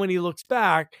away, and then when he looks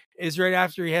back is right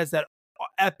after he has that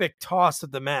epic toss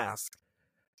of the mask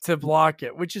to block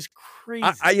it, which is crazy.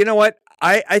 You know what?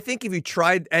 I think if you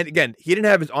tried, and again, he didn't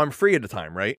have his arm free at the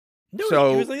time, right? No,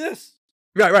 so he was like this.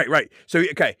 Right. So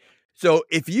okay. So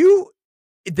if you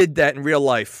did that in real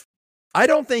life, I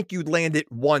don't think you'd land it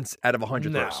once out of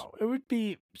 100 throws. No, it would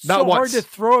be Not so hard once. to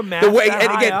throw a mask The way, that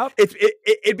and high again, up.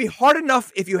 it'd be hard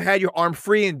enough if you had your arm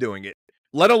free in doing it,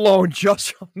 let alone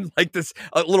just like this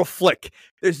a little flick.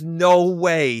 There's no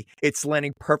way it's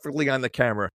landing perfectly on the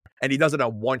camera, and he does it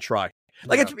on one try.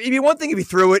 Like No. it'd be one thing if he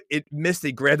threw it, it missed,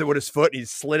 he grabbed it with his foot, and he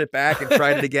slid it back and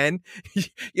tried it again.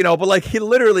 But like he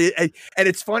literally, and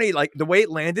it's funny, like the way it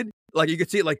landed, like you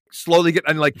could see it like slowly get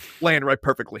and like land right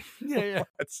perfectly. Yeah.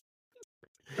 It's-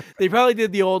 They probably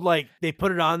did the old, like, they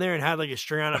put it on there and had like a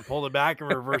string on it, pulled it back and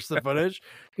reversed the footage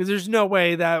because there's no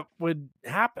way that would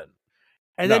happen.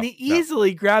 And then No, he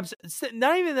easily grabs,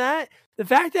 not even that, the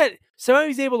fact that somehow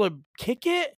he's able to kick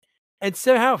it and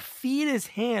somehow feed his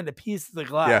hand a piece of the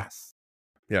glass.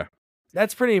 Yeah.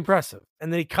 That's pretty impressive.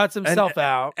 And then he cuts himself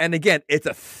out. And again, it's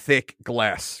a thick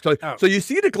glass. So, Oh. so you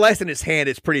see the glass in his hand,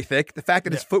 it's pretty thick. The fact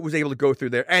that his foot was able to go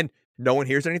through there and no one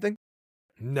hears anything.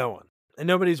 No one. And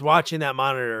nobody's watching that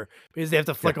monitor because they have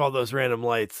to flick all those random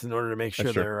lights in order to make sure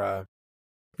That's true. they're.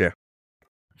 Yeah.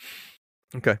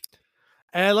 Okay.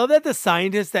 And I love that the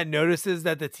scientist that notices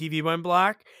that the TV went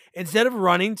black, instead of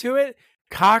running to it,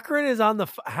 Cochran is on the.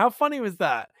 How funny was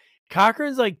that?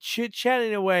 Cochran's like chit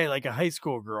chatting away like a high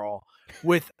school girl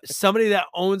with somebody that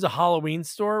owns a Halloween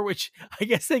store, which I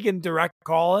guess they can direct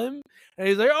call him. And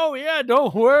he's like, "Oh yeah,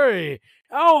 don't worry.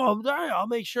 Oh, I'll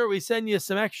make sure we send you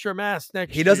some extra masks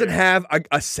next year." He doesn't have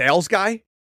a sales guy.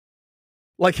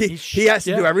 Like he has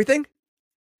to do everything.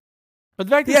 But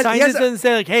the fact He that has- he scientist has a- doesn't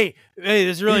say like, hey,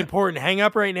 this is really important. Hang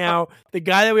up right now. The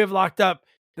guy that we have locked up,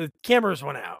 the cameras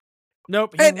went out.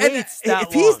 Nope. He And waits that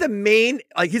if he's long. the main,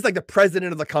 like he's like the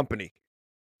president of the company,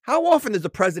 how often does the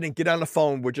president get on the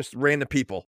phone with just random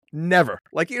people? Never.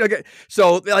 Like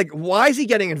so like why is he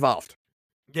getting involved?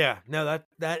 Yeah, no,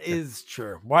 that is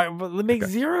true. Why? Well, it makes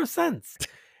zero sense.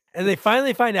 And they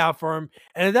finally find out for him.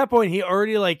 And at that point, he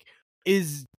already like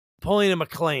is pulling a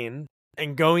McLean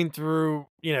and going through,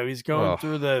 he's going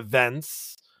through the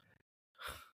vents.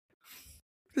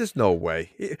 There's no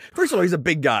way. First of all, he's a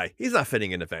big guy. He's not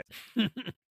fitting in a vent.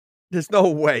 There's no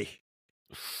way.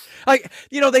 Like,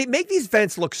 they make these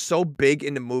vents look so big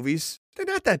in the movies. They're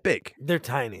not that big. They're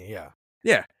tiny, yeah.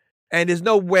 Yeah. And there's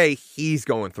no way he's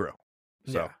going through.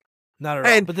 So, yeah, not at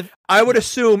all. And But I would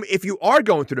assume if you are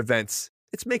going through the vents,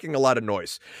 it's making a lot of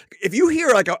noise. If you hear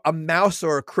like a mouse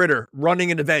or a critter running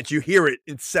in the vents, you hear it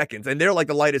in seconds. And they're like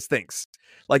the lightest things.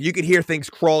 Like you could hear things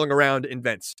crawling around in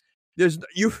vents. There's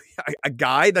a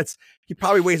guy he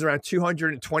probably weighs around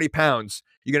 220 pounds.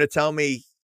 You're going to tell me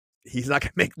he's not going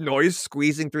to make noise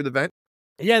squeezing through the vent?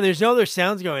 Yeah, there's no other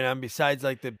sounds going on besides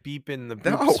like the beep and the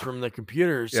boops from the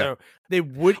computer. Yeah. So they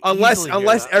would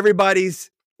unless everybody's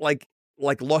like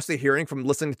lost their hearing from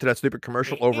listening to that stupid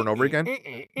commercial over and over again.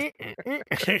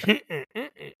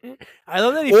 I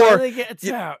love that he finally gets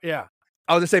out. Yeah.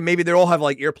 I was going to say maybe they all have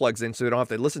like earplugs in so they don't have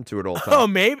to listen to it all the time. Oh,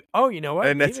 maybe. Oh, you know what?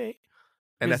 And maybe.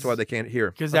 And that's why they can't hear.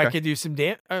 Because that could do some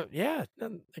damage. Yeah.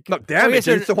 No, damage.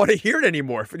 I just don't want to hear it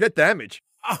anymore. Forget damage.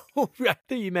 Oh, I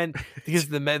think you meant because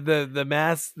the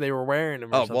masks they were wearing.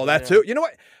 Oh, well, that too. You know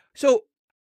what? So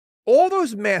all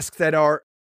those masks that are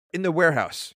in the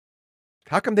warehouse,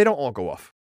 how come they don't all go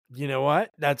off? You know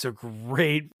what? That's a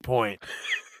great point.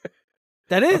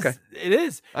 That is. Okay. It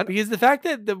is. Because the fact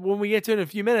that when we get to it in a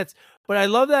few minutes, but I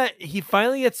love that he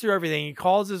finally gets through everything. He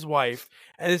calls his wife,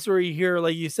 and this is where you hear,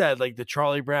 like you said, like the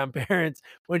Charlie Brown parents,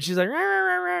 when she's like, rah,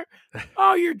 rah, rah, rah.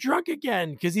 Oh, you're drunk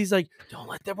again. Because he's like, don't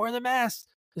let them wear the mask.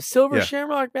 The silver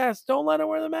shamrock mask. Don't let them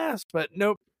wear the mask. But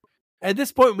nope. At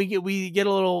this point, we get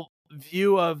a little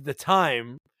view of the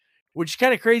time, which is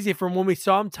kind of crazy from when we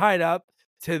saw him tied up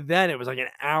to then. It was like an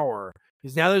hour.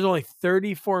 Because now there's only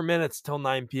 34 minutes till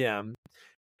 9 p.m.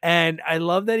 And I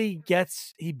love that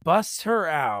he busts her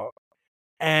out,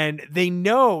 and they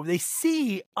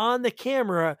see on the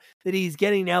camera that he's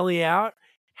getting Ellie out.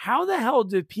 How the hell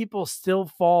did people still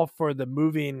fall for the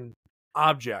moving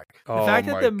object? The fact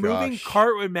that the moving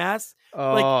cart with masks, it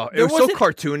was so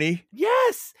cartoony.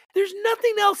 Yes, there's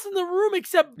nothing else in the room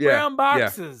except brown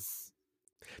boxes.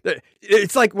 Yeah.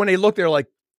 It's like when they look, they're like,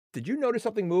 did you notice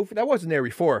something move? That wasn't there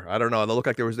before. I don't know. It looked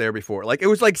like it was there before. Like it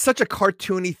was like such a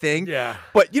cartoony thing. Yeah.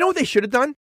 But you know what they should have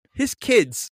done? His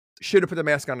kids should have put the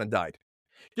mask on and died.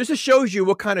 Just to shows you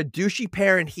what kind of douchey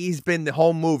parent he's been the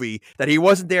whole movie, that he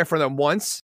wasn't there for them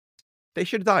once. They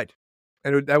should have died.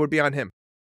 And that would be on him.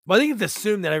 Well, I think it's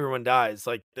assumed that everyone dies.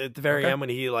 Like at the very end when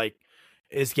he like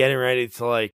is getting ready to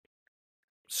like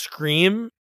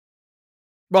scream.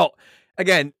 Well,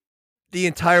 again, the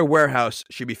entire warehouse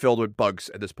should be filled with bugs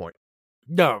at this point.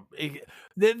 No,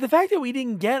 the fact that we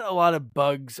didn't get a lot of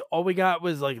bugs, all we got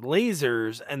was like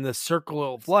lasers and the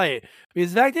circle of light.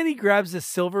 Because the fact that he grabs the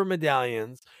silver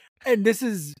medallions, and this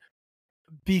is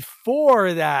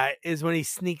before that is when he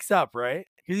sneaks up, right?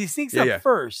 Because he sneaks up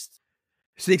first.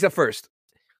 Sneaks up first.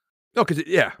 No, because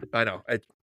I know.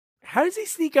 How does he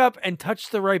sneak up and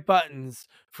touch the right buttons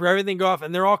for everything to go off?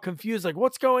 And they're all confused, like,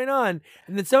 what's going on?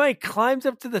 And then somebody climbs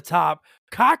up to the top.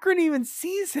 Cochran even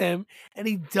sees him, and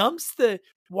he dumps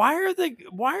why are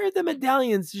the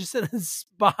medallions just in his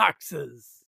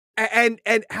boxes? And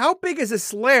how big is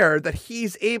this lair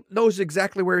that knows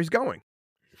exactly where he's going?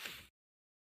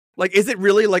 Like, is it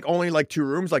really like only like 2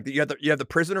 rooms? Like you have the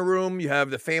prisoner room, you have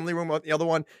the family room, the other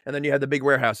one, and then you have the big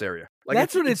warehouse area. Like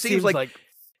that's what it seems like.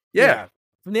 Yeah.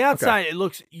 From the outside, it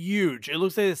looks huge. It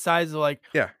looks like the size of like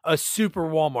a super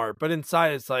Walmart, but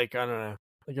inside it's like, I don't know,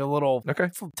 like a little,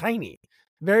 it's tiny,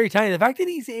 very tiny. The fact that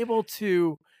he's able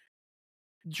to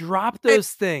drop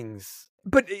those things.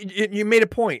 But you made a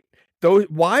point.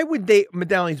 Why would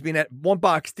medallions be in that one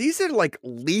box? These are like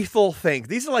lethal things.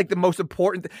 These are like the most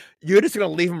important. You're just going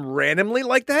to leave them randomly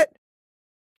like that?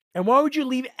 And why would you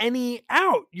leave any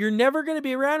out? You're never going to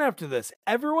be around after this.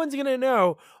 Everyone's going to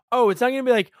know. Oh, it's not going to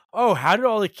be like, oh, how did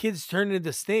all the kids turn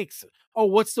into snakes? Oh,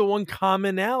 what's the one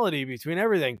commonality between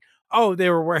everything? Oh, they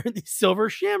were wearing these silver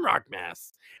shamrock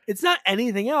masks. It's not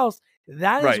anything else.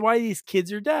 That is why these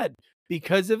kids are dead,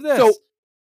 because of this.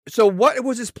 So what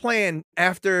was his plan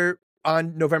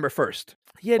on November 1st?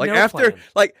 He had like no after, plan.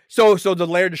 Like, so the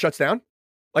lair just shuts down?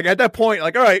 Like at that point,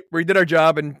 like, all right, we did our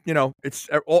job, and it's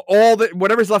all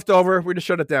whatever's left over, we just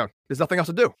shut it down. There's nothing else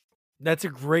to do. That's a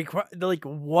great question. Like,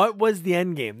 what was the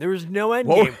end game? There was no end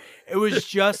game. It was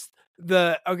just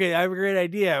okay, I have a great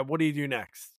idea. What do you do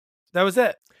next? That was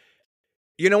it.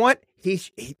 You know what? He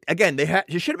again, there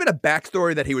should have been a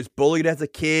backstory that he was bullied as a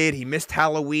kid, he missed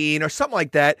Halloween or something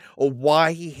like that, or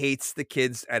why he hates the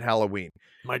kids at Halloween.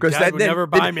 My dad would never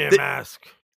buy me a mask.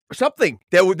 something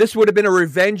that this would have been a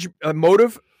revenge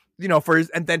motive, for his,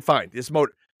 and then fine, this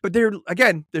motive. But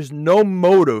there's no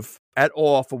motive at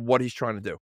all for what he's trying to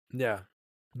do. Yeah.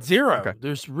 Zero. Okay.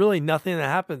 There's really nothing that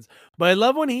happens. But I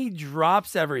love when he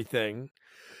drops everything,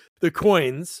 the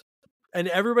coins, and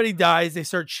everybody dies. They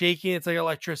start shaking. It's like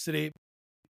electricity.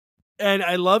 And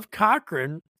I love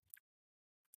Cochran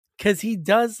because he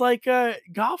does like a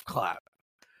golf clap.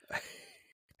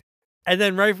 And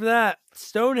then right from that,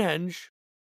 Stonehenge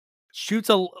shoots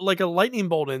a lightning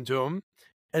bolt into him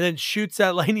and then shoots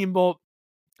that lightning bolt.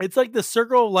 It's like the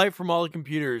circle of light from all the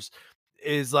computers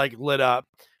is like lit up.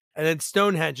 And then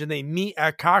Stonehenge, and they meet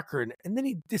at Cochrane, and then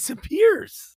he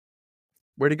disappears.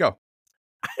 Where'd he go?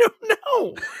 I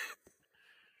don't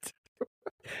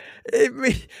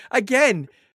know. Again,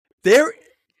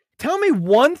 tell me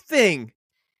one thing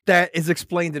that is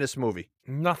explained in this movie.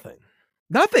 Nothing.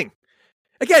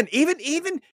 Again,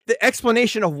 even the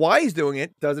explanation of why he's doing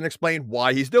it doesn't explain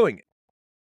why he's doing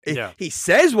it. Yeah. He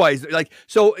says why he's like.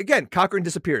 So again, Cochrane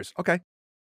disappears. Okay.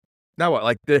 Now what?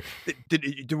 Like,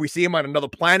 do we see him on another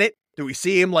planet? Do we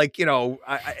see him like,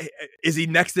 is he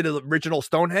next to the original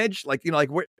Stonehenge? Like,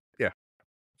 where? Yeah.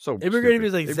 So It'd be great if he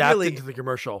was like zapped into the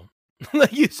commercial.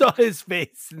 Like you saw his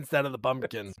face instead of the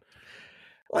pumpkin.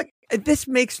 Like, this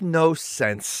makes no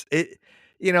sense. If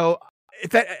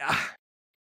that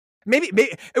maybe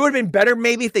it would have been better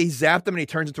maybe if they zapped him and he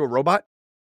turns into a robot.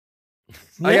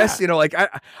 Yeah. I guess,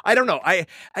 I don't know. I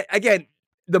again,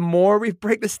 the more we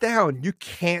break this down, you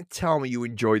can't tell me you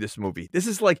enjoy this movie. This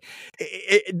is like,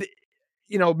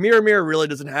 Mirror Mirror really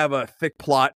doesn't have a thick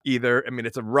plot either. I mean,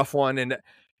 it's a rough one, and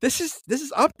this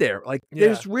is up there. Like,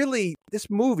 there's really, this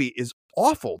movie is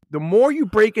awful. The more you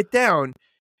break it down,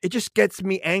 it just gets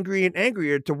me angry and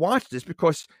angrier to watch this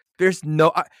because there's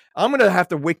no. I'm gonna have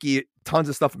to wiki tons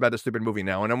of stuff about this stupid movie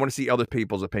now, and I want to see other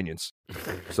people's opinions.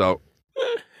 So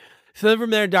then from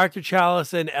there, Dr.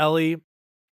 Chalice and Ellie,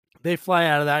 they fly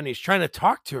out of that, and he's trying to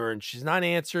talk to her, and she's not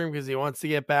answering because he wants to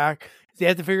get back. They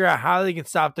have to figure out how they can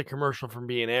stop the commercial from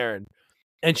being aired.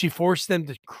 And she forced them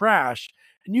to crash.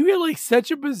 And you get like such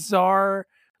a bizarre,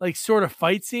 like sort of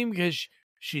fight scene because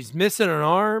she's missing an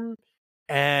arm,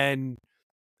 and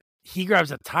he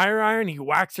grabs a tire iron, he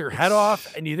whacks her head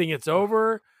off, and you think it's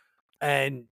over,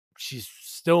 and she's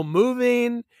still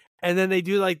moving. And then they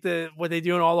do like what they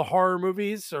do in all the horror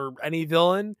movies or any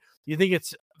villain. You think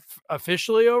it's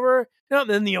officially over? No,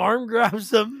 then the arm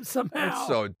grabs them somehow. It's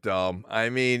so dumb. I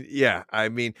mean,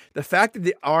 the fact that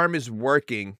the arm is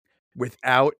working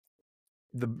without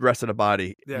the rest of the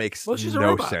body makes no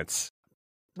sense.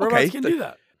 Robots can do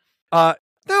that.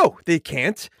 No, they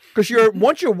can't, because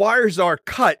once your wires are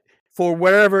cut for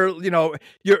whatever,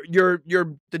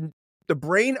 the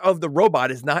brain of the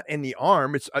robot is not in the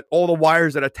arm. It's all the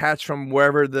wires that attach from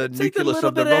wherever the nucleus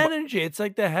of the robot. Energy. It's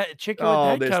like the chicken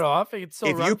with the head cut off. It can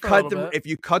still run for a little bit. If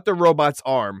you cut the robot's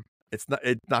arm, it's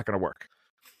not going to work.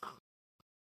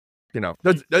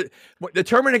 The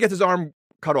Terminator gets his arm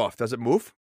cut off. Does it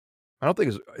move? I don't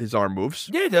think his arm moves.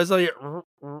 Yeah, it does. Like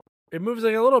it moves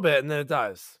like a little bit, and then it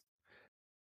dies.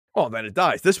 Oh, then it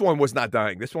dies. This one was not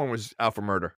dying. This one was out for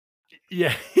murder.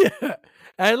 Yeah.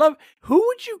 And I love, who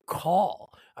would you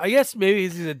call? I guess maybe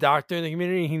he's a doctor in the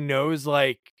community. He knows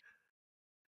like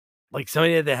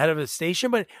somebody at the head of a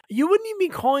station, but you wouldn't even be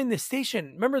calling the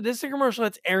station. Remember, this is a commercial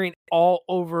that's airing all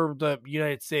over the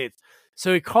United States.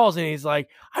 So he calls and he's like,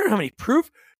 I don't have any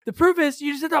proof. The proof is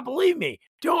you just have to believe me.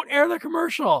 Don't air the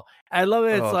commercial. I love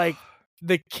it. It's like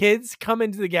the kids come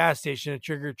into the gas station at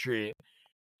trick or treat,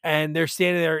 and they're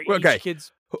standing there. Okay. Each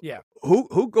kid's, yeah.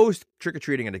 Who goes trick or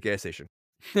treating at a gas station?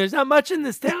 There's not much in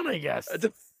this town, I guess.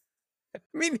 I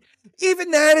mean,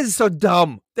 even that is so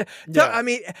dumb. Yeah. I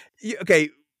mean, okay.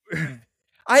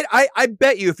 I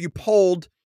bet you if you polled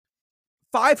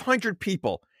 500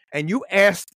 people and you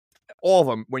asked all of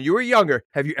them when you were younger,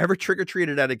 have you ever trick or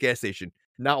treated at a gas station?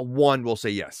 Not one will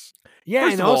say yes. Yeah,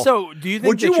 First and of all, also, do you think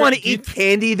would you want to eat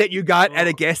candy that you got at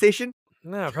a gas station?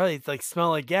 No, probably it's like smell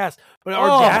like gas. But are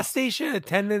gas station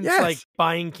attendants like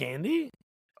buying candy?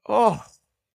 Oh.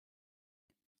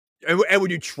 And would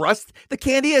you trust the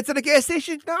candy that's at a gas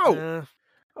station? No.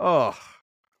 Not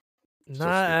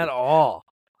at all.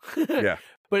 Yeah.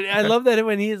 But I love that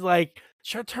when he's like,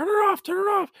 turn it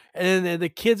off. And then the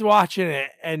kids watching it.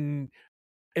 And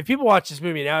if people watch this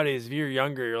movie nowadays, if you're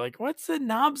younger, you're like, what's the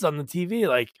knobs on the TV?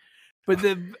 Like, but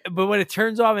when it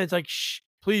turns off, it's like, shh,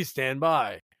 please stand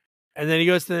by. And then he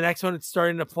goes to the next one. It's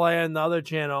starting to play on the other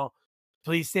channel.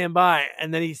 Please stand by.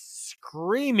 And then he's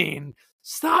screaming,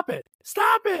 stop it.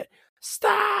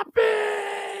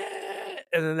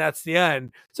 and then that's the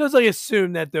end. So it's like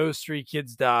assumed that those 3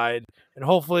 kids died, and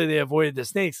hopefully they avoided the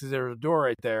snakes because there was a door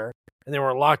right there, and they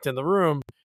weren't locked in the room.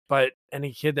 But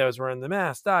any kid that was wearing the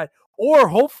mask died, or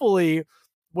hopefully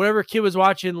whatever kid was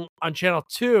watching on channel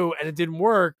 2 and it didn't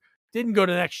work, didn't go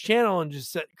to the next channel and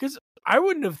just said, because I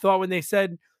wouldn't have thought when they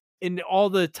said in all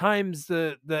the times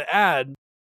the ad,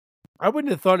 I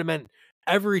wouldn't have thought it meant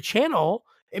every channel.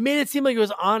 It made it seem like it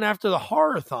was on after the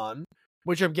Horror-thon,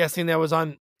 which I'm guessing that was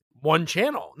on one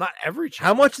channel, not every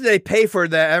channel. How much did they pay for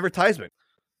the advertisement?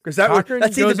 Because that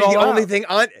seemed to be the only thing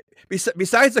on,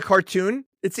 besides the cartoon,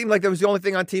 it seemed like that was the only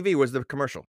thing on TV was the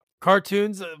commercial.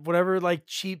 Cartoons, whatever, like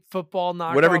cheap football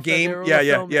knockoff. Whatever game,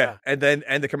 yeah. And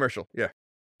the commercial, yeah.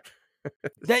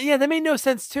 That made no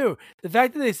sense too. The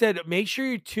fact that they said, make sure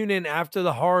you tune in after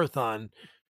the Horror-thon,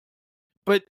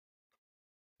 but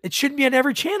it shouldn't be on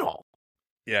every channel.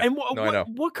 Yeah, and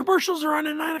what commercials are on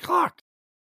at 9 o'clock?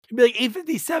 It'd be like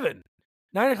 8:57.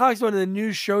 9 o'clock is when the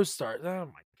new show starts. Oh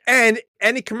my! And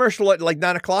any commercial at like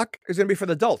 9 o'clock is going to be for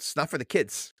the adults, not for the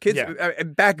kids. Kids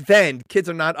back then, kids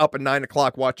are not up at 9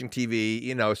 o'clock watching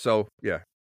TV. So yeah,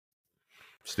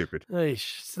 stupid.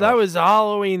 So that was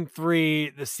Halloween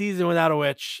 3, the season without a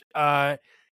witch.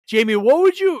 Jamie, what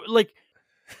would you like?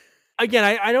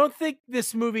 Again, I don't think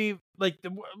this movie, like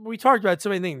we talked about so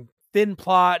many things, thin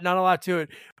plot, not a lot to it,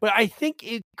 but I think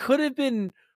it could have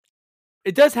been.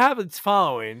 It does have its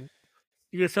following.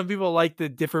 Because some people like the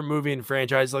different movie and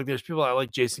franchise. Like there's people that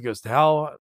like Jason Goes to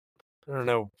Hell. I don't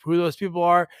know who those people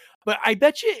are, but I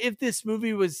bet you if this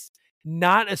movie was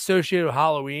not associated with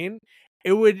Halloween,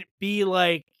 it would be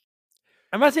like,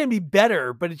 I'm not saying it'd be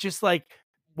better, but it's just like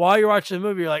while you're watching the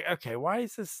movie, you're like, okay, why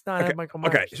is this not Michael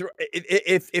Myers? Okay, so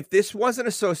if this wasn't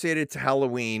associated to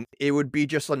Halloween, it would be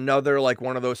just another like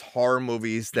one of those horror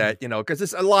movies that because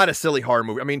there's a lot of silly horror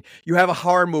movies. I mean, you have a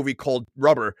horror movie called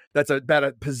Rubber that's about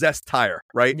a possessed tire,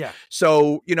 right? Yeah.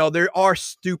 So there are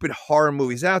stupid horror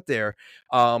movies out there,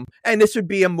 and this would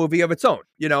be a movie of its own,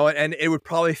 and it would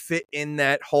probably fit in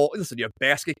that whole. Listen, you have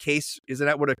Basket Case, isn't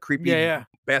that what a creepy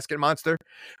basket monster,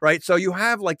 right? So you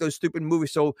have like those stupid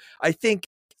movies. So I think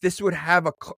this would have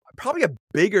probably a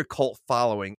bigger cult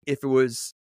following if it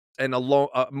was a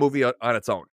movie on its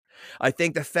own. I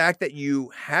think the fact that you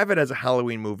have it as a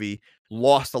Halloween movie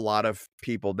lost a lot of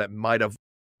people that might have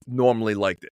normally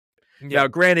liked it. Yeah. Now,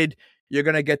 granted, you're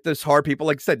gonna get those hard people,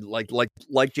 like I said, like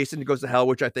Jason Goes to Hell,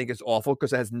 which I think is awful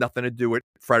because it has nothing to do with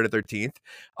Friday the 13th.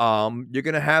 You're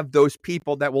gonna have those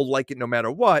people that will like it no matter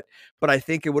what. But I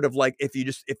think it would have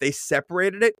if they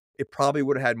separated it, it probably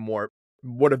would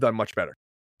have done much better.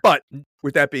 But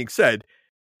with that being said,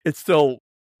 it's still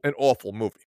an awful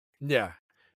movie. Yeah.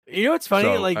 You know what's funny?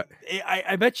 So,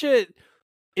 I bet you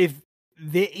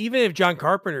even if John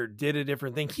Carpenter did a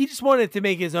different thing, he just wanted to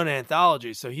make his own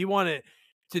anthology. So he wanted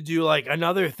to do like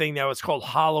another thing that was called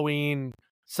Halloween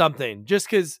something, just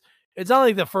because it's not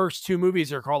like the first 2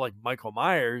 movies are called like Michael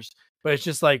Myers, but it's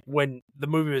just like when the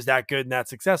movie was that good and that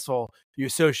successful, you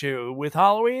associate it with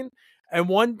Halloween. And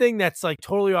one thing that's like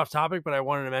totally off topic, but I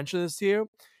wanted to mention this to you.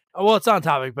 Well, it's on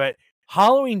topic, but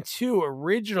Halloween 2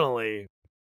 originally,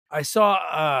 I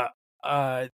saw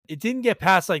it didn't get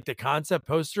past like the concept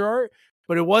poster art,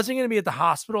 but it wasn't going to be at the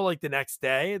hospital like the next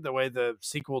day, the way the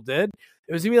sequel did.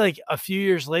 It was going to be like a few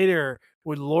years later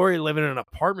with Laurie living in an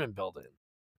apartment building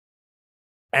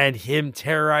and him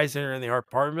terrorizing her in the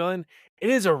apartment building. It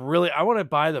is I want to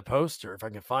buy the poster if I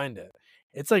can find it.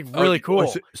 It's like really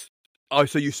cool.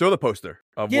 So you saw the poster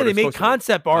of they made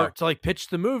concept art to like pitch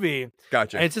the movie.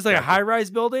 Gotcha. And it's just like a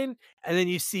high-rise building, and then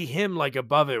you see him like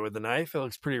above it with a knife. It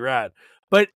looks pretty rad.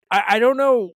 But I don't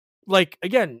know. Like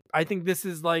again, I think this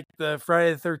is like the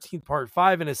Friday the 13th Part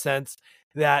 5 in a sense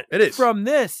that it is. From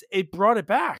this, it brought it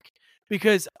back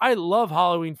because I love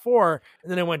Halloween 4, and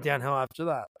then it went downhill after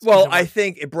that. Well, I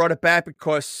think it brought it back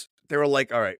because they were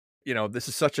like, all right, this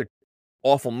is such a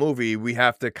awful movie. We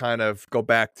have to kind of go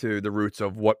back to the roots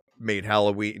of what made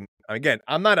Halloween. Again,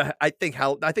 I think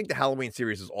the Halloween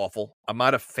series is awful. I'm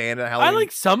not a fan of Halloween. I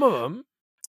like some of them.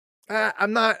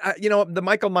 I'm not, the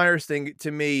Michael Myers thing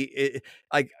to me,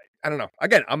 I don't know.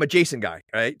 Again, I'm a Jason guy,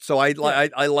 right? So I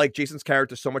like Jason's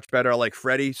character so much better. I like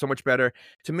Freddy so much better.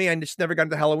 To me, I just never got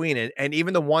into Halloween, and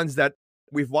even the ones that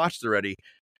we've watched already,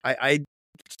 I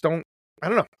just don't. I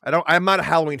don't know. I'm not a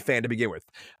Halloween fan to begin with.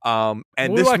 And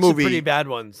we this watched movie, some pretty bad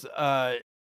ones.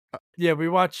 Yeah, we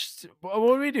watched. What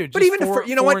did we do? But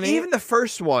even even the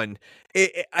first one,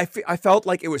 I felt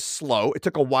like it was slow. It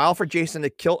took a while for Jason to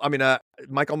kill.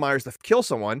 Michael Myers to kill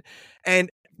someone. And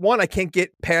one, I can't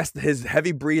get past his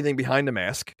heavy breathing behind the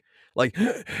mask. Like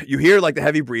you hear like the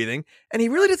heavy breathing, and he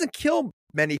really doesn't kill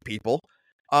many people.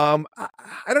 I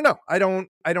don't know. I don't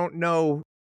know.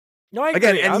 No, I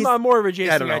Again, agree. and I'm more of a I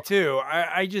Jason don't guy know. too.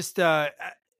 I just I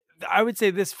would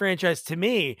say this franchise to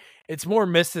me, it's more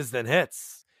misses than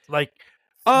hits. Like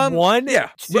 1, Yeah,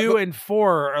 2, and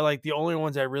 4 are like the only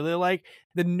ones I really like.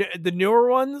 The newer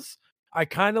ones, I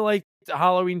kind of like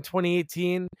Halloween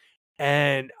 2018,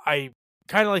 and I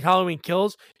kind of like Halloween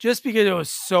Kills just because it was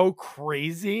so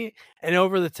crazy and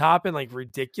over the top and like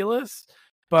ridiculous.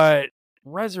 But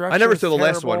Resurrection, I never was saw the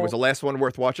last one. terrible. Was the last one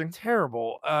worth watching?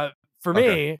 Terrible. For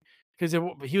Okay. me, because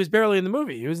he was barely in the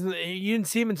movie. You didn't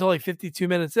see him until like 52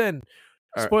 minutes in. All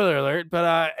right. Spoiler alert.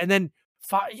 But and then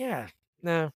yeah,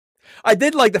 no. I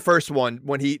did like the first one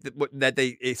when that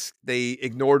they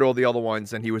ignored all the other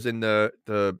ones and he was in the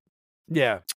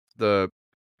Yeah,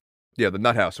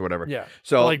 nut house or whatever. yeah.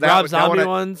 So Like that Rob that one Zombie I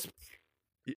ones.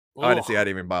 didn't Ugh, see. I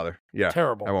didn't even bother. Yeah,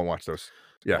 terrible. I won't watch those.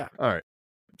 Yeah. Yeah. All right.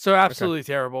 So absolutely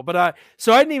terrible. But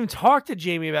so I didn't even talk to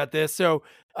Jamie about this. So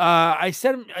I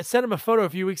sent him a photo a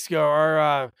few weeks ago.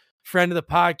 Our friend of the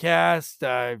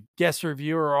podcast, guest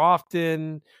reviewer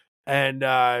often, and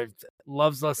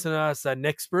loves listening to us,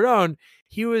 Nick Sperdone.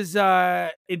 He was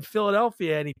in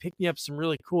Philadelphia and he picked me up some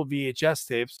really cool VHS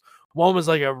tapes. One was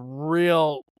like a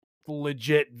real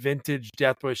legit vintage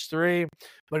Death Wish 3,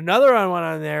 but another one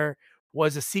on there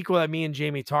was a sequel that me and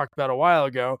Jamie talked about a while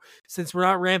ago. Since we're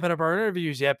not ramping up our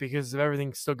interviews yet because of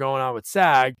everything still going on with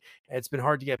SAG, and it's been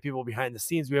hard to get people behind the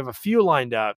scenes. We have a few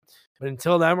lined up, but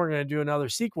until then, we're going to do another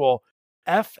sequel.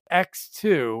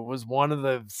 FX2 was one of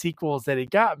the sequels that he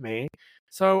got me.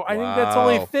 So I think that's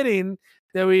only Wow. fitting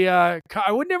that we, I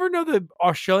would never know the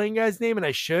Australian guy's name, and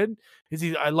I should,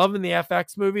 because I love him in the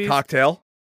FX movies. Cocktail.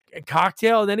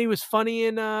 Cocktail. And then he was funny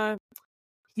in,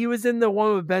 he was in the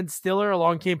one with Ben Stiller,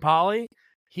 Along Came Polly.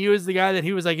 He was the guy that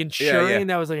he was like insuring.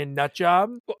 That was like a nut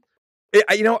job.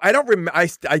 I don't remember.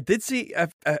 I did see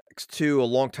FX2 a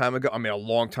long time ago. I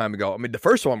mean, the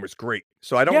first one was great.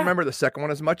 So I don't remember the second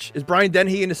one as much. Is Brian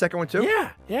Dennehy in the second one too?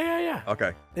 Yeah.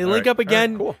 Okay. They All link right. up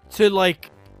again All right, to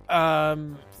like, I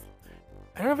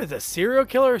don't know if it's a serial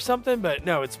killer or something, but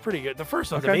no, it's pretty good. The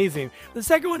first one's amazing. The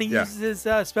second one, he uses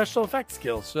his special effects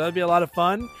skills, so that'd be a lot of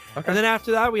fun. Okay. And then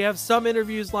after that, we have some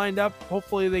interviews lined up.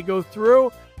 Hopefully they go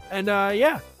through. And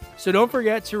so don't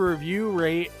forget to review,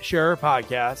 rate, share our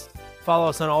podcast. Cool. Follow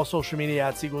us on all social media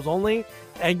at Sequels Only,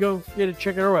 and go forget to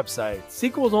check out our website,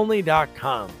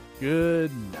 sequelsonly.com.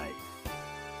 Good night.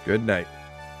 Good night.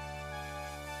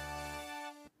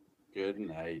 Good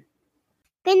night.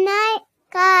 Good night,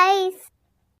 guys.